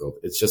difficult.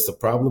 It's just the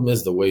problem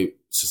is the way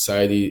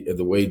society and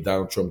the way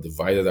Donald Trump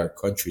divided our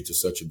country to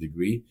such a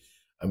degree.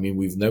 I mean,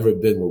 we've never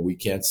been where we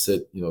can't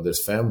sit,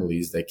 there's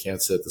families that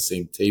can't sit at the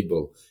same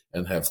table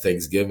and have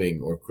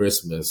Thanksgiving or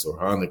Christmas or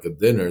Hanukkah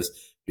dinners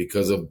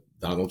because of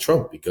Donald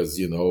Trump, because,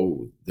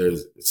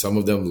 there's some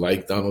of them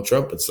like Donald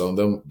Trump and some of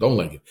them don't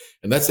like it.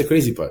 And that's the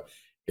crazy part.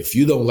 If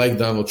you don't like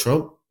Donald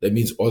Trump, that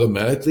means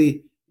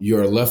automatically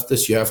you're a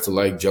leftist. You have to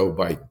like Joe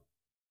Biden.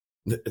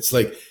 It's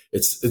like,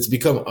 it's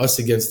become us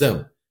against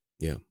them.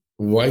 Yeah.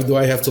 Why do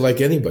I have to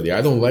like anybody?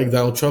 I don't like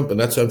Donald Trump, and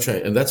that's what I'm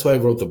trying. And that's why I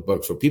wrote the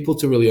book, for people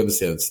to really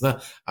understand.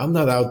 I'm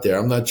not out there.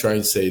 I'm not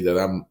trying to say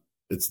that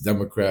it's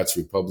Democrats,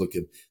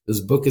 Republican.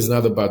 This book is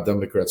not about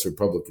Democrats,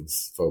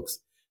 Republicans, folks.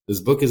 This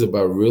book is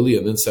about really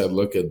an inside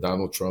look at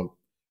Donald Trump,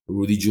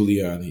 Rudy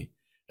Giuliani,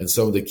 and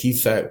some of the key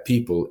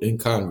people in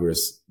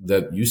Congress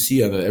that you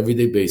see on an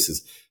everyday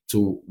basis,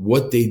 to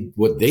what they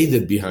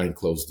did behind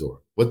closed door,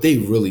 what they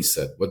really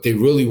said, what they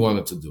really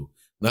wanted to do,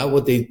 not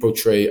what they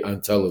portray on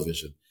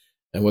television.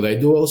 And what I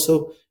do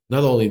also,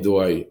 not only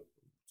do I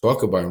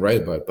talk about and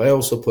write about it, but I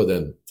also put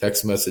in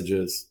text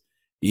messages,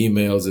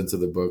 emails into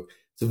the book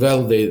to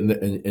validate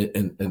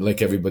and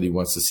like everybody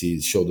wants to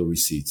see, show the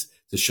receipts,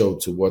 to show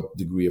to what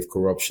degree of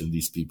corruption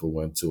these people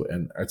went to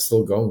and are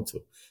still going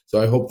to.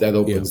 So I hope that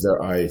opens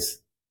their eyes.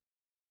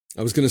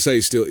 I was going to say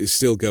it's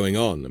still going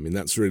on. I mean,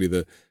 that's really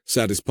the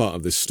saddest part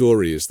of this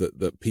story, is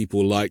that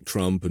people like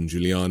Trump and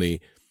Giuliani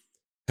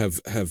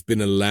have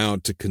been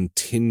allowed to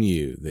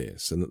continue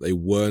this, and that they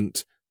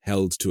weren't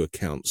held to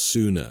account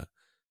sooner.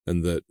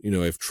 And that,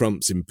 if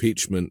Trump's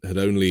impeachment had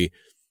only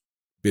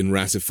been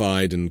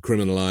ratified and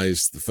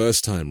criminalized the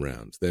first time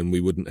round, then we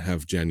wouldn't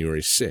have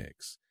January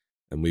 6th,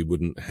 and we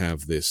wouldn't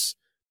have this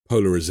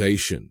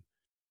polarization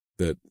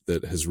that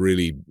has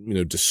really,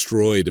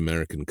 destroyed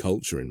American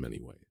culture in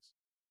many ways.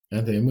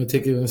 And I'm going to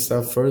take it a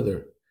step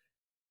further.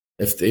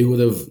 If they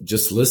would have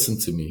just listened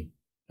to me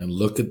and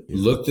looked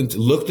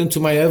into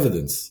my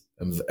evidence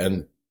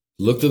and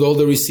looked at all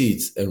the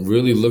receipts and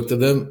really looked at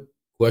them,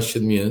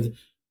 questioned me, and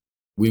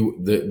we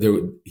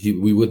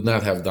would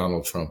not have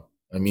Donald Trump.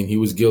 I mean, he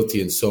was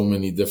guilty in so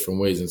many different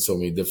ways and so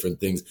many different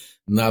things.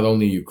 Not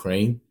only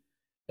Ukraine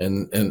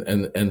and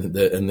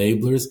the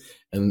enablers,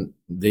 and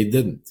they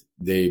didn't.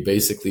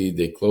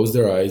 They closed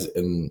their eyes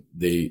and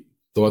they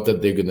thought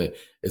that they did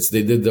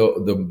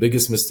the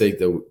biggest mistake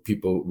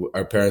that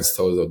our parents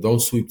told us: don't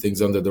sweep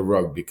things under the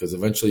rug, because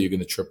eventually you're going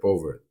to trip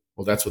over it.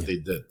 Well, that's what they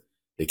did.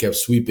 They kept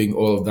sweeping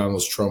all of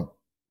Donald Trump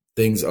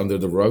things under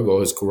the rug,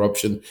 all his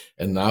corruption,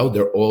 and now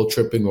they're all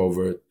tripping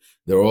over it.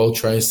 They're all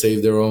trying to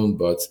save their own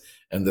butts.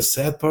 And the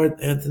sad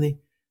part, Anthony,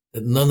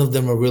 that none of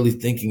them are really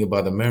thinking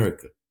about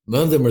America.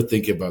 None of them are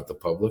thinking about the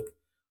public.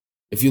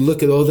 If you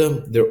look at all of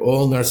them, they're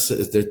all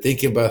narcissists. They're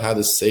thinking about how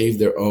to save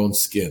their own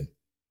skin,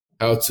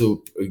 how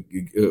to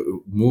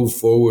move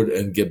forward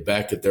and get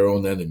back at their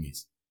own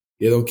enemies.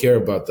 They don't care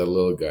about that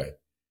little guy.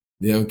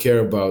 They don't care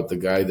about the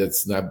guy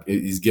that's not,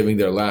 he's giving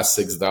their last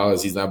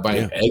 $6. He's not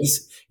buying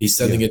eggs. He's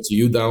sending it to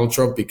you, Donald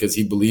Trump, because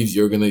he believes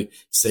you're going to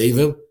save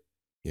him.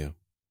 Yeah.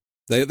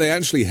 They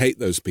actually hate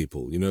those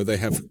people. You know, they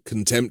have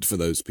contempt for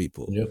those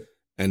people. Yeah.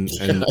 And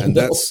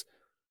that's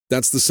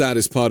the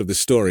saddest part of this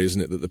story,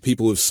 isn't it? That the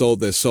people who've sold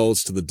their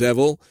souls to the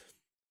devil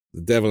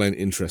ain't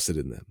interested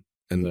in them.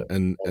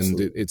 And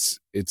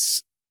it's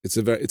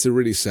a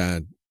really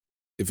sad,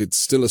 if it's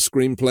still a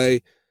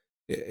screenplay,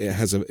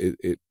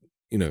 it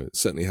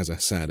certainly has a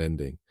sad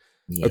ending.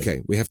 Yeah.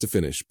 Okay, we have to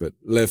finish, but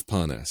Lev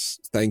Parnas,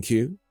 thank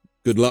you.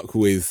 Good luck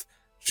with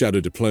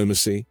Shadow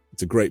Diplomacy.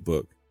 It's a great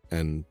book,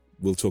 and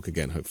we'll talk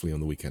again, hopefully,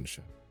 on the weekend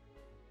show.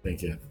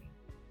 Thank you.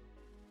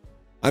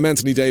 I'm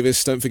Anthony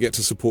Davis. Don't forget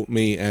to support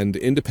me and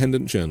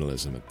independent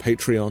journalism at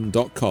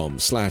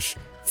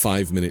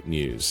patreon.com/5Minute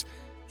News.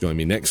 Join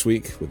me next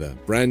week with a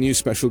brand new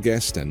special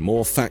guest and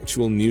more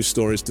factual news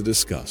stories to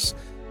discuss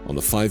on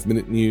the 5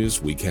 Minute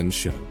News Weekend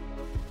Show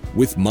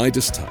with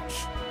Midas Touch.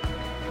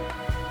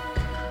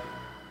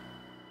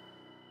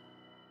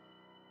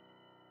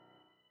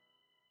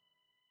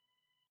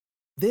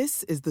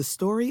 This is the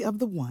story of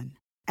the one.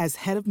 As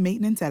head of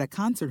maintenance at a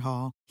concert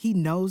hall, he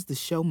knows the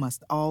show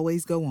must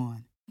always go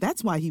on.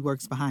 That's why he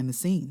works behind the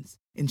scenes,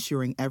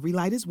 ensuring every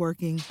light is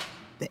working,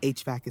 the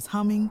HVAC is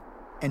humming,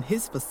 and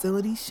his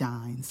facility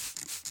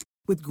shines.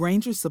 With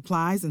Grainger's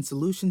supplies and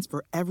solutions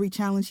for every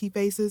challenge he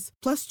faces,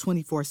 plus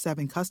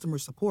 24/7 customer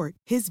support,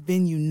 his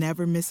venue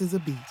never misses a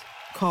beat.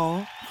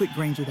 Call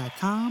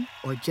quickgrainger.com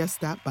or just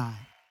stop by.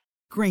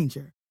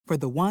 Grainger, for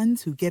the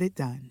ones who get it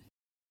done.